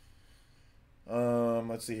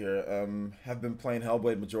 Let's see here. Have been playing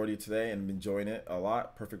Hellblade majority of today and enjoying it a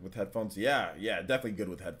lot. Perfect with headphones. Yeah, definitely good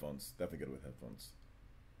with headphones. Definitely good with headphones.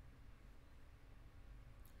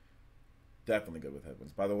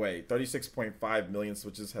 By the way, 36.5 million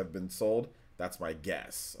Switches have been sold. That's my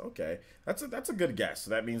guess. Okay, that's a good guess. So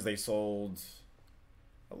that means they sold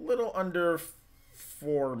a little under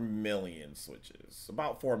 4 million Switches.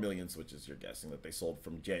 About 4 million Switches. You're guessing that they sold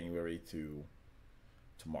from January to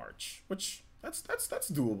March, which that's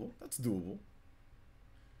doable. That's doable.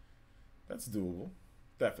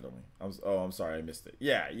 Definitely. I'm sorry, I missed it.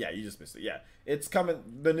 Yeah, you just missed it. Yeah, it's coming.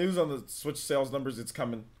 The news on the Switch sales numbers. It's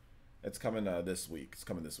coming this week. It's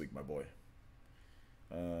coming this week, my boy.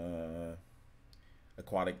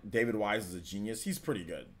 Aquatic. David Wise is a genius. He's pretty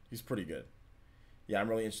good. Yeah, I'm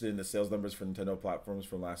really interested in the sales numbers for Nintendo platforms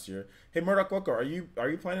from last year. Hey, Murdoch Loco, are you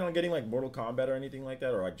planning on getting like Mortal Kombat or anything like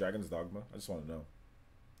that, or like Dragon's Dogma? I just want to know.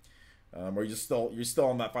 Or you're still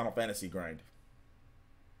on that Final Fantasy grind?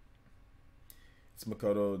 It's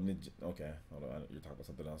Makoto Ninja. Okay, hold on. You're talking about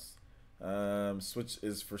something else. Switch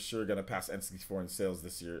is for sure gonna pass N64 in sales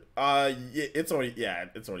this year. It's already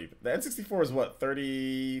the N64 is what,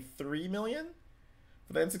 33 million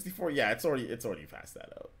for the N64. Yeah, it's already passed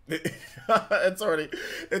that out.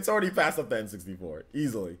 it's already passed up the N64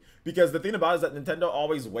 easily, because the thing about it is that Nintendo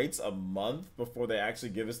always waits a month before they actually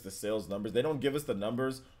give us the sales numbers. They don't give us the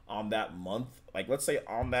numbers on that month, like let's say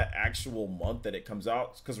on that actual month that it comes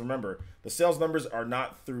out, because remember, the sales numbers are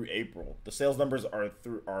not through April. The sales numbers are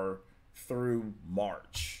through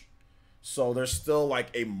March. So there's still like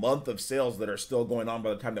a month of sales that are still going on by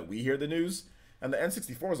the time that we hear the news. And the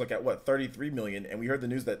N64 is like at what, 33 million, and we heard the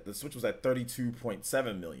news that the Switch was at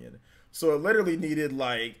 32.7 million. So it literally needed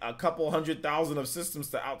like a couple 100,000 of systems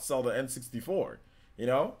to outsell the N64.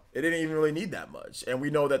 It didn't even really need that much. And we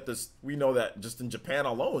know that just in Japan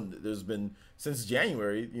alone, there's been, since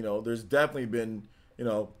January, there's definitely been,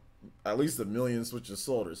 at least 1 million switches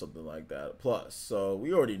sold or something like that plus. So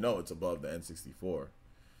we already know it's above the N64.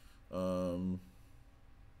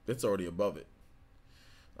 It's already above it.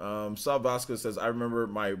 Sal Vasquez says, I remember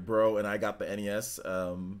my bro and I got the NES,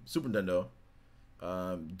 Super Nintendo,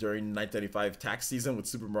 during 1995 tax season with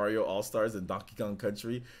Super Mario All-Stars and Donkey Kong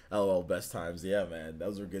Country. LOL, best times. Yeah, man,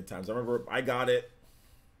 those were good times. I remember I got it,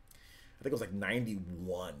 I think it was like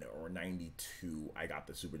 91 or 92. I got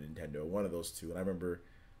the Super Nintendo, one of those two. And I remember,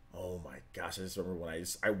 oh my gosh, I just remember when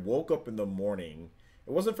I woke up in the morning.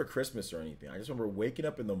 It wasn't for Christmas or anything. I just remember waking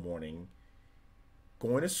up in the morning,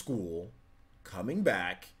 going to school, coming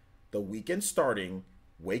back, the weekend starting,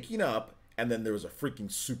 waking up, and then there was a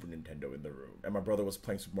freaking Super Nintendo in the room. And my brother was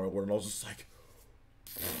playing Super Mario World, and I was just like,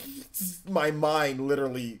 my mind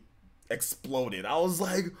literally exploded. I was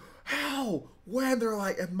like, how? When? They're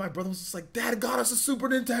like, and my brother was just like, Dad got us a Super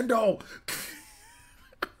Nintendo.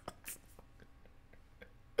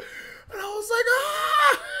 And I was like,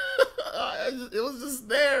 ah! It was just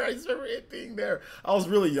there. I just remember it being there. I was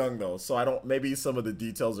really young though, so I don't. Maybe some of the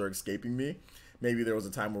details are escaping me. Maybe there was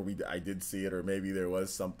a time where I did see it, or maybe there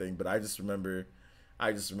was something. But I just remember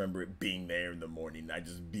it being there in the morning. I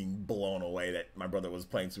just being blown away that my brother was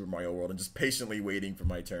playing Super Mario World and just patiently waiting for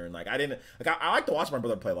my turn. Like I like to watch my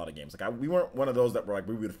brother play a lot of games. Like we weren't one of those that were like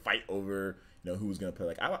we would fight over, you know, who was gonna play.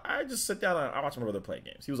 Like I just sit down and I watch my brother play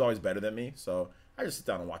games. He was always better than me, so I just sit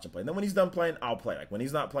down and watch him play. And then when he's done playing, I'll play. Like when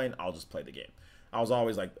he's not playing, I'll just play the game. I was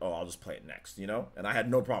always like, oh, I'll just play it next, you know? And I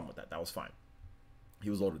had no problem with that. That was fine. He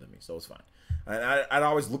was older than me, so it was fine. And I'd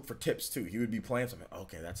always look for tips too. He would be playing something.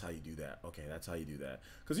 Okay, that's how you do that. Okay, that's how you do that.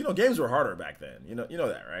 Because you know games were harder back then. You know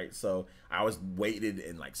that, right? So I always waited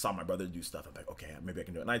and like saw my brother do stuff. I'm like, okay, maybe I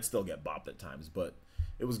can do it. And I'd still get bopped at times, but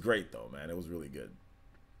it was great though, man. It was really good.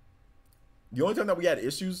 The only time that we had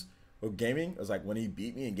issues with gaming was like when he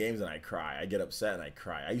beat me in games and I cry. I get upset and I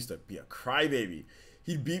cry. I used to be a crybaby.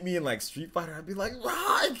 He'd beat me in like Street Fighter. I'd be like,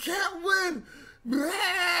 I can't win.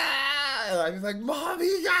 And I'd be like, Mommy,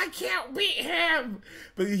 I can't beat him.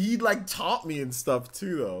 But he'd like taunt me and stuff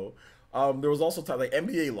too, though. There was also time like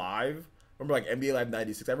NBA Live. Remember like NBA Live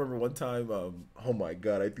 96? I remember one time, oh my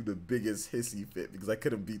God, I threw the biggest hissy fit because I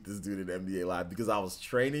couldn't beat this dude in NBA Live because I was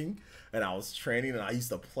training and I used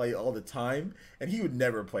to play all the time and he would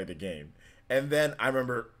never play the game. And then I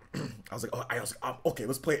remember I was like, okay,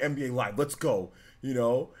 let's play NBA Live. Let's go, you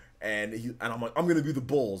know? And I'm like, I'm gonna be the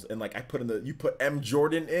Bulls, and like you put M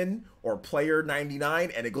Jordan in or player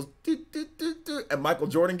 99, and it goes and Michael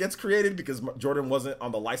Jordan gets created because Jordan wasn't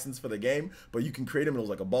on the license for the game, but you can create him, and it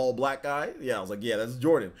was like a bald black guy. Yeah, I was like, yeah, that's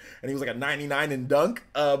Jordan, and he was like a 99 in dunk.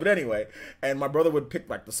 But anyway, and my brother would pick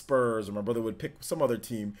like the Spurs, or my brother would pick some other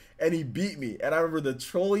team, and he beat me. And I remember the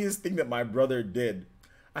trolliest thing that my brother did.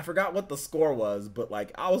 I forgot what the score was, but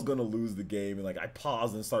like I was gonna lose the game, and like I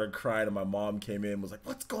paused and started crying, and my mom came in and was like,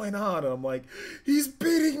 what's going on? And I'm like, he's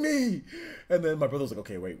beating me. And then my brother was like,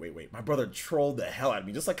 okay, wait. My brother trolled the hell out of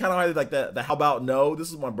me, just like kind of how I did like the how about no. This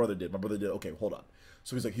is what my brother did. Okay, hold on.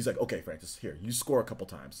 So he's like, okay, Francis, here, you score a couple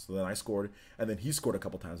times. So then I scored, and then he scored a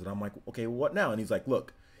couple times, and I'm like, okay, what now? And he's like,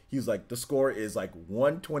 look, the score is like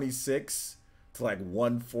 126 to like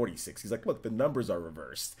 146. He's like, look, the numbers are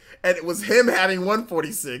reversed. And it was him having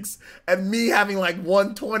 146 and me having like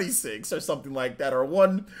 126 or something like that, or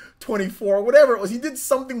 124, whatever it was. He did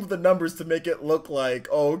something with the numbers to make it look like,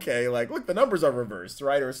 oh, okay, like, look, the numbers are reversed,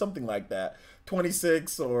 right? Or something like that.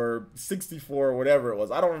 26 or 64 or whatever it was.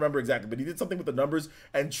 I don't remember exactly, but he did something with the numbers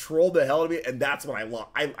and trolled the hell out of me. And that's when I lost.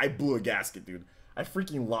 I blew a gasket, dude. I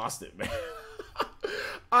freaking lost it, man.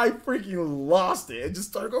 I freaking lost it. It just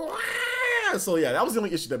started going, ah! So yeah, that was the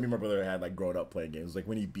only issue that me and my brother had like growing up playing games, like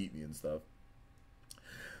when he beat me and stuff.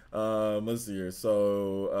 Let's see here.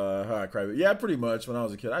 So how I cried. Yeah, pretty much when I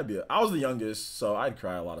was a kid, I was the youngest, so I'd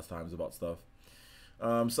cry a lot of times about stuff.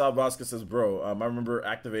 Sal Vasquez says, bro, I remember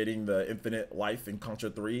activating the infinite life in Contra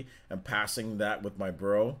 3 and passing that with my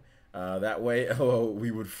bro. That way,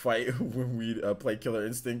 we would fight when we'd play Killer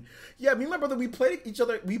Instinct. Yeah, me and my brother, we played against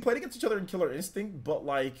each other in Killer Instinct, but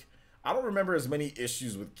like, I don't remember as many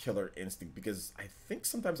issues with Killer Instinct because I think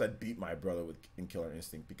sometimes I'd beat my brother in Killer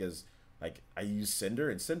Instinct because like I used Cinder,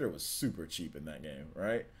 and Cinder was super cheap in that game,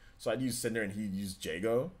 right? So I'd use Cinder and he'd use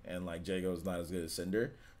Jago, and like Jago is not as good as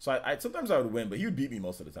Cinder. So I sometimes I would win, but he would beat me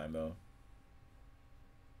most of the time though.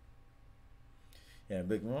 Yeah,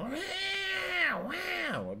 big wow,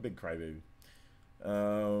 a big crybaby.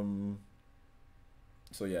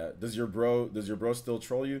 So yeah, does your bro still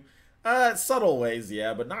troll you? Subtle ways,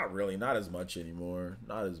 yeah, but not really, not as much anymore.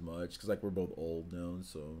 Not as much, because like we're both old now,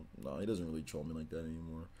 so no, he doesn't really troll me like that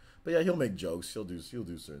anymore. But yeah, he'll make jokes, he'll do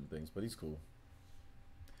certain things, but he's cool.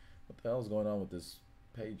 What the hell is going on with this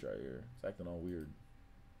page right here. It's acting all weird.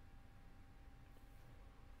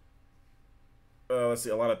 Let's see.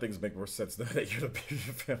 A lot of things make more sense now that you're the baby of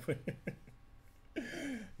the family.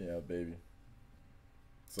 Yeah, baby.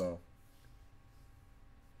 So,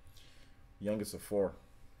 youngest of 4.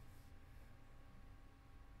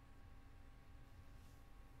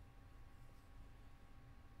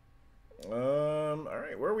 All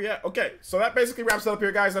right, where are we at? Okay, so that basically wraps it up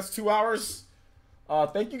here, guys. That's 2 hours.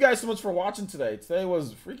 Thank you guys so much for watching today. Today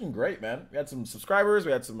was freaking great, man. We had some subscribers.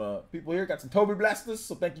 We had some people here. Got some Toby Blasters.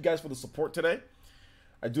 So thank you guys for the support today.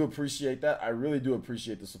 I do appreciate that. I really do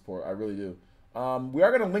appreciate the support. I really do. We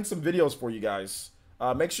are going to link some videos for you guys.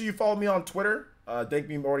 Make sure you follow me on Twitter.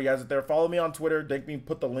 Dankbeam already has it there. Follow me on Twitter. Dankbeam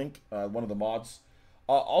put the link, one of the mods.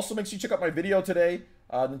 Also, make sure you check out my video today.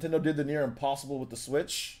 Nintendo did the near impossible with the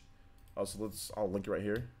Switch. So I'll link it right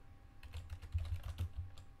here.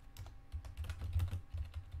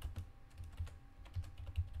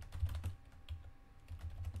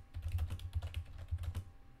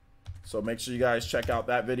 So make sure you guys check out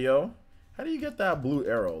that video. How do you get that blue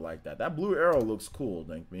arrow like that? That blue arrow looks cool,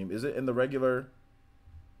 Dankbeam. Is it in the regular?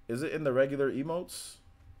 Is it in the regular emotes?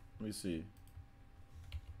 Let me see.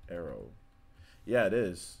 Arrow. Yeah, it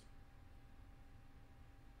is.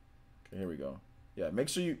 Okay, here we go. Yeah, make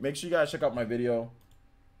sure you guys check out my video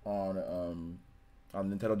on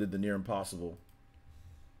Nintendo did the near impossible.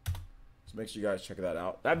 So make sure you guys check that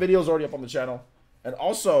out. That video is already up on the channel. And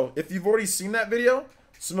also, if you've already seen that video,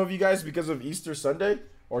 some of you guys, because of Easter Sunday,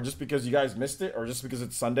 or just because you guys missed it, or just because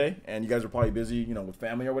it's Sunday and you guys are probably busy, you know, with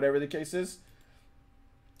family or whatever the case is,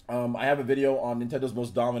 I have a video on Nintendo's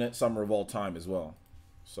most dominant summer of all time as well.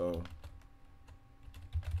 So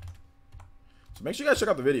make sure you guys check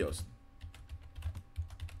out the videos.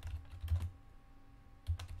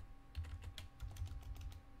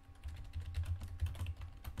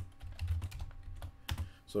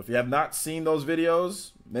 So if you have not seen those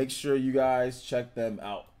videos, make sure you guys check them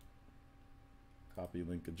out. Copy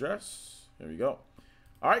link address. There we go.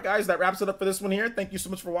 All right, guys, that wraps it up for this one here. Thank you so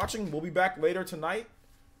much for watching. We'll be back later tonight,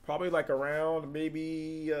 probably like around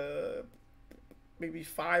maybe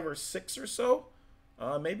 5 or 6 or so,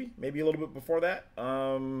 maybe a little bit before that,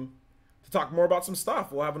 to talk more about some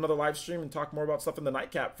stuff. We'll have another live stream and talk more about stuff in the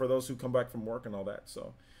nightcap for those who come back from work and all that.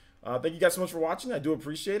 So thank you guys so much for watching. I do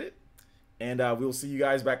appreciate it. And we will see you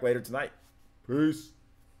guys back later tonight. Peace.